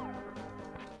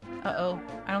 Uh-oh.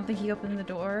 I don't think he opened the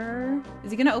door.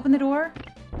 Is he gonna open the door?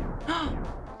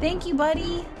 Thank you,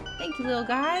 buddy. Thank you, little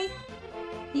guy.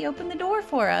 He opened the door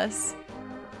for us.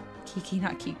 Kiki,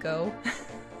 not Kiko.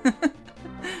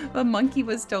 The monkey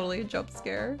was totally a jump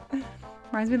scare.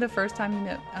 Reminds me of the first time you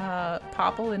met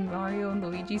Popple in Mario and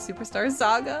Luigi Superstar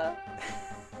Saga.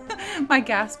 My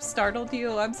gasp startled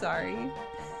you. I'm sorry.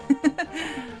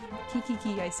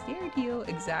 Kiki, I scared you.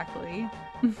 Exactly.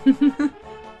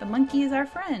 The monkey is our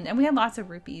friend. And we have lots of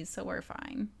rupees, so we're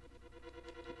fine.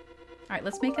 Alright,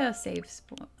 let's make a save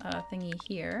thingy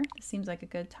here. This seems like a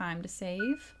good time to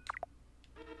save.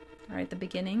 Alright, the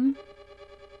beginning.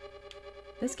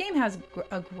 This game has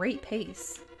a great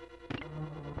pace.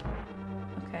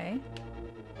 Okay.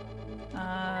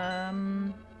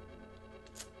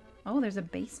 Oh, there's a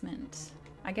basement.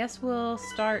 I guess we'll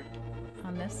start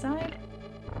on this side.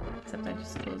 Except I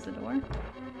just closed the door.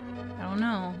 I don't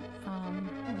know.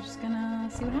 We're just gonna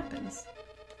see what happens.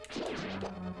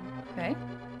 Okay.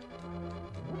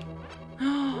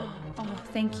 Oh,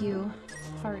 thank you.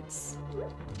 Hearts.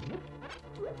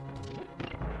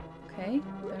 Okay,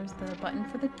 there's the button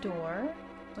for the door.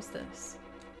 What's this?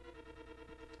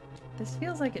 This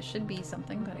feels like it should be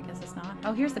something, but I guess it's not.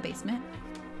 Oh, here's the basement.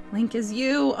 Link is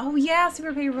you! Oh yeah,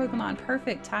 Super Favorite Pokemon.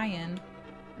 Perfect tie-in.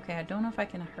 Okay, I don't know if I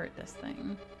can hurt this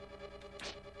thing.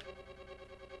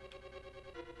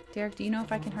 Derek, do you know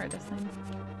if I can hurt this thing?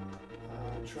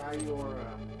 Try your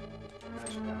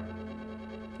magic powder.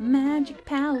 Magic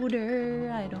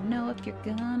powder. I don't know if you're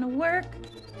gonna work.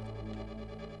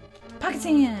 Pocket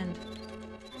sand!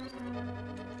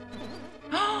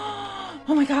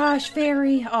 Oh my gosh,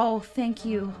 fairy! Oh, thank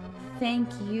you. Thank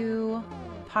you.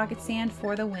 Pocket sand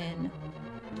for the win.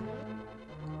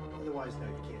 Otherwise, no,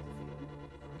 you can't defeat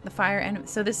it. The fire enemy.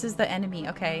 So this is the enemy.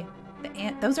 Okay.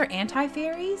 Those are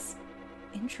anti-fairies?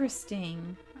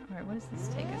 Interesting. Alright, what does this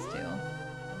take us to?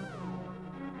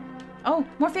 Oh,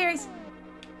 more fairies!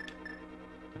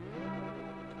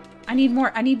 I need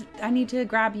more. I need to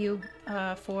grab you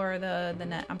for the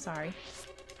net. I'm sorry.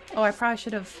 Oh, I probably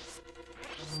should have.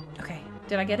 Okay.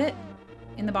 Did I get it?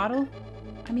 In the bottle?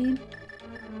 I mean.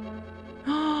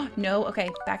 Oh, no. Okay.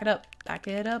 Back it up. Back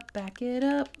it up. Back it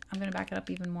up. I'm going to back it up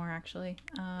even more, actually.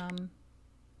 Alright,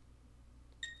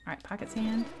 pocket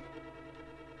sand.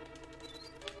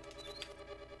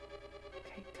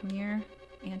 Okay, come here.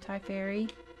 Anti-fairy.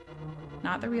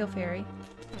 Not the real fairy.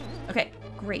 Okay,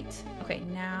 great. Okay,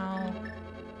 now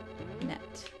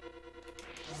net.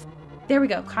 There we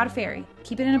go. Caught a fairy.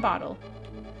 Keep it in a bottle.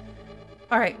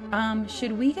 Alright,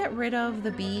 should we get rid of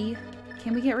the bee?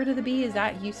 Can we get rid of the bee? Is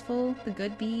that useful? The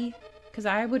good bee? Because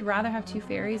I would rather have 2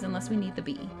 fairies unless we need the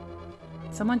bee.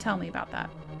 Someone tell me about that.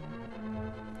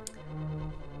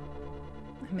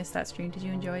 I missed that stream. Did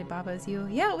you enjoy Baba Is You?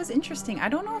 Yeah, it was interesting. I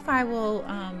don't know if I will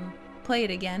play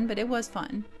it again, but it was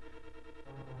fun.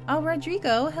 Oh,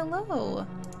 Rodrigo, hello.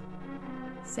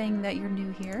 Saying that you're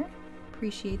new here.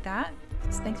 Appreciate that.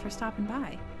 Thanks for stopping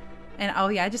by. And oh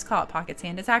yeah, I just call it pocket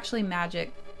sand. It's actually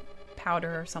magic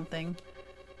powder or something.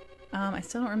 I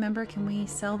still don't remember. Can we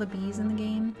sell the bees in the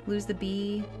game? Lose the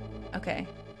bee. Okay.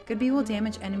 Good bee will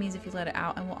damage enemies if you let it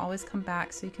out and will always come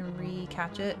back so you can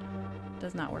re-catch it.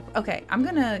 Does not work. Okay, I'm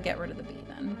gonna get rid of the bee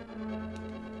then.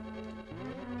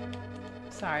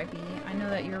 Sorry, bee. I know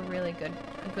that you're really a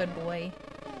good boy.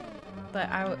 But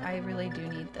I really do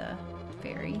need the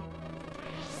fairy.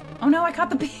 Oh no, I caught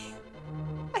the bee!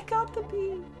 I caught the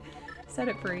bee! Set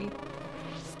it free.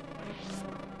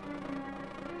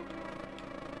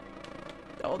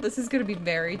 Oh, this is gonna be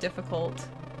very difficult.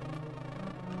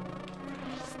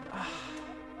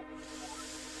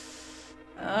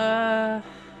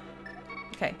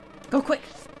 Okay, go quick!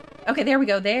 Okay, there we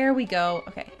go, there we go.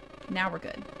 Okay, now we're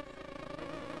good.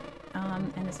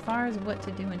 And as far as what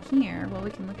to do in here, well, we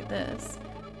can look at this.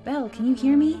 Belle, can you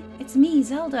hear me? It's me,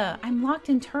 Zelda. I'm locked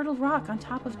in Turtle Rock on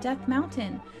top of Death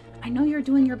Mountain. I know you're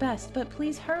doing your best, but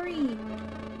please hurry.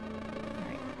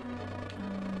 Alright.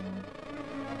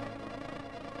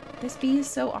 This bee is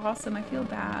so awesome. I feel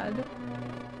bad.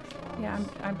 Yeah,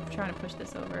 I'm trying to push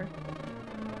this over.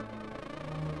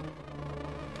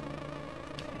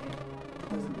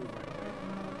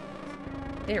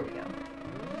 There we go.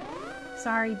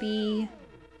 Sorry, bee.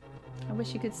 I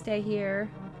wish you could stay here.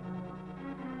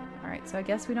 Alright, so I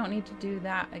guess we don't need to do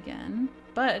that again.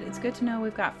 But it's good to know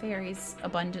we've got fairies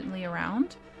abundantly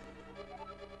around.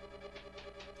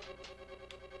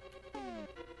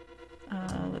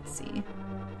 Let's see.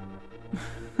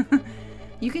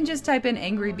 You can just type in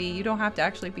angry bee. You don't have to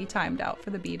actually be timed out for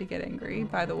the bee to get angry.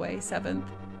 By the way, 7th.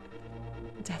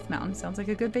 Death Mountain sounds like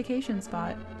a good vacation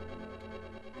spot.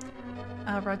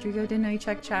 Rodrigo, didn't know you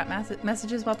checked chat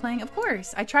messages while playing. Of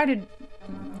course! I try to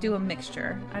do a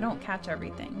mixture. I don't catch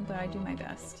everything, but I do my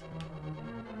best.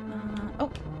 Oh,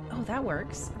 that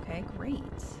works. Okay, great.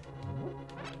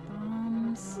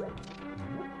 Bombs.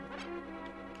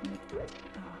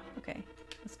 Okay,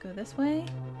 let's go this way.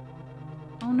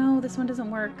 Oh no, this one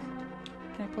doesn't work.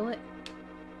 Can I pull it?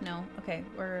 No. Okay,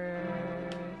 I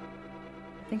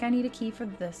think I need a key for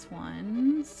this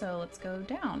one, so let's go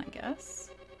down, I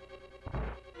guess.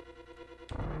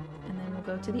 And then we'll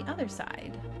go to the other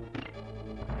side.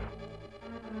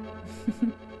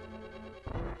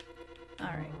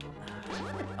 Alright.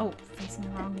 Oh, facing the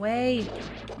wrong way.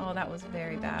 Oh, that was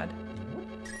very bad.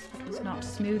 It was not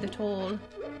smooth at all.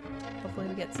 Hopefully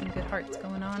we get some good hearts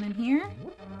going on in here.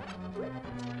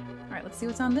 Alright, let's see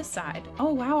what's on this side.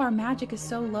 Oh, wow, our magic is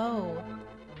so low.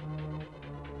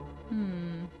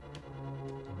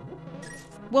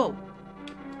 Whoa!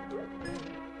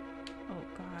 Oh,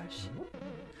 gosh.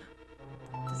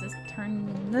 Does this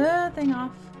turn the thing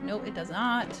off? Nope, it does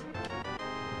not.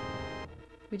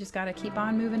 We just gotta keep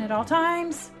on moving at all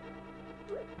times.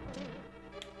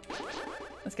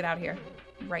 Let's get out of here.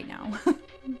 Right now.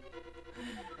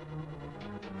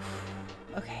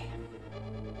 Okay.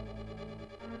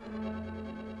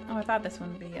 Oh, I thought this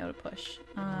one would be able to push.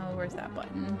 Where's that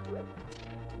button?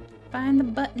 Find the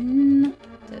button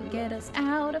to get us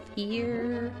out of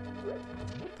here.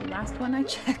 The last one I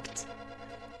checked.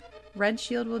 Red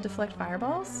shield will deflect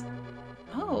fireballs?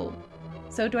 Oh.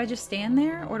 So do I just stand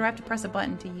there, or do I have to press a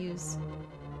button to use?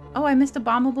 Oh, I missed a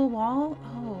bombable wall?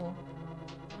 Oh.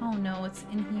 Oh no, it's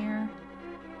in here.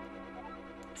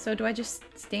 So do I just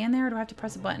stand there, or do I have to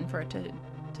press a button for it to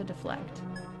deflect?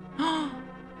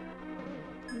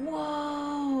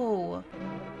 Whoa!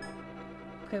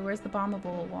 Okay, where's the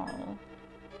bombable wall?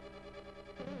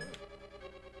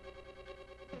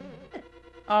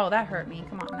 Oh, that hurt me.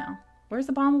 Come on now. Where's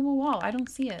the bombable wall? I don't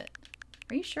see it.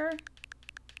 Are you sure?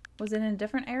 Was it in a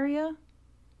different area?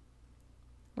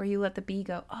 Where you let the bee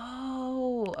go?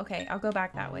 Oh, okay. I'll go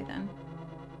back that way then.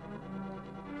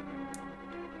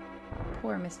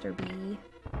 Poor Mr. Bee.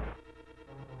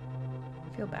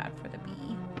 I feel bad for the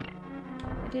bee.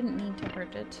 I didn't mean to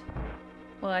hurt it.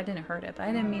 Well, I didn't hurt it, but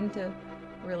I didn't mean to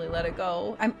really let it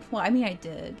go. Well, I mean, I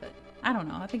did, but I don't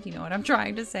know. I think you know what I'm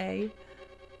trying to say.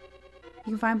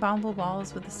 You can find bombable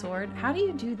walls with a sword. How do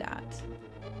you do that?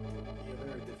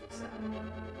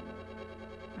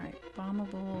 Alright,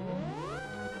 bombable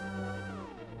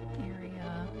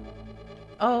area.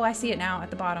 Oh, I see it now at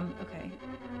the bottom. Okay.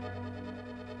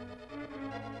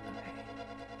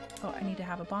 Oh, I need to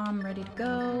have a bomb ready to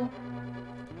go.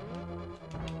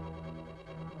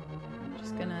 I'm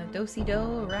just gonna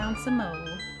do-si-do around some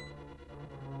more.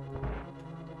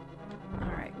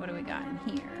 Alright, what do we got in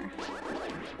here?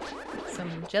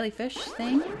 Some jellyfish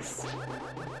things.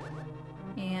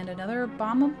 And another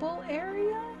bombable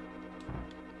area?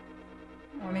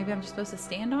 Or maybe I'm just supposed to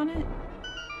stand on it?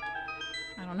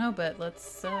 I don't know, but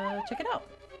let's check it out.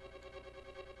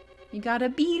 You gotta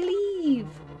believe.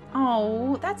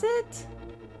 Oh, that's it?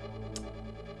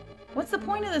 What's the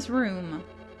point of this room?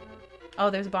 Oh,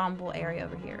 there's a bombable area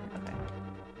over here. Okay.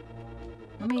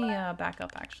 Let me back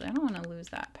up, actually. I don't want to lose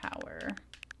that power.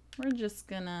 We're just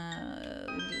gonna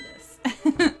do this.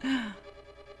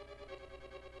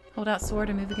 Hold out sword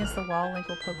and move against the wall. Link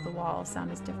will poke the wall.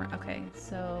 Sound is different. Okay,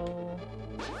 so...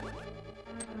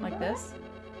 like this?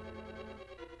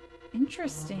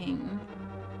 Interesting.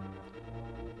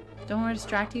 Don't want to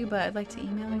distract you, but I'd like to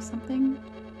email you something.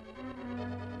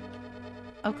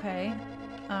 Okay.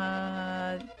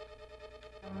 I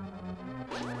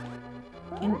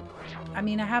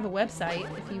mean, I have a website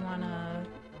if you want to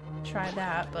try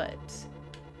that, but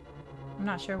I'm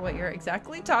not sure what you're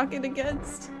exactly talking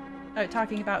against.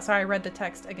 Talking about. Sorry, I read the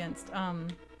text against.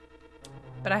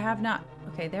 But I have not.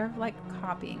 Okay, they're like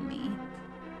copying me.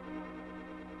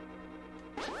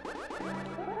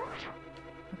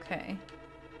 Okay.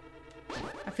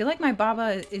 I feel like my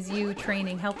Baba is you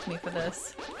training helped me for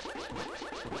this.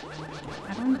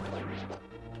 I don't...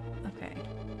 Okay.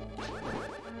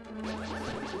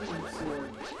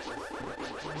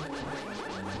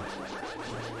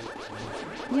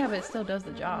 Yeah, but it still does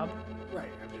the job.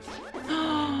 Right, I'm just...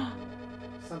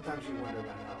 Sometimes you wonder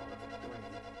about how doing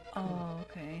it. Oh,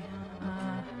 okay.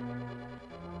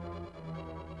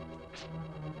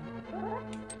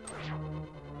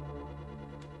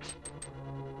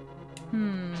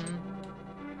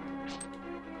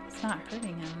 It's not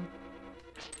hurting him.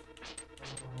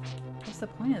 What's the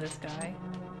point of this guy?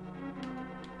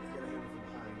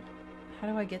 How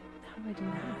do I do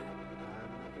that?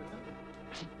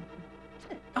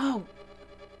 Oh!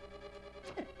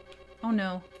 Oh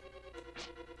no.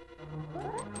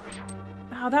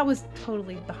 Oh, that was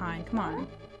totally behind. Come on.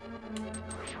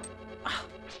 Oh,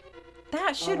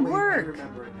 that should work! I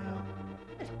remember it now.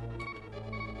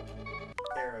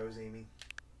 Arrows, Amy.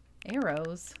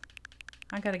 Arrows?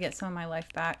 I gotta get some of my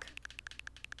life back.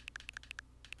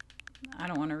 I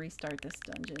don't want to restart this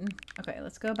dungeon. Okay,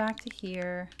 let's go back to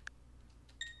here.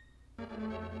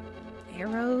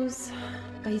 Arrows,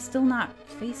 but he's still not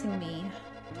facing me.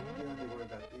 You don't need to worry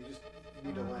about it. You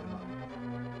need to line them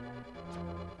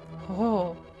up.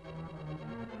 Oh.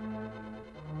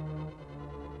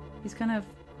 He's gonna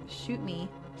shoot me.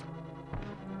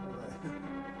 You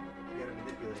gotta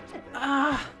manipulate it.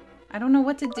 Ah! I don't know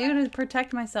what to do to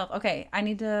protect myself. Okay, I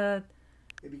need to...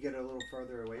 Maybe get a little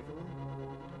further away from him.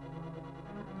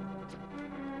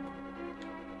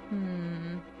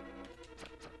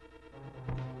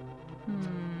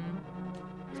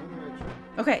 You're on the right track.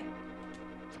 Okay.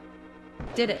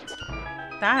 Did it.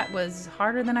 That was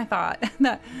harder than I thought.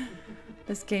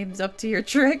 This game's up to your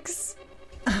tricks.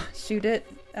 Shoot it.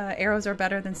 Arrows are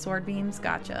better than sword beams.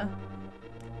 Gotcha.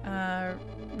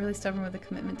 Really stubborn with a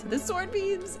commitment to the sword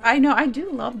beams. I know, I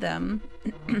do love them.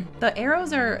 The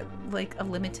arrows are like a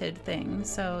limited thing,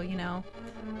 so, you know.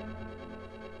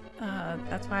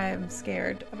 That's why I'm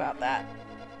scared about that.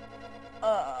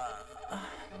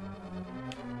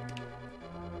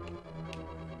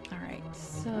 Alright,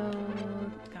 so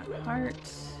got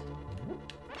heart,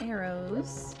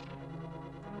 arrows.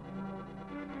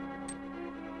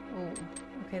 Oh,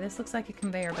 okay, this looks like a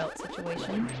conveyor belt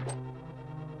situation.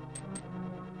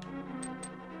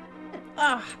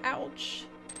 Ah, ouch.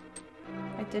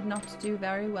 I did not do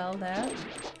very well there.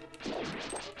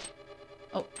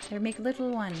 Oh, they make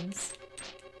little ones.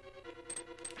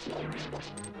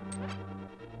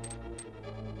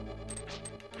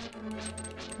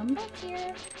 Come back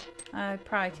here. I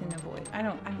probably can avoid. I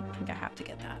don't think I have to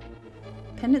get that.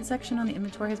 Pendant section on the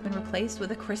inventory has been replaced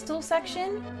with a crystal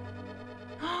section.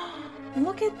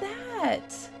 Look at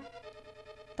that.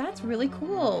 That's really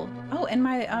cool. Oh, and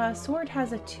my sword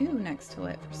has a 2 next to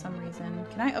it for some reason.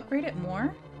 Can I upgrade it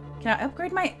more? Can I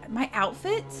upgrade my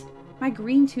outfit? My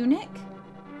green tunic?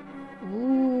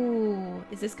 Ooh.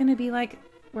 Is this gonna be like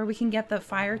where we can get the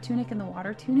fire tunic and the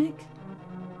water tunic?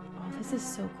 Oh, this is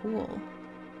so cool.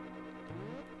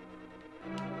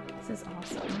 This is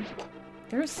awesome.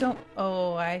 There's so...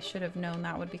 Oh, I should have known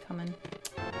that would be coming.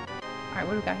 Alright,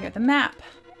 what do we got here? The map.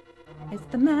 It's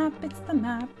the map, it's the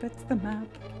map, it's the map.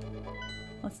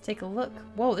 Let's take a look.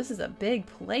 Whoa, this is a big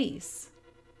place.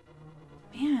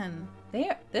 Man,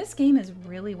 this game is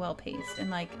really well paced, and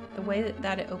like the way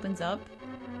that it opens up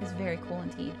is very cool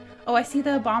indeed. Oh, I see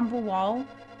the abominable wall,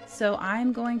 so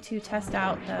I'm going to test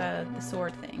out the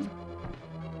sword thing.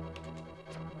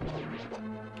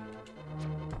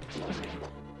 Okay.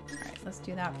 Alright, let's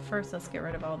do that. First, let's get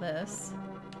rid of all this.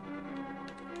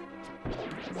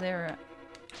 Is there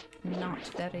not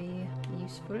very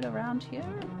useful around here?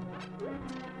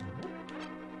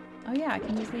 Oh yeah, I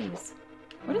can use these.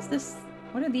 What is this?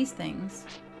 What are these things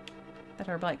that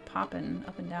are like popping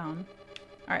up and down?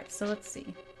 Alright, so let's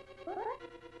see.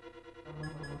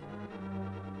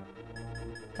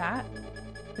 That?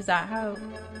 Is that how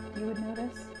you would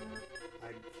notice? I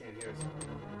can't hear it.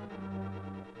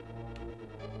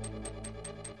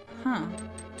 Huh.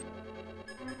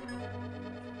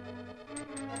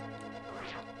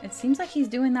 It seems like he's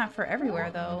doing that for everywhere,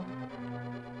 though.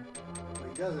 Well,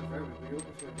 he does it for everything. We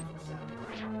open for a different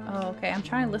sound. Oh, okay. I'm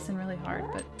trying to listen really hard,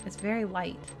 but it's very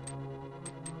light.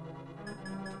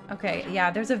 Okay, yeah,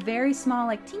 there's a very small,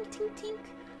 like, tink, tink, tink.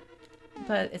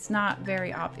 But it's not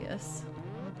very obvious.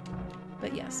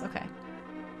 But yes, okay.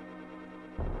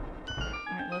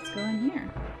 Alright, let's go in here.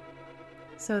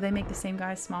 So they make the same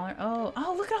guys smaller. Oh,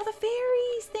 look at all the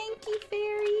fairies! Thank you,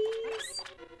 fairies!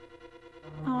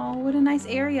 Oh, what a nice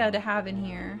area to have in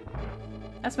here.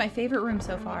 That's my favorite room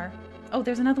so far. Oh,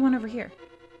 there's another one over here.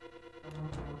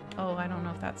 Oh, I don't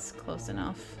know if that's close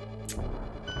enough.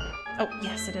 Oh,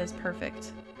 yes, it is.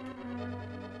 Perfect.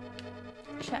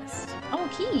 Chest. Oh,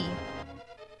 key!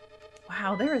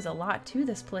 Wow, there is a lot to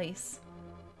this place.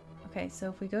 Okay, so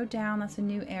if we go down, that's a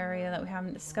new area that we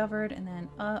haven't discovered, and then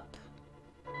up.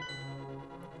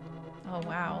 Oh,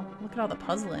 wow. Look at all the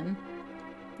puzzling.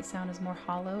 The sound is more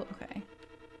hollow. Okay.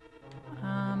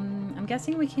 I'm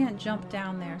guessing we can't jump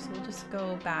down there, so we'll just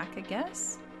go back, I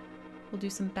guess. We'll do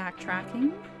some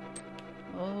backtracking.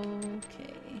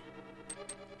 Okay.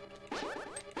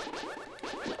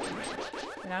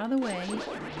 Get out of the way.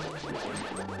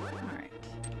 Alright.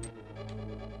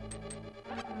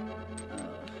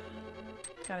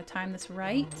 Gotta time this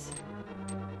right.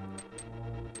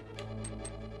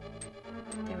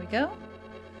 There we go.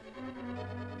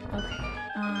 Okay.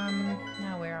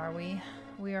 Now where are we?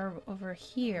 We are over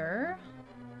here.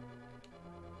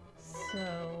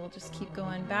 So we'll just keep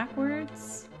going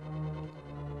backwards.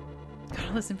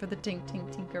 Gotta listen for the tink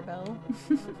tink tinkerbell.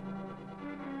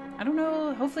 I don't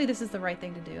know. Hopefully this is the right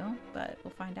thing to do, but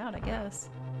we'll find out, I guess.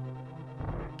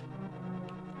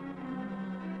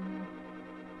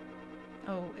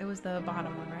 Oh, it was the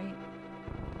bottom one, right?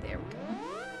 There we go.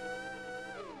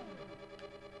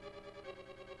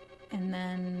 And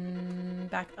then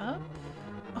back up.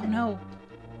 Oh no.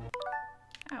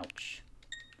 Ouch.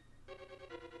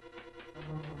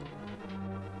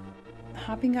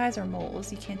 Hopping guys are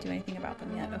moles. You can't do anything about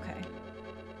them yet. Okay.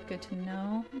 Good to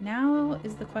know. Now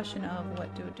is the question of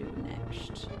what to do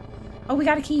next. Oh, we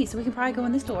got a key, so we can probably go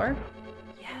in this door.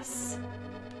 Yes.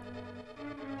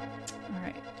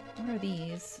 Alright. What are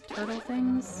these? Turtle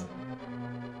things?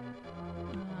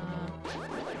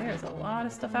 There's a lot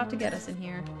of stuff out to get us in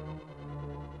here.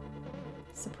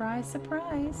 Surprise,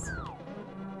 surprise.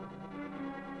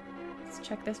 Let's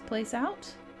check this place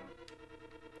out.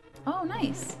 Oh,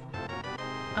 nice.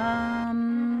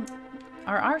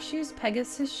 Are our shoes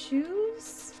Pegasus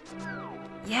shoes?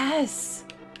 Yes!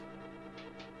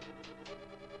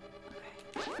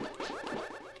 Okay.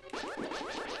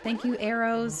 Thank you,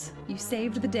 arrows. You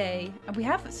saved the day. We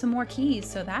have some more keys,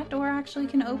 so that door actually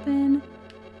can open.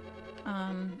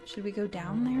 Should we go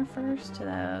down there first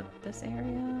to this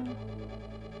area?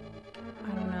 I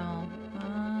don't know.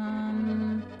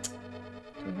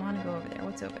 Do we want to go over there?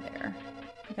 What's over there?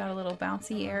 We got a little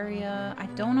bouncy area. I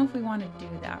don't know if we want to do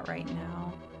that right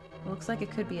now. It looks like it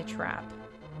could be a trap.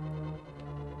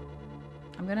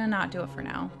 I'm gonna not do it for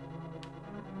now.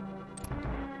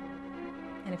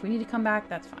 And if we need to come back,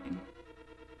 that's fine.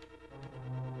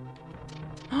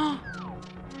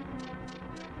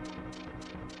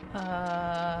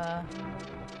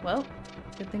 Well,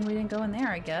 good thing we didn't go in there,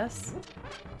 I guess.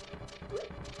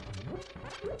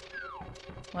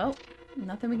 Well,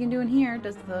 nothing we can do in here.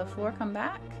 Does the floor come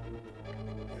back?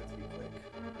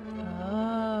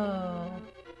 Oh.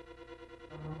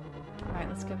 Alright,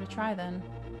 let's give it a try then.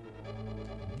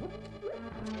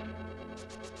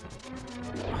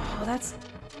 Oh, that's...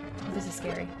 Oh, this is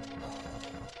scary.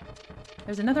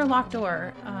 There's another locked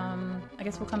door. I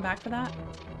guess we'll come back for that.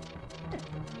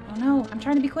 Oh no, I'm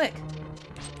trying to be quick.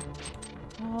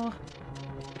 Oh.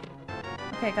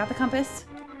 Okay, got the compass.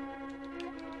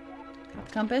 Got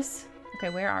the compass. Okay,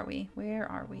 where are we?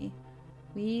 Where are we?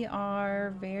 We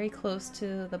are very close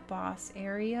to the boss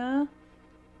area.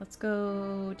 Let's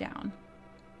go down.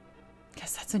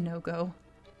 Guess that's a no-go.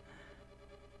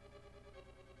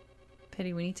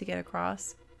 Pity, we need to get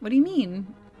across. What do you mean?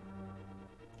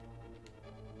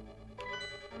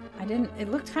 I didn't... It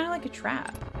looked kind of like a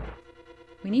trap.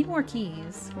 We need more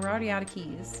keys. We're already out of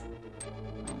keys.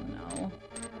 Oh no.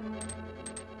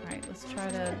 Alright, let's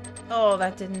try to... Oh,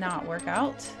 that did not work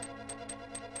out.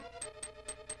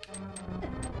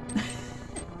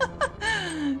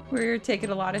 We're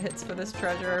taking a lot of hits for this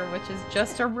treasure, which is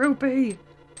just a rupee.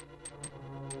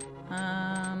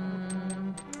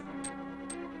 Don't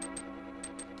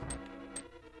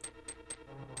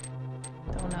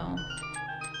know.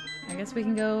 I guess we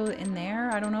can go in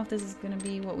there. I don't know if this is going to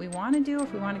be what we want to do or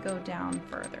if we want to go down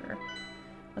further.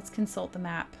 Let's consult the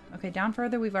map. Okay, down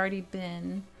further we've already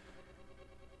been.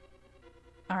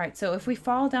 Alright, so if we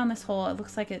fall down this hole, it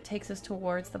looks like it takes us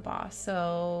towards the boss.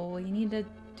 So we need to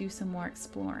do some more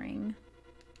exploring.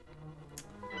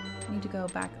 We need to go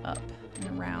back up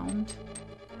and around.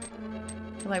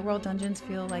 The Light World dungeons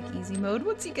feel like easy mode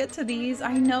once you get to these.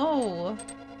 I know!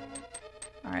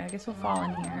 Alright, I guess we'll fall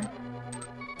in here.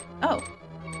 Oh!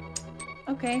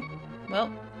 Okay.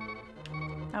 Well,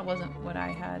 that wasn't what I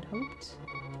had hoped.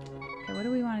 Okay, what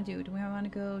do we want to do? Do we want to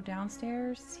go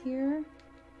downstairs here?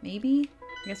 Maybe?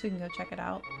 I guess we can go check it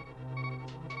out.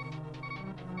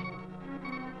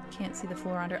 Can't see the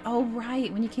floor under. Oh,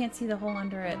 right! When you can't see the hole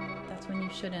under it, that's when you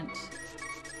shouldn't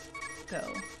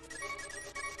go.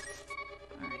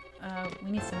 Alright,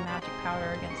 we need some magic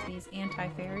powder against these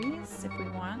anti-fairies if we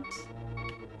want.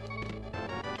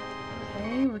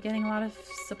 Okay, we're getting a lot of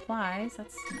supplies.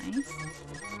 That's nice.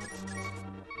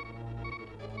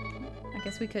 I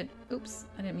guess we could... Oops,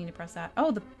 I didn't mean to press that.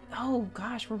 Oh, oh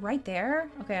gosh, we're right there?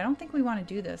 Okay, I don't think we want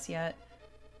to do this yet.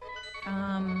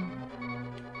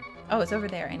 Oh, it's over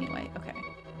there anyway. Okay.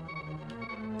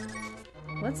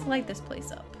 Let's light this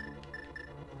place up.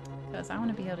 Because I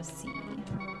want to be able to see.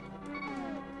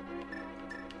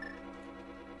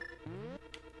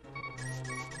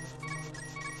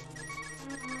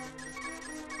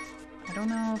 I don't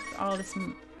know if all this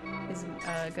is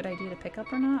a good idea to pick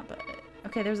up or not, but...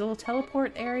 Okay, there's a little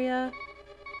teleport area.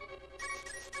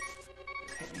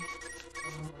 Okay.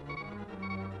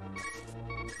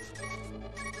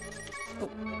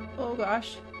 Oh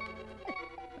gosh.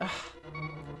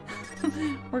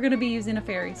 We're gonna be using a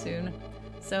fairy soon,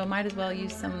 so might as well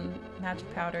use some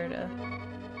magic powder to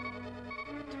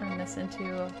turn this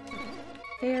into a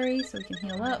fairy so we can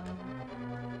heal up.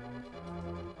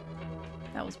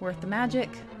 That was worth the magic.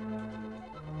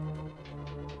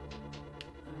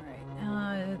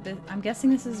 Alright, I'm guessing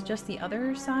this is just the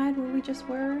other side where we just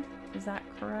were. Is that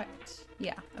correct?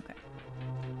 Yeah, okay.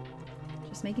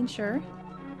 Just making sure.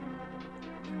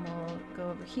 And we'll go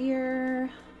over here.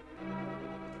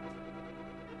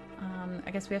 I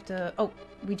guess we have to... Oh,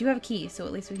 we do have a key, so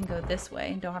at least we can go this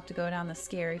way and don't have to go down the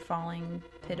scary falling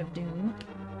pit of doom.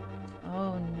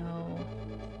 Oh no.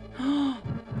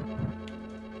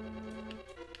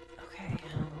 Okay.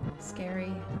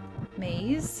 Scary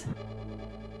maze.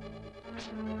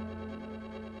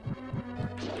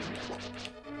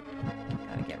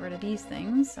 Gotta get rid of these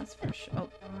things, that's for sure. Oh.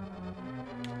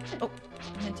 Oh,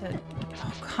 I meant to...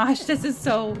 Oh gosh, this is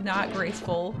so not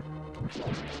graceful.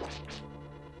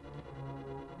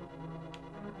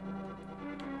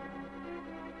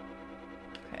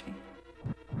 Okay.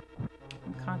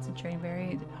 I'm concentrating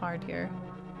very hard here.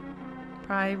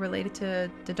 Probably related to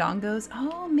the dongos.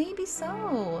 Oh, maybe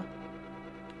so.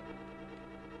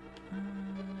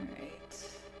 Alright.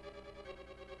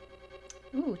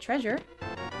 Ooh, treasure.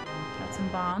 Got some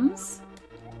bombs.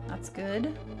 That's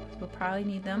good. We'll probably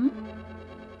need them.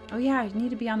 Oh yeah, I need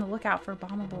to be on the lookout for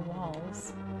bombable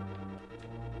walls.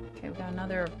 Okay, we got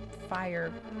another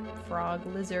fire frog,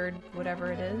 lizard,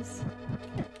 whatever it is.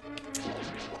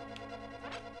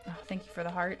 Oh, thank you for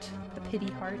the heart. The pity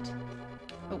heart.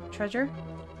 Oh, treasure.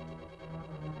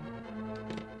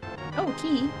 Oh,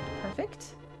 key.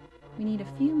 Perfect. We need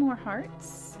a few more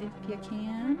hearts, if you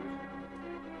can.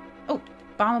 Oh,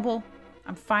 bombable.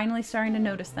 I'm finally starting to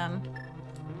notice them.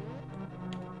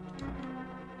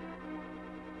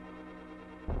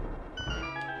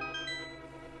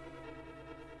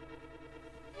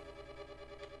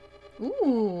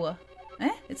 Ooh.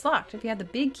 It's locked. If you had the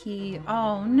big key.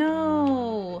 Oh,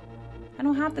 no. I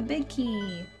don't have the big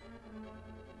key.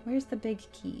 Where's the big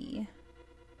key?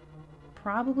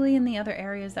 Probably in the other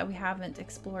areas that we haven't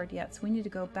explored yet. So we need to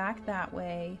go back that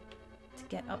way to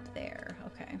get up there.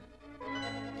 Okay.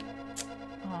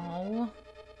 Oh.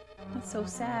 That's so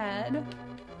sad.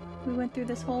 We went through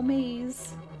this whole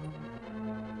maze.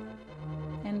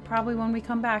 And probably when we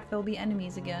come back, there'll be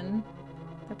enemies again.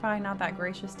 They're probably not that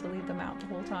gracious to leave them out the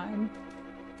whole time.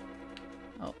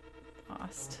 Oh,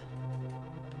 lost.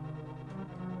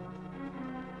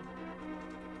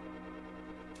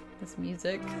 This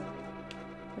music.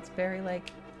 It's very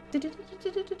like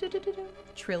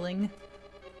trilling.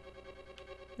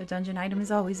 The dungeon item is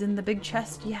always in the big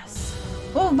chest. Yes.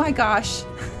 Oh my gosh.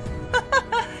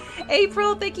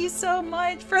 April, thank you so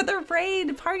much for the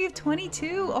raid. Party of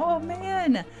 22. Oh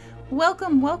man.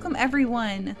 Welcome, welcome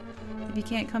everyone. If you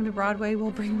can't come to Broadway,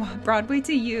 we'll bring Broadway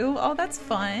to you. Oh, that's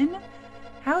fun.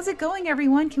 How's it going,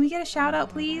 everyone? Can we get a shout out,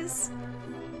 please?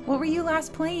 What were you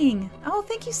last playing? Oh,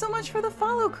 thank you so much for the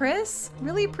follow, Chris.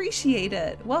 Really appreciate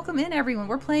it. Welcome in, everyone.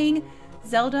 We're playing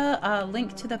Zelda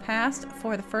Link to the Past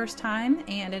for the first time,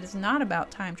 and it is not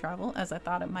about time travel, as I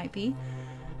thought it might be.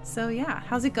 So yeah,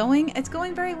 how's it going? It's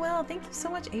going very well. Thank you so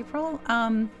much, April.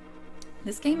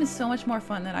 This game is so much more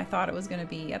fun than I thought it was going to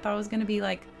be. I thought it was going to be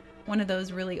like one of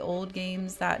those really old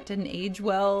games that didn't age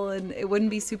well and it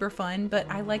wouldn't be super fun, but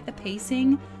I like the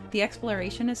pacing. The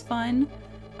exploration is fun.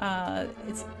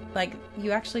 It's like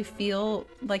you actually feel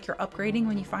like you're upgrading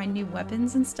when you find new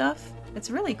weapons and stuff.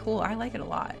 It's really cool. I like it a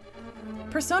lot.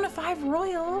 Persona 5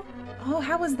 Royal. Oh,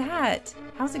 how was that?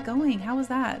 How's it going? How was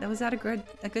that? Was that a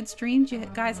good stream? Did you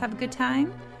guys have a good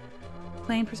time?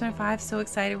 Playing Persona 5, so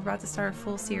excited. We're about to start a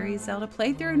full series Zelda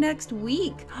playthrough next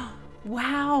week.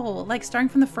 Wow, like starting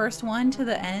from the first one to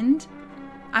the end.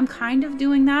 I'm kind of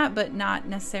doing that, but not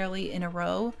necessarily in a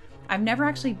row. I've never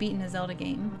actually beaten a Zelda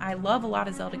game. I love a lot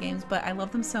of Zelda games, but I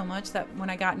love them so much that when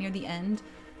I got near the end,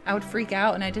 I would freak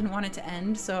out and I didn't want it to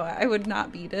end, so I would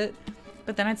not beat it.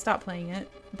 But then I'd stop playing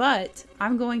it. But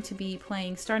I'm going to be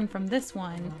playing, starting from this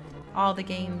one, all the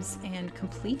games and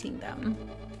completing them.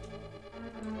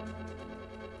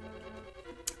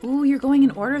 Ooh, you're going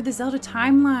in order of the Zelda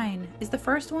timeline. Is the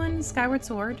first one Skyward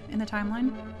Sword in the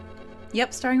timeline?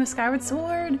 Yep, starting with Skyward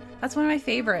Sword. That's one of my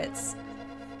favorites.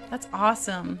 That's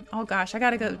awesome. Oh gosh, I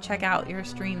gotta go check out your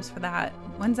streams for that.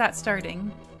 When's that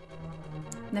starting?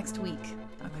 Next week.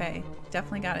 Okay,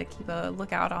 definitely gotta keep a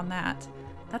lookout on that.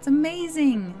 That's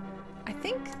amazing. I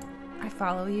think I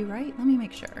follow you, right? Let me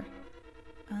make sure.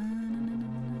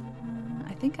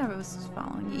 I think I was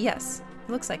following you. Yes,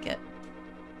 it looks like it.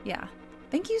 Yeah.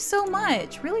 Thank you so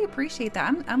much. Really appreciate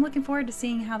that. I'm looking forward to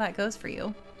seeing how that goes for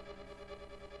you.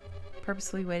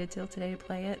 Purposely waited till today to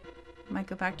play it. Might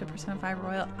go back to Persona 5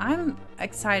 Royal. I'm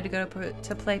excited to go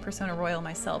to play Persona Royal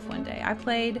myself one day. I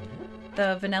played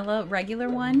the vanilla regular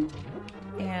one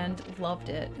and loved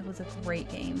it. It was a great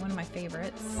game, one of my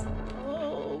favorites.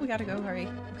 Oh, we gotta go, hurry.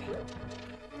 Okay.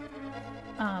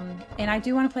 And I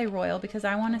do want to play Royal because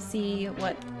I want to see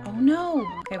what... Oh no!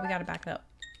 Okay, we gotta back it up.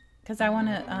 Because I want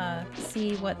to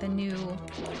see what the new...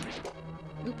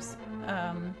 Oops.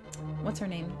 What's her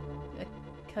name?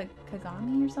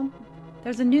 Kagami or something?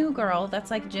 There's a new girl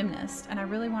that's like gymnast, and I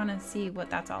really want to see what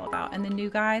that's all about. And the new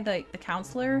guy, the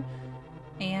counselor,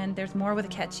 and there's more with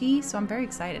Akechi, so I'm very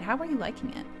excited. How are you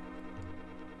liking it?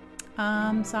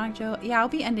 Sonic Joe, yeah, I'll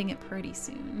be ending it pretty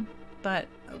soon, but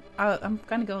I'm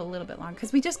gonna go a little bit long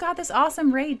because we just got this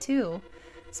awesome raid too.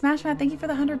 Smash Matt, thank you for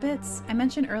the 100 bits. I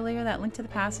mentioned earlier that Link to the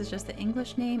Past is just the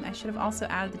English name. I should have also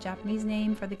added the Japanese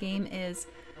name for the game is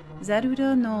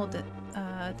Zeruda no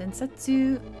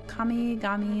Densetsu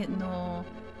Kamigami no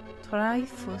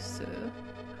Triforce.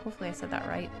 Hopefully I said that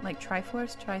right. Like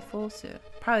Triforce? Triforce.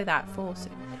 Probably that. Force.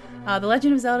 The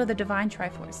Legend of Zelda The Divine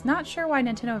Triforce. Not sure why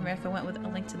Nintendo of America went with A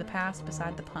Link to the Past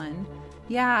beside the pun.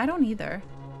 Yeah, I don't either.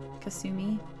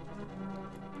 Kasumi.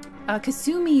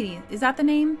 Kasumi! Is that the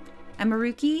name? And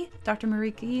Maruki? Dr.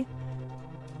 Maruki?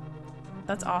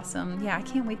 That's awesome. Yeah, I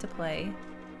can't wait to play.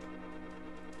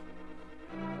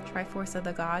 Triforce of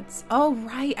the Gods. Oh,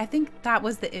 right. I think that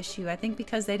was the issue. I think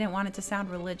because they didn't want it to sound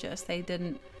religious, they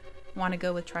didn't want to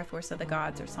go with Triforce of the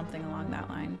Gods or something along that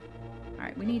line.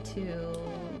 Alright, we need to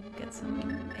get some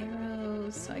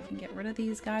arrows so I can get rid of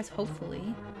these guys,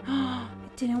 hopefully.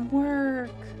 It didn't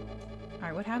work!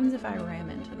 Alright, what happens if I ram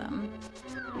into them?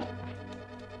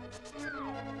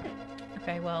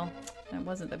 Okay, well, that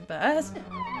wasn't the best.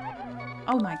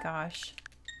 Oh my gosh.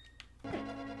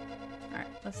 Alright,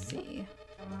 let's see.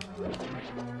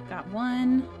 Got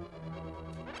one.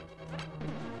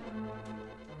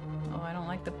 Oh, I don't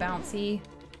like the bouncy.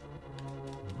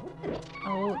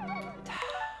 Oh,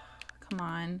 come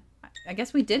on. I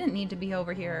guess we didn't need to be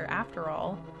over here after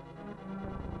all.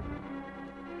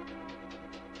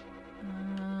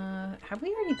 Have we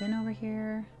already been over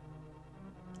here?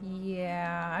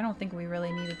 Yeah, I don't think we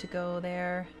really needed to go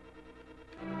there.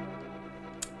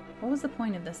 What was the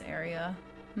point of this area?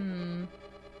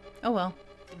 Oh well.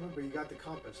 Remember, you got the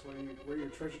compass. Where your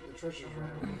treasures are at.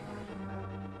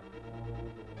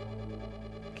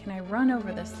 Can I run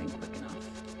over this thing quick enough?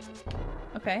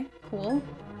 Okay, cool.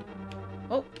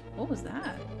 Oh, what was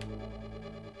that?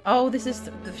 Oh, this is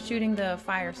shooting the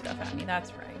fire stuff at me.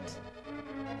 That's right.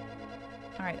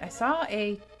 Alright, I saw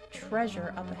a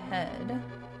treasure up ahead.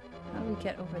 How do we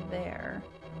get over there?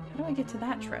 How do I get to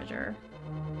that treasure?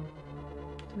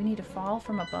 Do we need to fall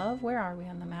from above? Where are we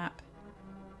on the map?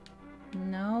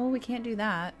 No, we can't do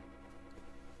that.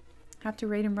 Have to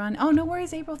raid and run. Oh, no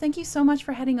worries, April. Thank you so much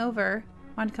for heading over.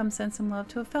 Want to come send some love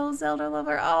to a fellow Zelda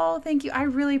lover. Oh, thank you. I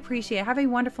really appreciate it. Have a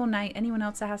wonderful night. Anyone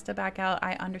else that has to back out,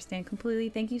 I understand completely.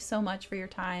 Thank you so much for your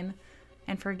time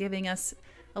and for giving us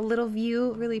a little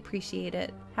view. Really appreciate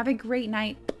it. Have a great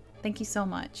night. Thank you so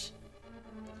much.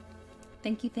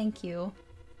 Thank you, thank you.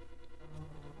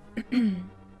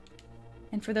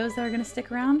 And for those that are going to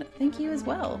stick around, thank you as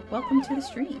well. Welcome to the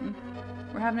stream.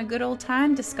 We're having a good old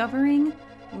time discovering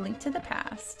Link to the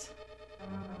Past.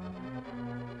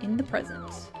 In the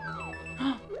present.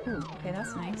 Oh, okay,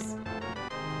 that's nice.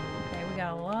 Okay, we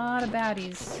got a lot of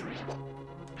baddies.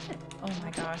 Oh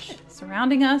my gosh.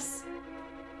 Surrounding us.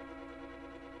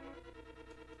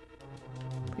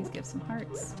 Please give some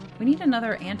hearts. We need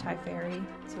another anti-fairy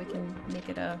so we can make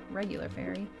it a regular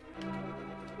fairy.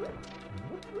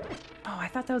 Oh, I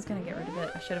thought that was going to get rid of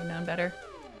it. I should have known better.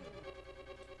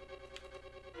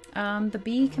 The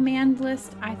B command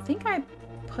list, I think I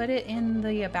put it in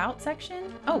the about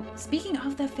section. Oh, speaking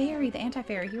of the fairy, the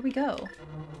anti-fairy, here we go. All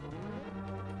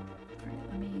right,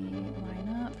 let me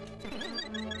line up.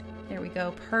 There we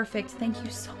go. Perfect. Thank you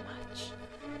so much.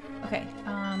 Okay,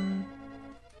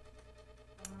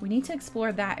 we need to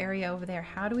explore that area over there.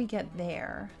 How do we get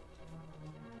there?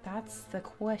 That's the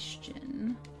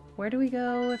question. Where do we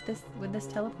go with this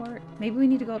teleport? Maybe we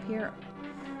need to go up here.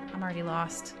 I'm already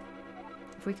lost.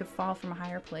 If we could fall from a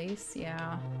higher place,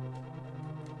 yeah.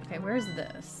 Okay, where's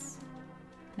this?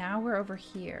 Now we're over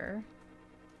here.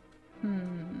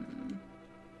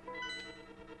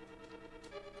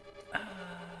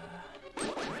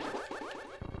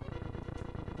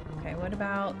 Okay, what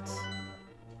about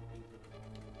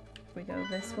if we go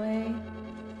this way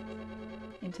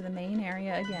into the main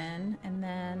area again, and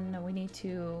then we need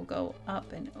to go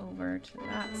up and over to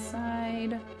that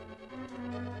side.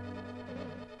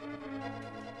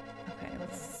 Okay,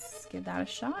 let's give that a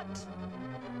shot.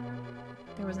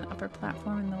 There was an upper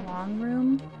platform in the long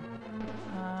room.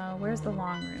 Where's the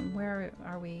long room? Where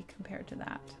are we compared to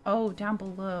that? Oh, down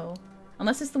below.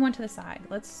 Unless it's the one to the side.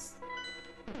 Let's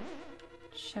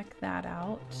check that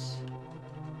out.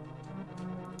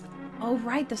 Oh,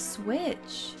 right, the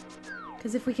switch.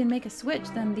 Because if we can make a switch,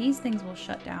 then these things will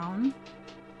shut down.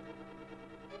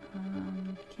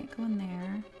 Can't go in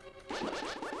there.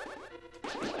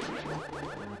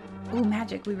 Ooh,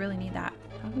 magic. We really need that.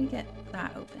 How do we get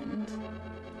that opened?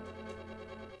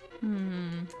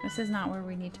 This is not where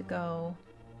we need to go.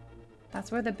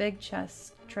 That's where the big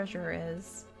chest treasure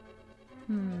is.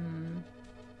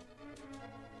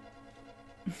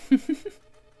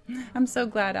 I'm so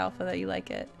glad, Alpha, that you like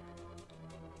it.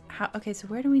 Okay, so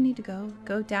where do we need to go?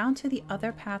 Go down to the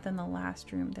other path in the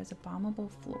last room. There's a bombable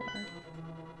floor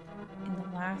in the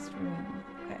last room.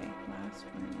 Okay, last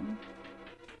room.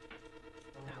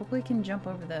 I hope we can jump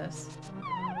over this.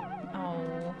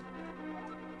 Oh.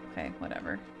 Okay,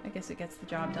 whatever. I guess it gets the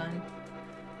job done.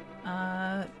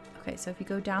 Okay, so if you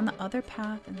go down the other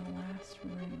path in the last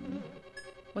room.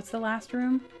 What's the last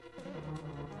room?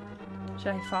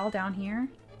 Should I fall down here?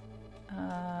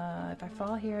 If I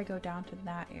fall here, I go down to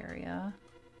that area.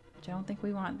 Which I don't think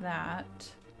we want that.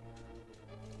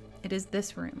 It is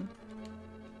this room.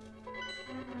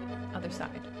 Other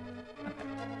side. Okay.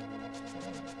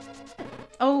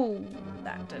 Oh,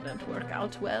 that didn't work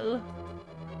out well.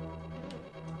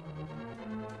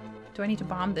 Do I need to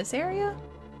bomb this area?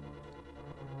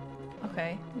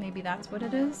 Okay, maybe that's what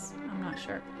it is. I'm not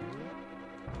sure.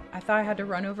 I thought I had to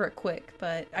run over it quick,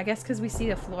 but I guess because we see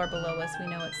the floor below us, we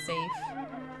know it's safe.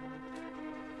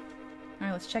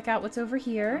 Alright, let's check out what's over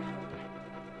here.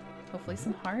 Hopefully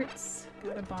some hearts.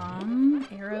 Got a bomb.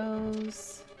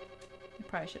 Arrows. We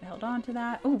probably should have held on to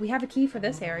that. Oh, we have a key for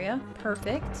this area.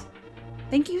 Perfect.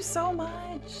 Thank you so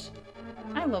much.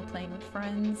 I love playing with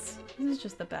friends. This is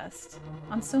just the best.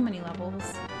 On so many levels.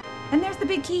 And there's the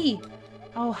big key!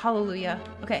 Oh, hallelujah.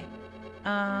 Okay.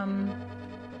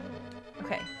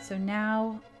 Okay, so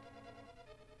now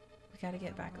we gotta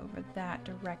get back over that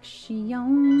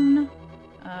direction.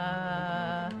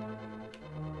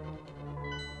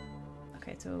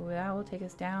 Okay, so that will take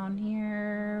us down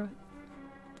here.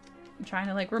 I'm trying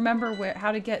to like remember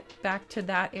how to get back to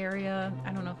that area.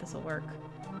 I don't know if this will work.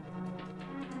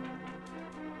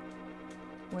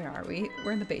 Where are we?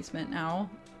 We're in the basement now.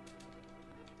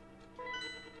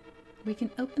 We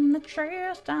can open the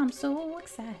chest. I'm so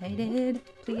excited.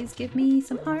 Please give me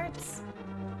some hearts.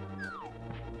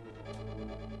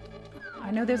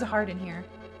 I know there's a heart in here.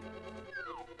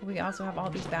 But we also have all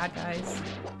these bad guys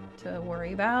to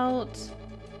worry about.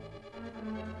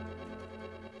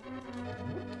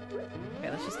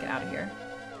 Okay, let's just get out of here.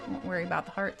 Don't worry about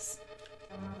the hearts.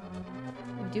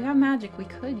 We do have magic we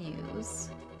could use.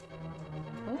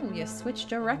 Oh, you switched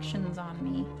directions on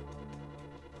me.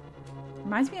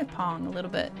 Reminds me of Pong a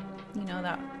little bit. You know,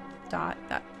 that dot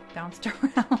that bounced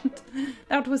around.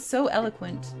 That was so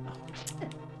eloquent.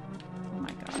 Oh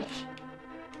my gosh.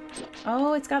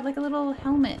 Oh, it's got like a little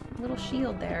helmet, a little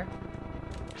shield there.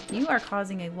 You are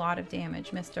causing a lot of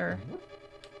damage, mister.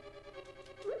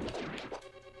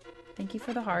 Thank you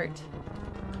for the heart.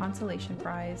 Consolation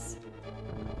prize.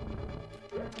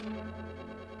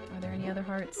 Are there any other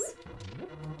hearts?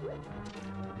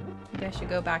 Maybe I should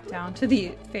go back down to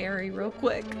the ferry real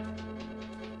quick.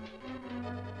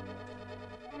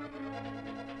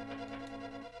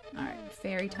 Alright,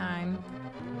 ferry time.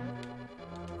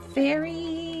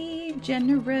 Very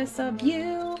generous of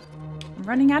you. I'm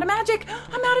running out of magic!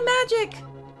 I'm out of magic!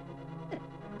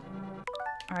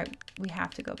 Alright, we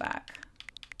have to go back.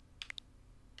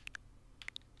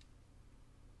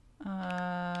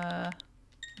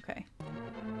 Okay.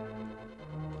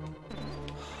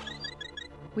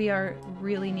 We are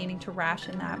really needing to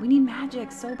ration that. We need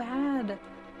magic so bad.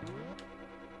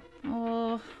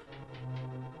 Oh.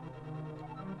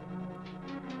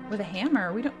 With a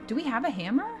hammer. Do we have a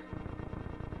hammer?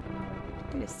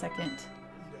 Wait a second.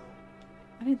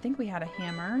 I didn't think we had a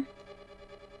hammer.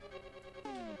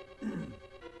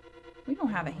 We don't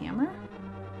have a hammer.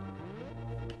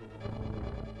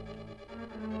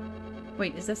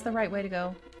 Wait, is this the right way to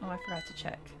go? Oh, I forgot to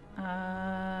check.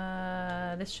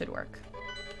 This should work.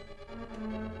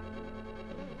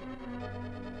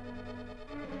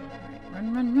 Alright,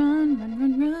 run, run, run, run,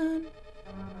 run, run.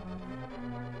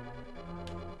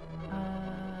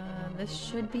 This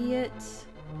should be it.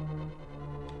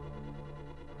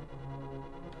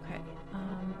 Okay,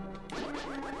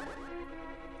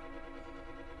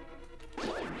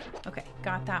 okay,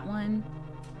 got that one.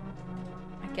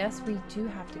 I guess we do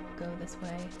have to go this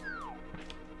way.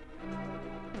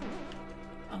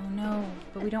 Oh no,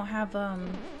 but we don't have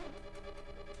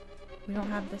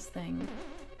this thing.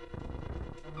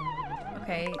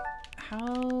 Okay,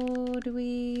 how do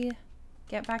we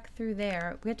get back through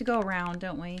there? We have to go around,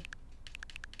 don't we?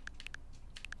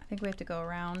 think we have to go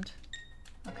around.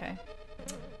 Okay.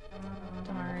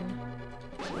 Darn.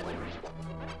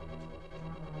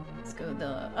 Let's go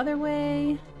the other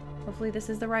way. Hopefully this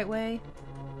is the right way.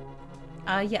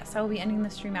 Yes, I will be ending the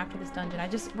stream after this dungeon.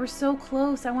 We're so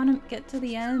close. I want to get to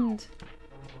the end.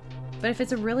 But if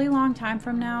it's a really long time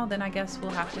from now, then I guess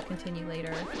we'll have to continue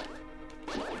later.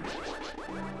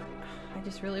 I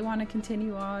just really want to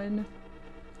continue on.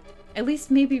 At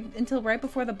least maybe until right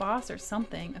before the boss or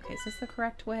something. Okay, is this the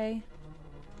correct way?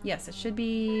 Yes, it should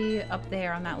be up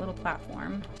there on that little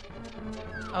platform.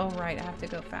 Oh, right, I have to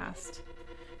go fast.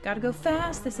 Gotta go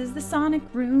fast. This is the Sonic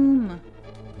room.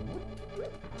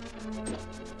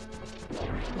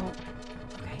 Oh.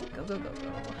 Okay, go, go, go,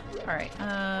 go. Alright,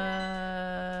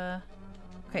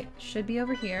 okay, should be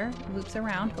over here. Loops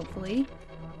around, hopefully.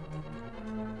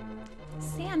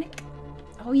 Sonic.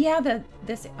 Oh yeah,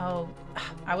 oh,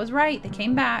 I was right. They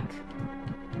came back.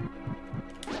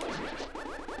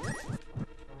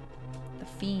 The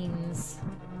fiends.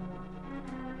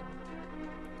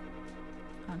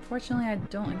 Unfortunately, I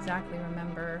don't exactly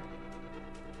remember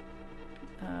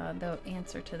the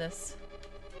answer to this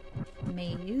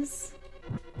maze.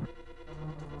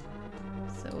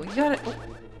 So we got it. Oh.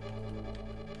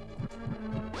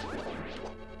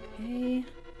 Okay.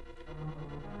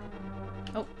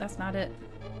 Oh, that's not it.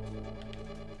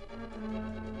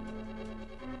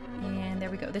 And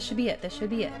there we go. This should be it. This should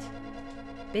be it.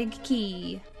 Big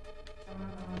key.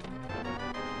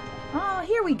 Oh,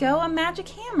 here we go. A magic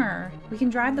hammer. We can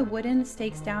drive the wooden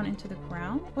stakes down into the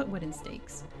ground. What wooden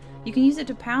stakes? You can use it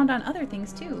to pound on other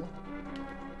things too.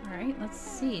 Alright, let's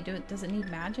see. Does it need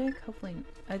magic? Hopefully.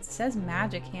 It says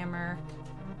magic hammer.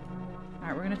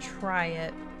 Alright, we're gonna try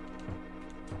it.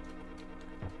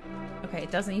 Okay,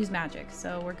 it doesn't use magic,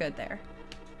 so we're good there.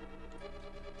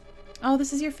 Oh,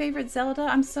 this is your favorite Zelda?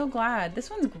 I'm so glad. This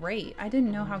one's great. I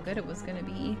didn't know how good it was gonna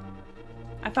be.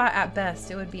 I thought at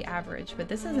best it would be average, but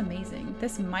this is amazing.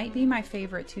 This might be my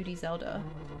favorite 2D Zelda.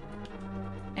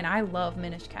 And I love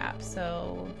Minish Cap,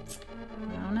 so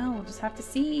I don't know. We'll just have to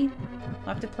see.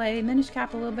 We'll have to play Minish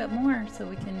Cap a little bit more so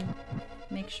we can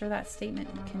make sure that statement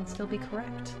can still be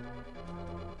correct.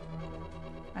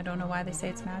 I don't know why they say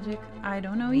it's magic. I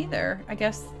don't know either. I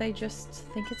guess they just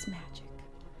think it's magic.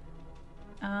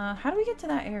 How do we get to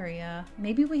that area?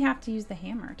 Maybe we have to use the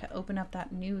hammer to open up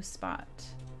that new spot.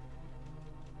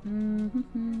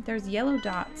 There's yellow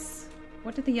dots.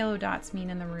 What did the yellow dots mean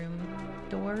in the room?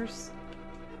 Doors?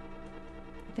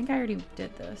 I think I already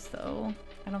did this though.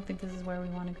 I don't think this is where we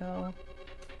want to go.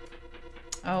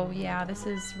 Oh yeah, this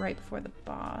is right before the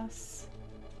boss.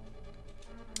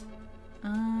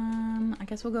 I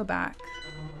guess we'll go back.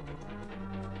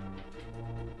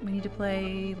 We need to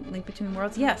play Link Between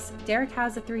Worlds. Yes, Derek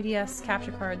has a 3DS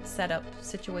capture card setup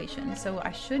situation, so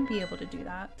I should be able to do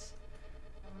that.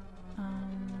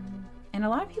 And a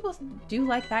lot of people do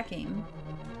like that game,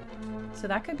 so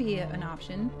that could be an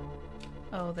option.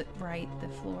 Oh, right, the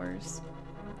floors.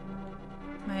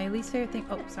 My least favorite thing,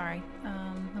 oh, sorry.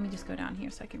 Let me just go down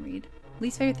here so I can read.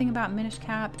 Least favorite thing about Minish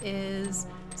Cap is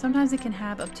sometimes it can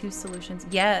have obtuse solutions.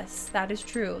 Yes, that is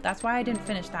true. That's why I didn't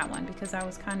finish that one, because I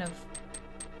was kind of,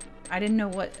 I didn't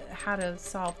know how to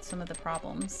solve some of the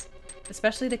problems,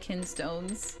 especially the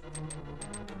kinstones.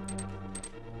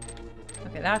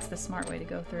 Okay, that's the smart way to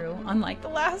go through, unlike the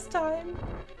last time.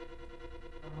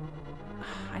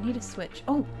 I need a switch.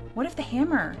 Oh, what if the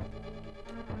hammer?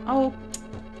 Oh,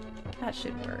 that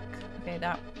should work. Okay,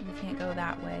 we can't go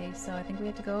that way, so I think we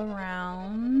have to go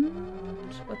around.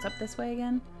 What's up this way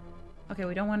again? Okay,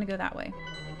 we don't want to go that way.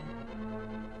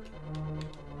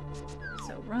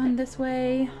 So run this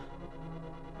way.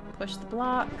 Push the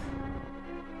block.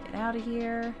 Get out of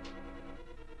here.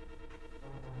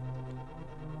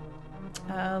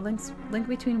 Link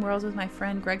Between Worlds with my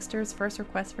friend Gregster's first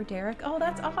request for Derek. Oh,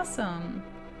 that's awesome.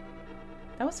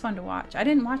 That was fun to watch. I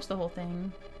didn't watch the whole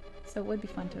thing, so it would be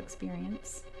fun to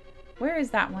experience. Where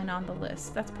is that one on the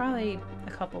list? That's probably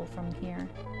a couple from here.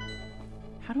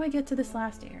 How do I get to this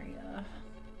last area?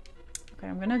 Okay,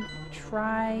 I'm gonna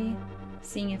try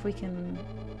seeing if we can...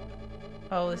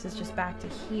 Oh, this is just back to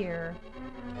here.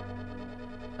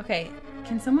 Okay,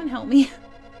 can someone help me?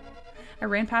 I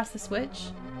ran past the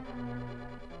switch.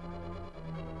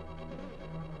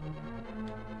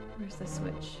 Where's the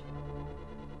switch?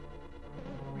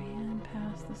 Ran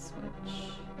past the switch.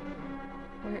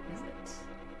 Where is it?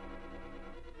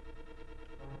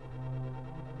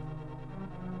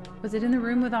 Was it in the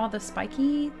room with all the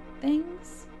spiky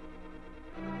things?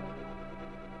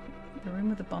 The room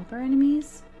with the bumper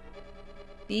enemies?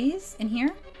 These? In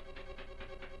here?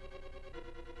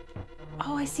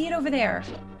 Oh, I see it over there.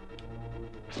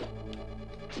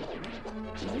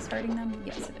 Is this hurting them?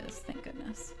 Yes, it is. Thank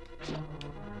goodness.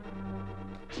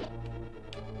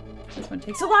 This one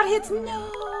takes a lot of hits.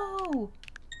 No!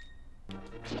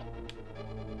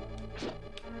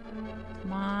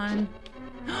 Come on.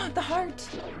 The heart!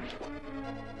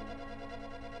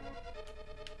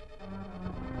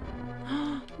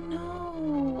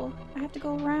 No! I have to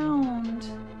go around.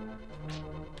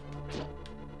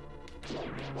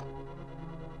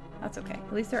 That's okay.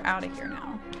 At least they're out of here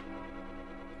now.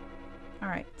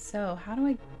 Alright, so how do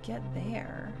I get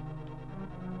there?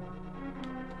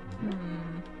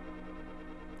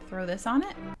 Throw this on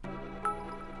it?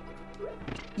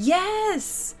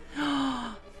 Yes!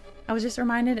 I was just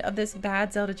reminded of this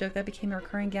bad Zelda joke that became a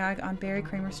recurring gag on Barry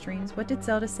Kramer streams. What did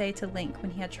Zelda say to Link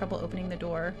when he had trouble opening the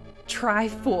door?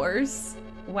 Triforce!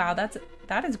 Wow, that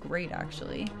is great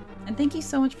actually. And thank you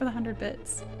so much for the 100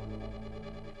 bits.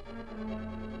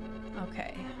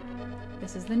 Okay.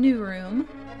 This is the new room.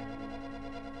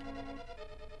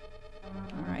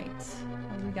 Alright.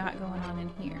 What do we got going on in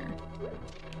here?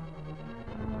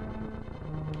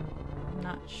 I'm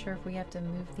not sure if we have to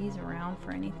move these around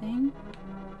for anything.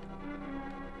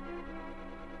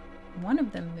 One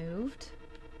of them moved.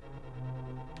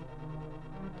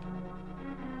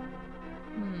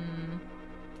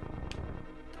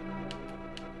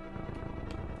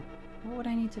 What would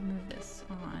I need to move this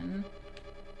on?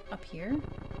 Up here?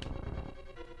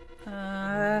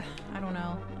 I don't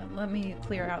know. Let me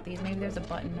clear out these. Maybe there's a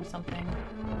button or something.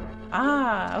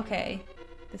 Ah, okay.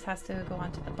 This has to go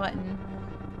onto the button.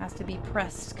 It has to be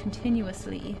pressed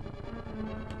continuously.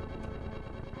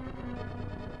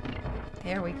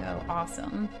 There we go.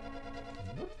 Awesome.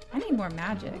 I need more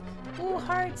magic. Ooh,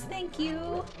 hearts, thank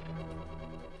you!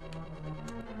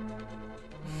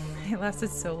 It lasted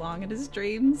so long in his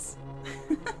dreams.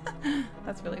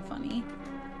 That's really funny.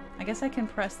 I guess I can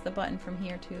press the button from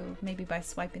here too, maybe by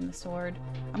swiping the sword.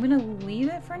 I'm gonna leave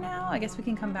it for now. I guess we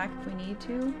can come back if we need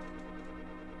to.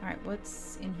 Alright,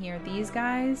 what's in here? These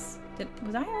guys?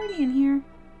 Was I already in here?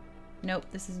 Nope,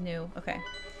 this is new. Okay.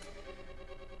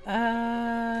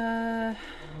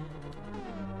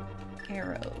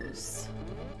 Arrows.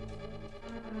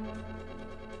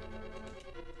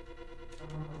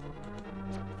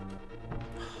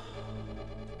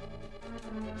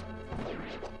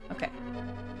 Okay.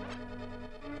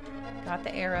 Got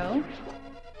the arrow.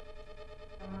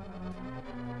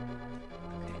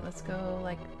 Okay, let's go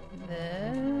like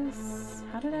this.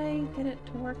 How did I get it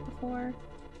to work before?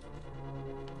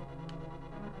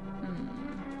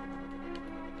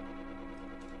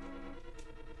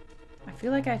 I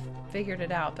feel like I figured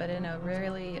it out, but in a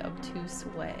really obtuse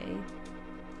way.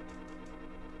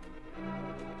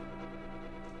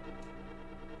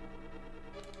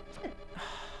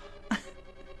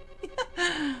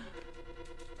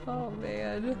 Oh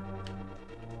man.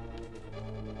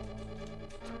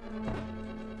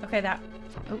 Okay, that.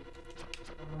 Oh.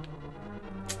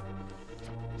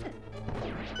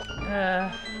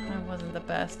 That wasn't the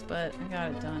best, but I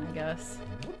got it done, I guess.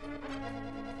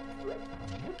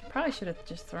 Probably should have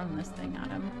just thrown this thing at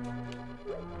him.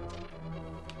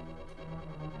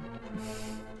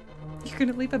 You're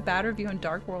gonna leave a bad review on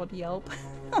Dark World Yelp.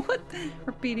 What?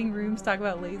 Repeating rooms, talk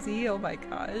about lazy. Oh my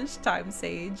gosh. Time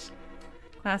Sage.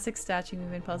 Classic statue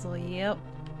movement puzzle. Yep.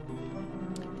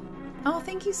 Oh,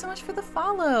 thank you so much for the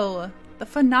follow. The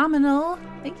phenomenal.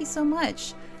 Thank you so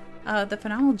much. The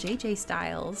phenomenal JJ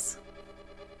Styles.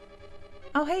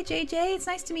 Oh, hey JJ, it's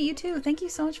nice to meet you too. Thank you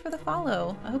so much for the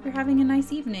follow. I hope you're having a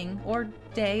nice evening or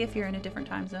day if you're in a different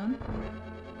time zone.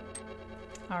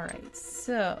 Alright,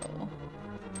 so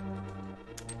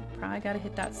probably gotta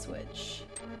hit that switch.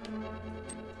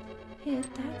 Hit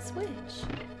that switch.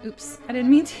 Oops, I didn't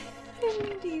mean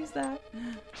to use that.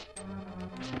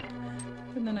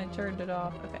 And then I turned it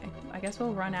off. Okay, I guess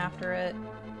we'll run after it.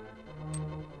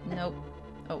 Nope.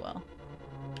 Oh well.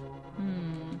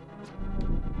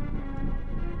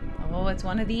 Oh, it's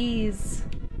one of these.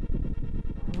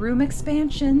 Room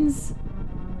expansions.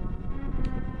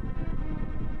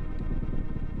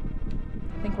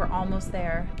 I think we're almost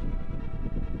there.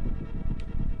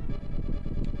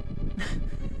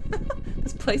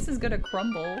 This place is gonna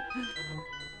crumble.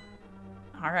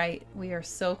 Alright, we are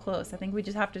so close. I think we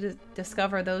just have to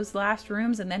discover those last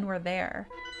rooms and then we're there.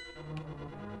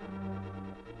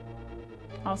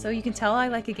 Also, you can tell I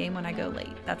like a game when I go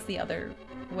late. That's the other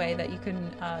way that you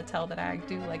can tell that I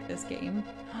do like this game.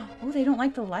 Oh, they don't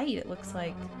like the light, it looks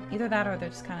like. Either that or they're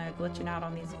just kind of glitching out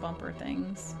on these bumper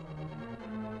things.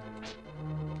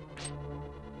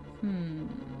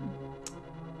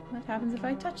 What happens if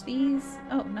I touch these?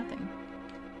 Oh, nothing.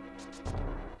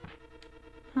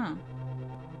 Huh.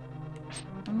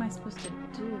 What am I supposed to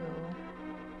do?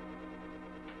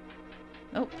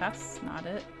 Oh, that's not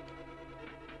it.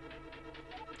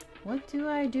 What do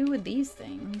I do with these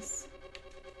things?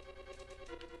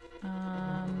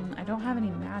 I don't have any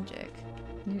magic.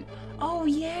 Oh,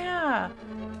 yeah!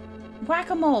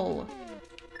 Whack-a-mole!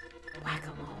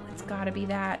 Whack-a-mole. It's gotta be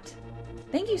that.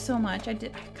 Thank you so much. I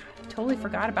totally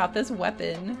forgot about this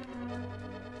weapon.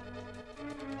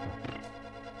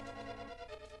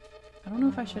 I don't know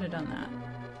if I should have done that.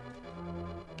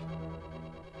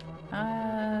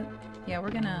 Yeah,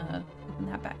 we're gonna open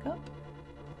that back up.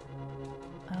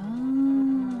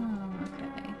 Oh,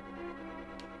 okay.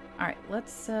 Alright,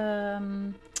 let's, I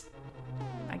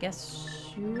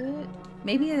guess shoot.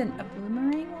 Maybe a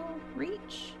boomerang will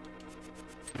reach?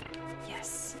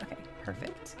 Yes. Okay,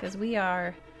 perfect. Because we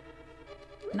are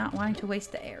not wanting to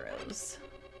waste the arrows.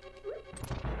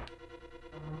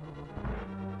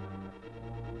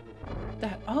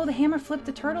 Oh, the hammer flipped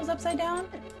the turtles upside down?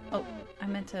 Oh, I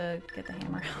meant to get the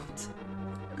hammer out.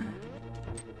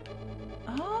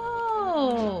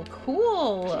 Oh,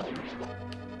 cool.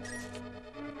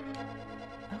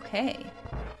 Okay,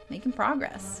 making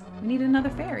progress. We need another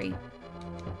fairy.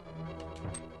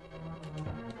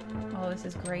 Oh, this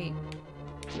is great.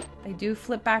 They do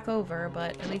flip back over,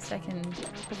 but at least I can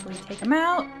hopefully take them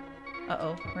out.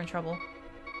 Uh-oh, we're in trouble.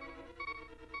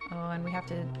 Oh, and we have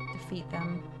to defeat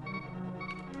them.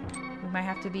 We might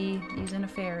have to be using a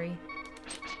fairy.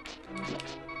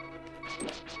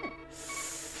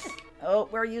 Oh,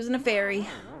 we're using a fairy.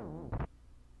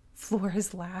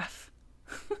 Flora's laugh.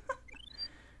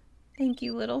 Thank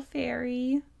you, little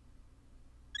fairy.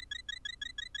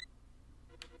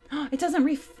 It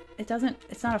doesn't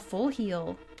it's not a full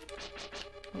heal.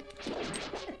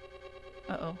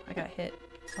 Uh-oh, I got hit.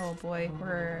 Oh boy,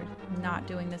 we're not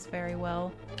doing this very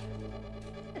well.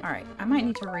 Alright, I might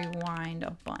need to rewind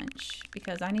a bunch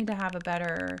because I need to have a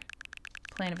better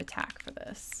plan of attack for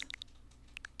this.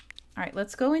 Alright,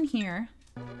 let's go in here.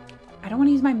 I don't want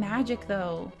to use my magic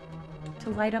though to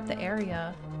light up the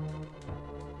area.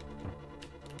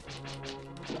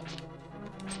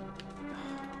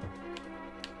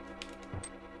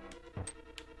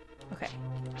 Okay.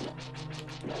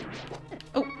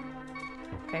 Oh!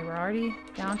 Okay, we're already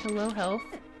down to low health.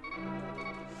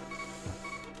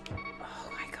 Oh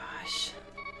my gosh.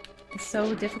 It's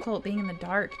so difficult being in the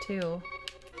dark too.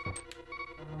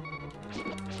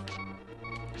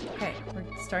 Okay, we're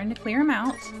starting to clear them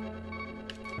out.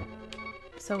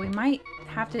 So we might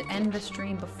have to end the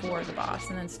stream before the boss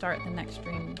and then start the next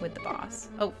stream with the boss.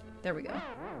 Oh, there we go.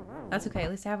 That's okay, at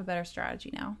least I have a better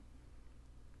strategy now.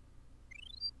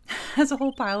 As a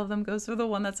whole pile of them goes for the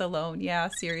one that's alone. Yeah,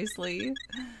 seriously.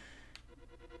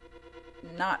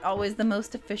 Not always the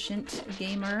most efficient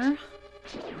gamer.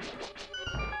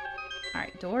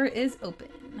 Alright, door is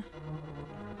open.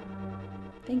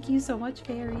 Thank you so much,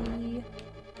 fairy. Alright,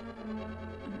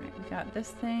 we got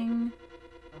this thing.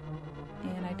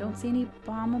 And I don't see any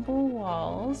bombable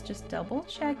walls. Just double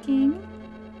checking.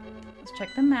 Let's check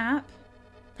the map.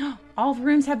 All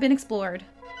rooms have been explored.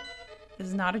 This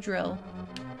is not a drill.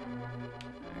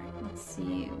 Alright, let's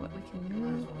see what we can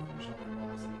move.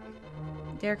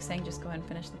 Derek's saying just go ahead and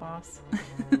finish the boss.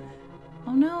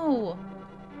 Oh no!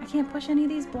 I can't push any of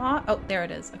these blocks. Oh, there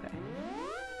it is. Okay.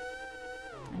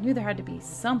 I knew there had to be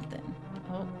something.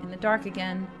 Oh, in the dark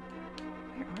again.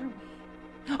 Where are we?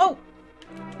 Oh!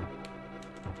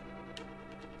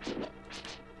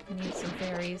 We need some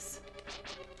fairies.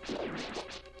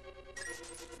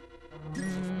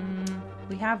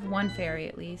 We have one fairy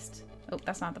at least. Oh,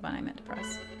 that's not the button I meant to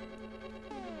press.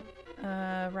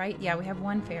 Right? Yeah, we have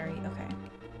one fairy. Okay.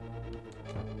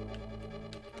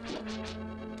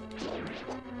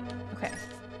 Okay.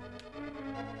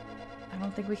 I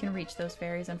don't think we can reach those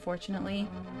fairies, unfortunately.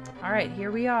 Alright,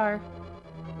 here we are.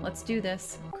 Let's do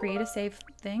this. Create a save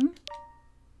thing.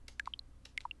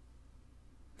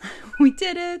 We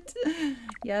did it!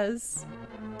 Yes.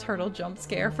 Turtle jump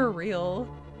scare for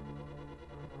real.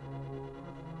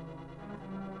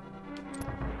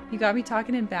 You got me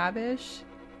talking in Babish?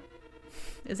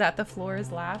 Is that the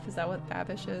Flora's laugh? Is that what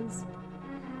Babish is?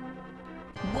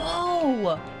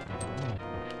 Whoa!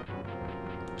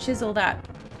 Chisel that.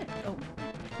 Oh.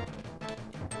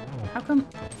 How come?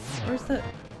 Where's the...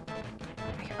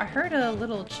 I heard a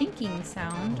little chinking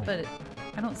sound, but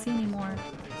I don't see any more.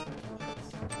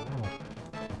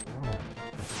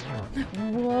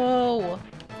 Whoa!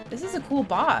 This is a cool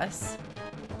boss.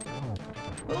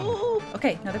 Oh!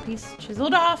 Okay, another piece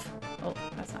chiseled off. Oh,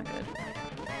 that's not good.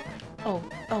 Oh,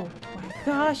 oh my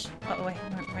gosh! Uh-oh, I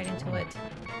went right into it.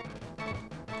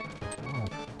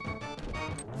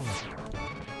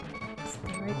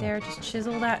 Stay right there. Just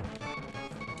chisel that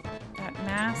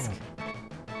mask.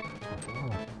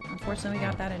 unfortunately we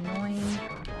got that annoying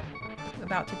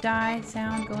about to die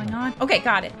sound going on. Okay,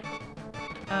 got it.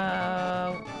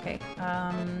 Okay.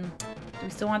 Do we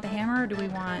still want the hammer or do we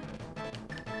want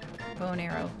bow and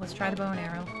arrow? Let's try the bow and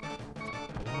arrow.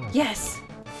 Yes!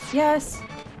 Yes!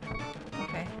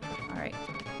 Okay, alright.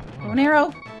 Bow and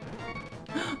arrow!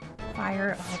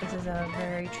 Fire. Oh, this is a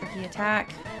very tricky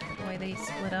attack. The way they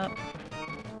split up.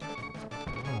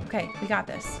 Okay, we got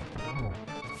this.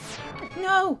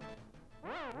 No!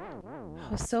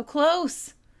 I was so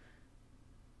close!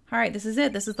 Alright, this is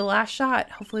it. This is the last shot.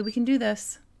 Hopefully we can do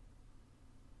this.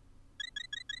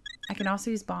 I can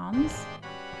also use bombs.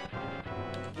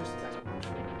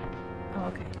 Oh,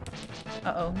 okay.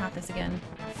 Uh-oh, not this again.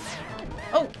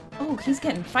 Oh! Oh, he's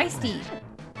getting feisty!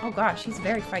 Oh gosh, he's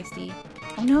very feisty.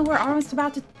 Oh no, we're almost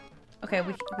about to... Okay,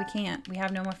 we can't. We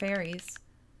have no more fairies.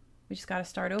 We just gotta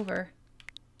start over.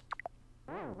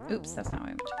 Oops, that's not what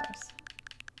I meant to press.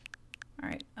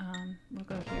 Alright, we'll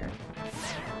go here.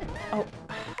 Oh.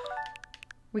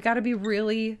 We gotta be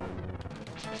really,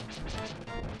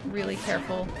 really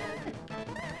careful.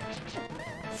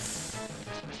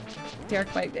 Derek,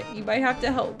 you might have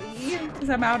to help me, because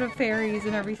I'm out of fairies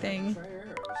and everything.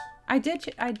 I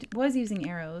was using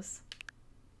arrows.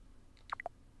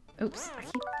 Oops, I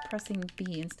keep pressing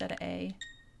B instead of A.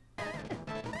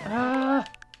 Ah!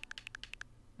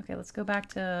 Okay, let's go back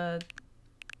to...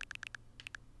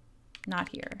 Not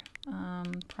here.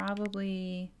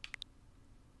 Probably...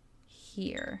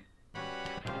 here. Okay.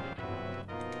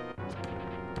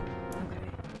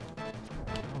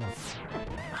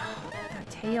 Oh, that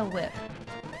tail whip.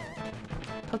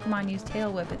 Pokemon use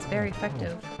tail whip. It's very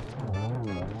effective.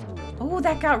 Oh,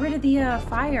 that got rid of the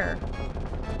fire.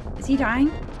 Is he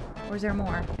dying? Or is there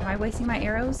more? Am I wasting my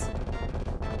arrows?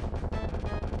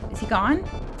 Is he gone?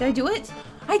 Did I do it?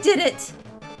 I did it!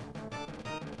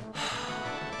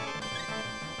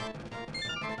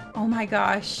 Oh my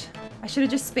gosh. I should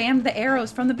have just spammed the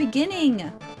arrows from the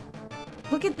beginning.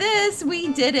 Look at this.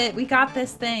 We did it. We got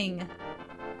this thing.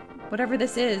 Whatever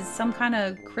this is. Some kind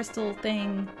of crystal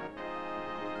thing.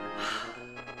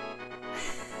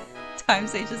 Time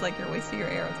Sage is like, you're wasting your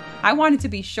arrows. I wanted to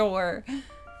be sure. Oh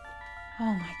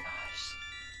my gosh.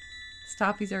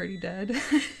 Stoppy's already dead.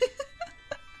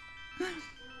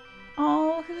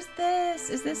 Oh, who's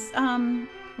this? Is this,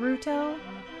 Ruto?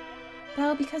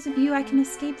 Belle, because of you, I can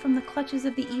escape from the clutches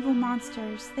of the evil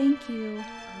monsters. Thank you.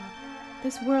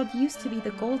 This world used to be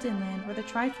the Golden Land where the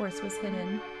Triforce was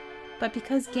hidden. But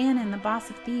because Ganon, the boss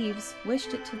of thieves,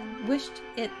 wished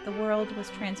the world was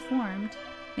transformed.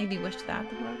 Maybe wished that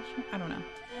the world was I don't know.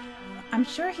 I'm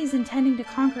sure he's intending to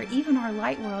conquer even our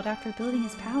light world after building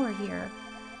his power here.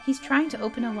 He's trying to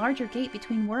open a larger gate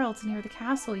between worlds near the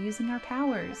castle using our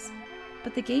powers.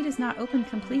 But the gate is not open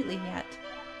completely yet.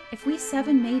 If we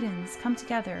 7 maidens come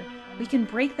together, we can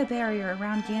break the barrier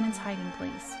around Ganon's hiding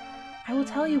place. I will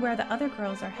tell you where the other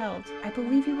girls are held. I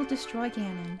believe you will destroy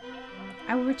Ganon.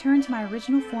 I will return to my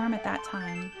original form at that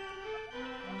time.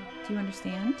 Do you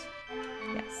understand?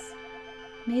 Yes.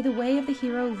 May the way of the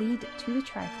hero lead to the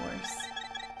Triforce.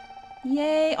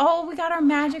 Yay! Oh, we got our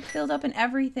magic filled up and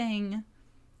everything.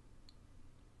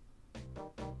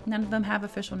 None of them have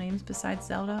official names besides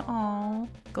Zelda. Aww.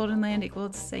 Golden Land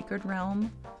equals Sacred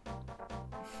Realm.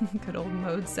 Good old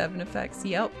Mode 7 effects.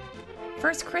 Yep.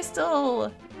 First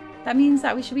crystal! That means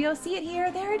that we should be able to see it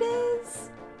here. There it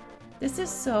is! This is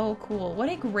so cool. What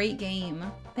a great game.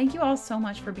 Thank you all so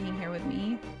much for being here with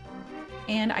me.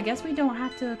 And I guess we don't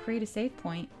have to create a save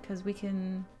point because we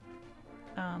can,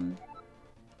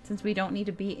 since we don't need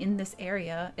to be in this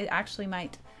area, it actually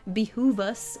might behoove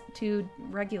us to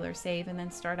regular save and then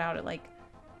start out at like,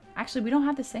 actually we don't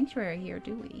have the sanctuary here,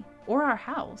 do we? Or our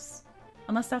house,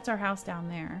 unless that's our house down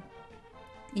there.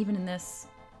 Even in this,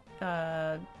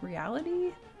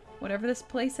 reality, whatever this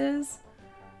place is.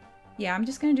 Yeah, I'm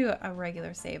just gonna do a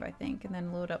regular save, I think, and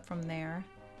then load up from there.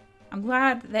 I'm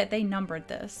glad that they numbered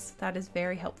this. That is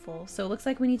very helpful. So it looks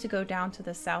like we need to go down to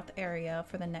the south area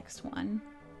for the next one.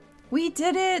 We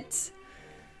did it!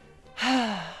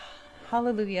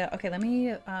 Hallelujah. Okay, let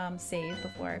me save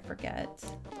before I forget.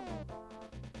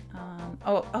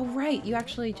 Oh, right. You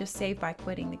actually just save by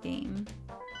quitting the game.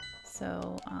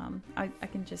 So I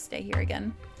can just stay here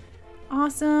again.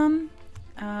 Awesome.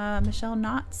 Michelle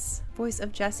Knotts, voice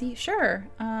of Jessie. Sure.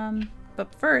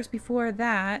 But first, before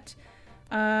that,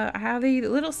 I have a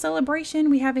little celebration.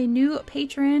 We have a new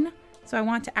patron, so I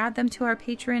want to add them to our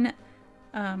patron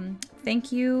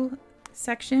thank you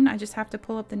section. I just have to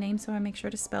pull up the name so I make sure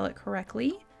to spell it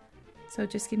correctly. So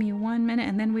just give me 1 minute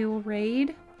and then we will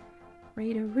raid.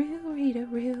 Raid-a-roo,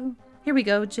 raid-a-roo. Here we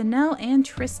go, Janelle and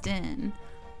Tristan.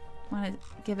 want to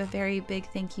give a very big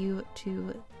thank you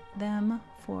to them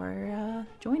for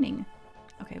joining.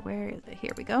 Okay, where is it?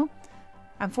 Here we go.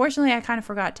 Unfortunately, I kind of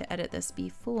forgot to edit this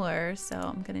before, so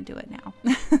I'm gonna do it now.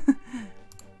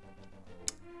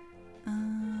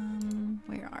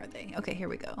 Where are they? Okay, here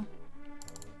we go.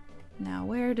 Now,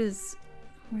 where do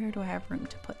I have room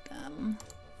to put them?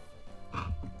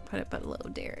 Put it below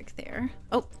Derek there.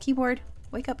 Oh, keyboard.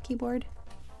 Wake up, keyboard.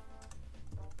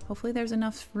 Hopefully there's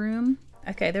enough room.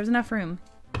 Okay, there's enough room.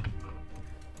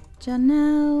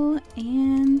 Janelle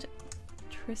and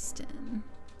Tristan.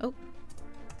 Oh.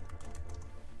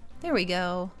 There we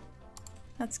go.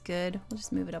 That's good. We'll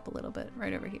just move it up a little bit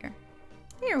right over here.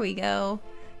 There we go.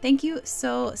 Thank you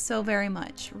so very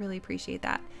much. Really appreciate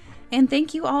that. And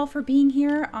thank you all for being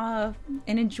here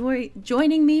and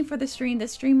joining me for the stream.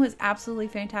 This stream was absolutely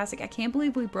fantastic. I can't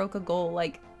believe we broke a goal.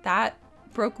 Like, that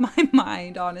broke my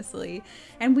mind, honestly.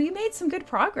 And we made some good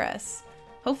progress.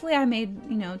 Hopefully I made,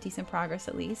 you know, decent progress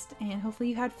at least. And hopefully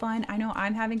you had fun. I know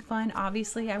I'm having fun.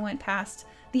 Obviously I went past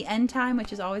the end time,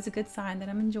 which is always a good sign that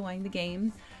I'm enjoying the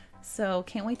game. So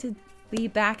can't wait to be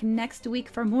back next week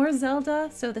for more Zelda.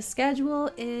 So the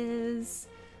schedule is,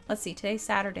 let's see, today's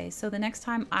Saturday. So the next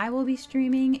time I will be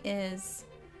streaming is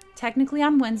technically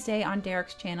on Wednesday on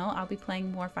Derek's channel. I'll be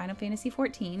playing more Final Fantasy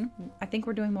XIV. I think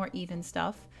we're doing more even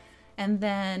stuff. And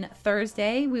then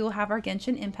Thursday, we will have our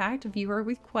Genshin Impact viewer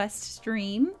request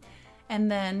stream. And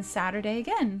then Saturday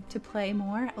again to play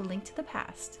more A Link to the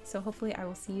Past. So hopefully I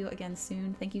will see you again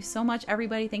soon. Thank you so much,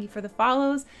 everybody. Thank you for the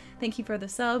follows. Thank you for the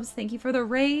subs. Thank you for the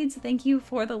raids. Thank you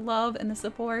for the love and the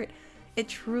support. It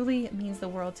truly means the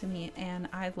world to me. And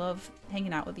I love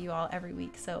hanging out with you all every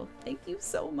week. So thank you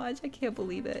so much. I can't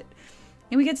believe it.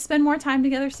 And we get to spend more time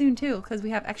together soon too, because we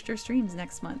have extra streams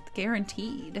next month,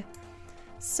 guaranteed.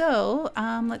 So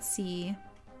let's see.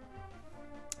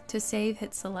 To save,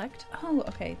 hit select. Oh,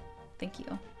 okay. Thank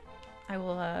you. I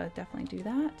will definitely do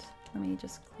that. Let me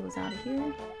just close out of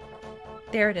here.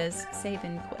 There it is. Save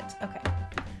and quit. Okay.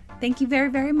 Thank you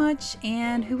very much.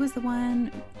 And who was the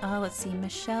one? Let's see.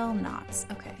 Michelle Knotts.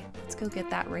 Okay. Let's go get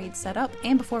that raid set up.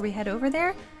 And before we head over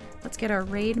there, let's get our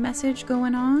raid message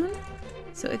going on.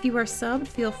 So if you are subbed,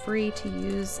 feel free to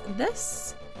use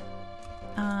this.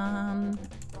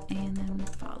 And then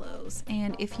follows.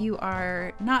 And if you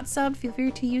are not subbed, feel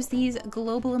free to use these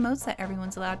global emotes that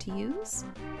everyone's allowed to use.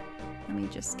 Let me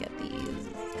just get these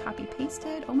copy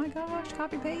pasted. Oh my gosh,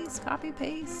 copy paste, copy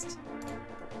paste.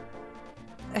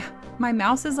 My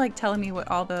mouse is like telling me what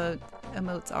all the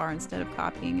emotes are instead of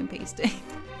copying and pasting.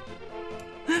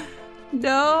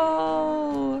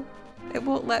 No, it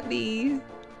won't let me.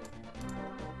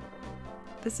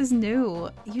 This is new.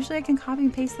 Usually I can copy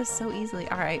and paste this so easily.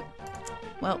 All right.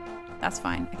 Well, that's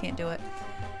fine. I can't do it.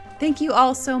 Thank you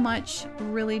all so much.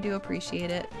 Really do appreciate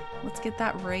it. Let's get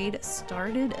that raid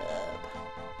started up.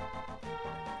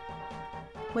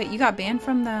 Wait, you got banned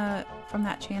from that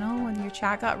channel when your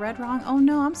chat got read wrong? Oh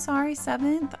no, I'm sorry,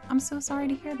 7th. I'm so sorry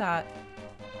to hear that.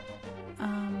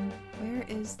 Where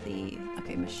is the...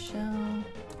 Okay, Michelle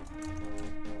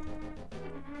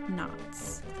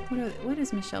Knotts. What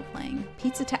is Michelle playing?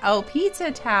 Pizza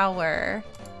Tower.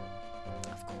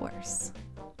 Of course.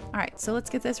 Alright, so let's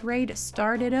get this raid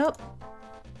started up.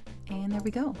 And there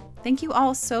we go. Thank you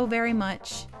all so very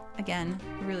much. Again,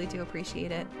 really do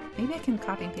appreciate it. Maybe I can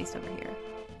copy and paste over here.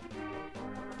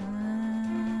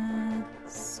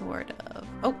 Sort of.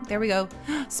 Oh, there we go.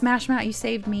 Smash Matt, you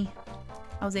saved me.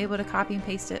 I was able to copy and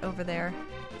paste it over there.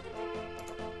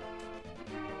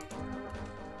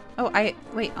 Oh,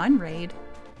 wait, unraid.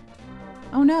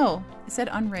 Oh no, it said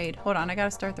unraid. Hold on, I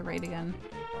gotta start the raid again.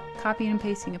 Copying and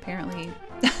pasting apparently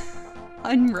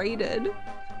unrated.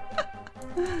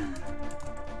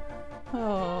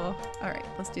 Oh, alright,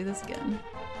 let's do this again.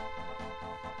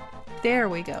 There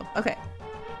we go. Okay.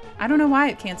 I don't know why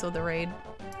it canceled the raid.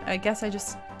 I guess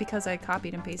because I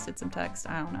copied and pasted some text.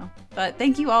 I don't know. But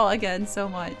thank you all again so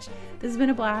much. This has been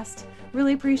a blast.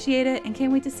 Really appreciate it and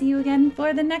can't wait to see you again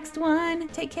for the next one.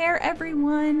 Take care,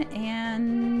 everyone,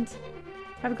 and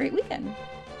have a great weekend.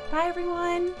 Bye,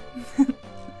 everyone.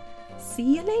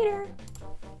 See you later.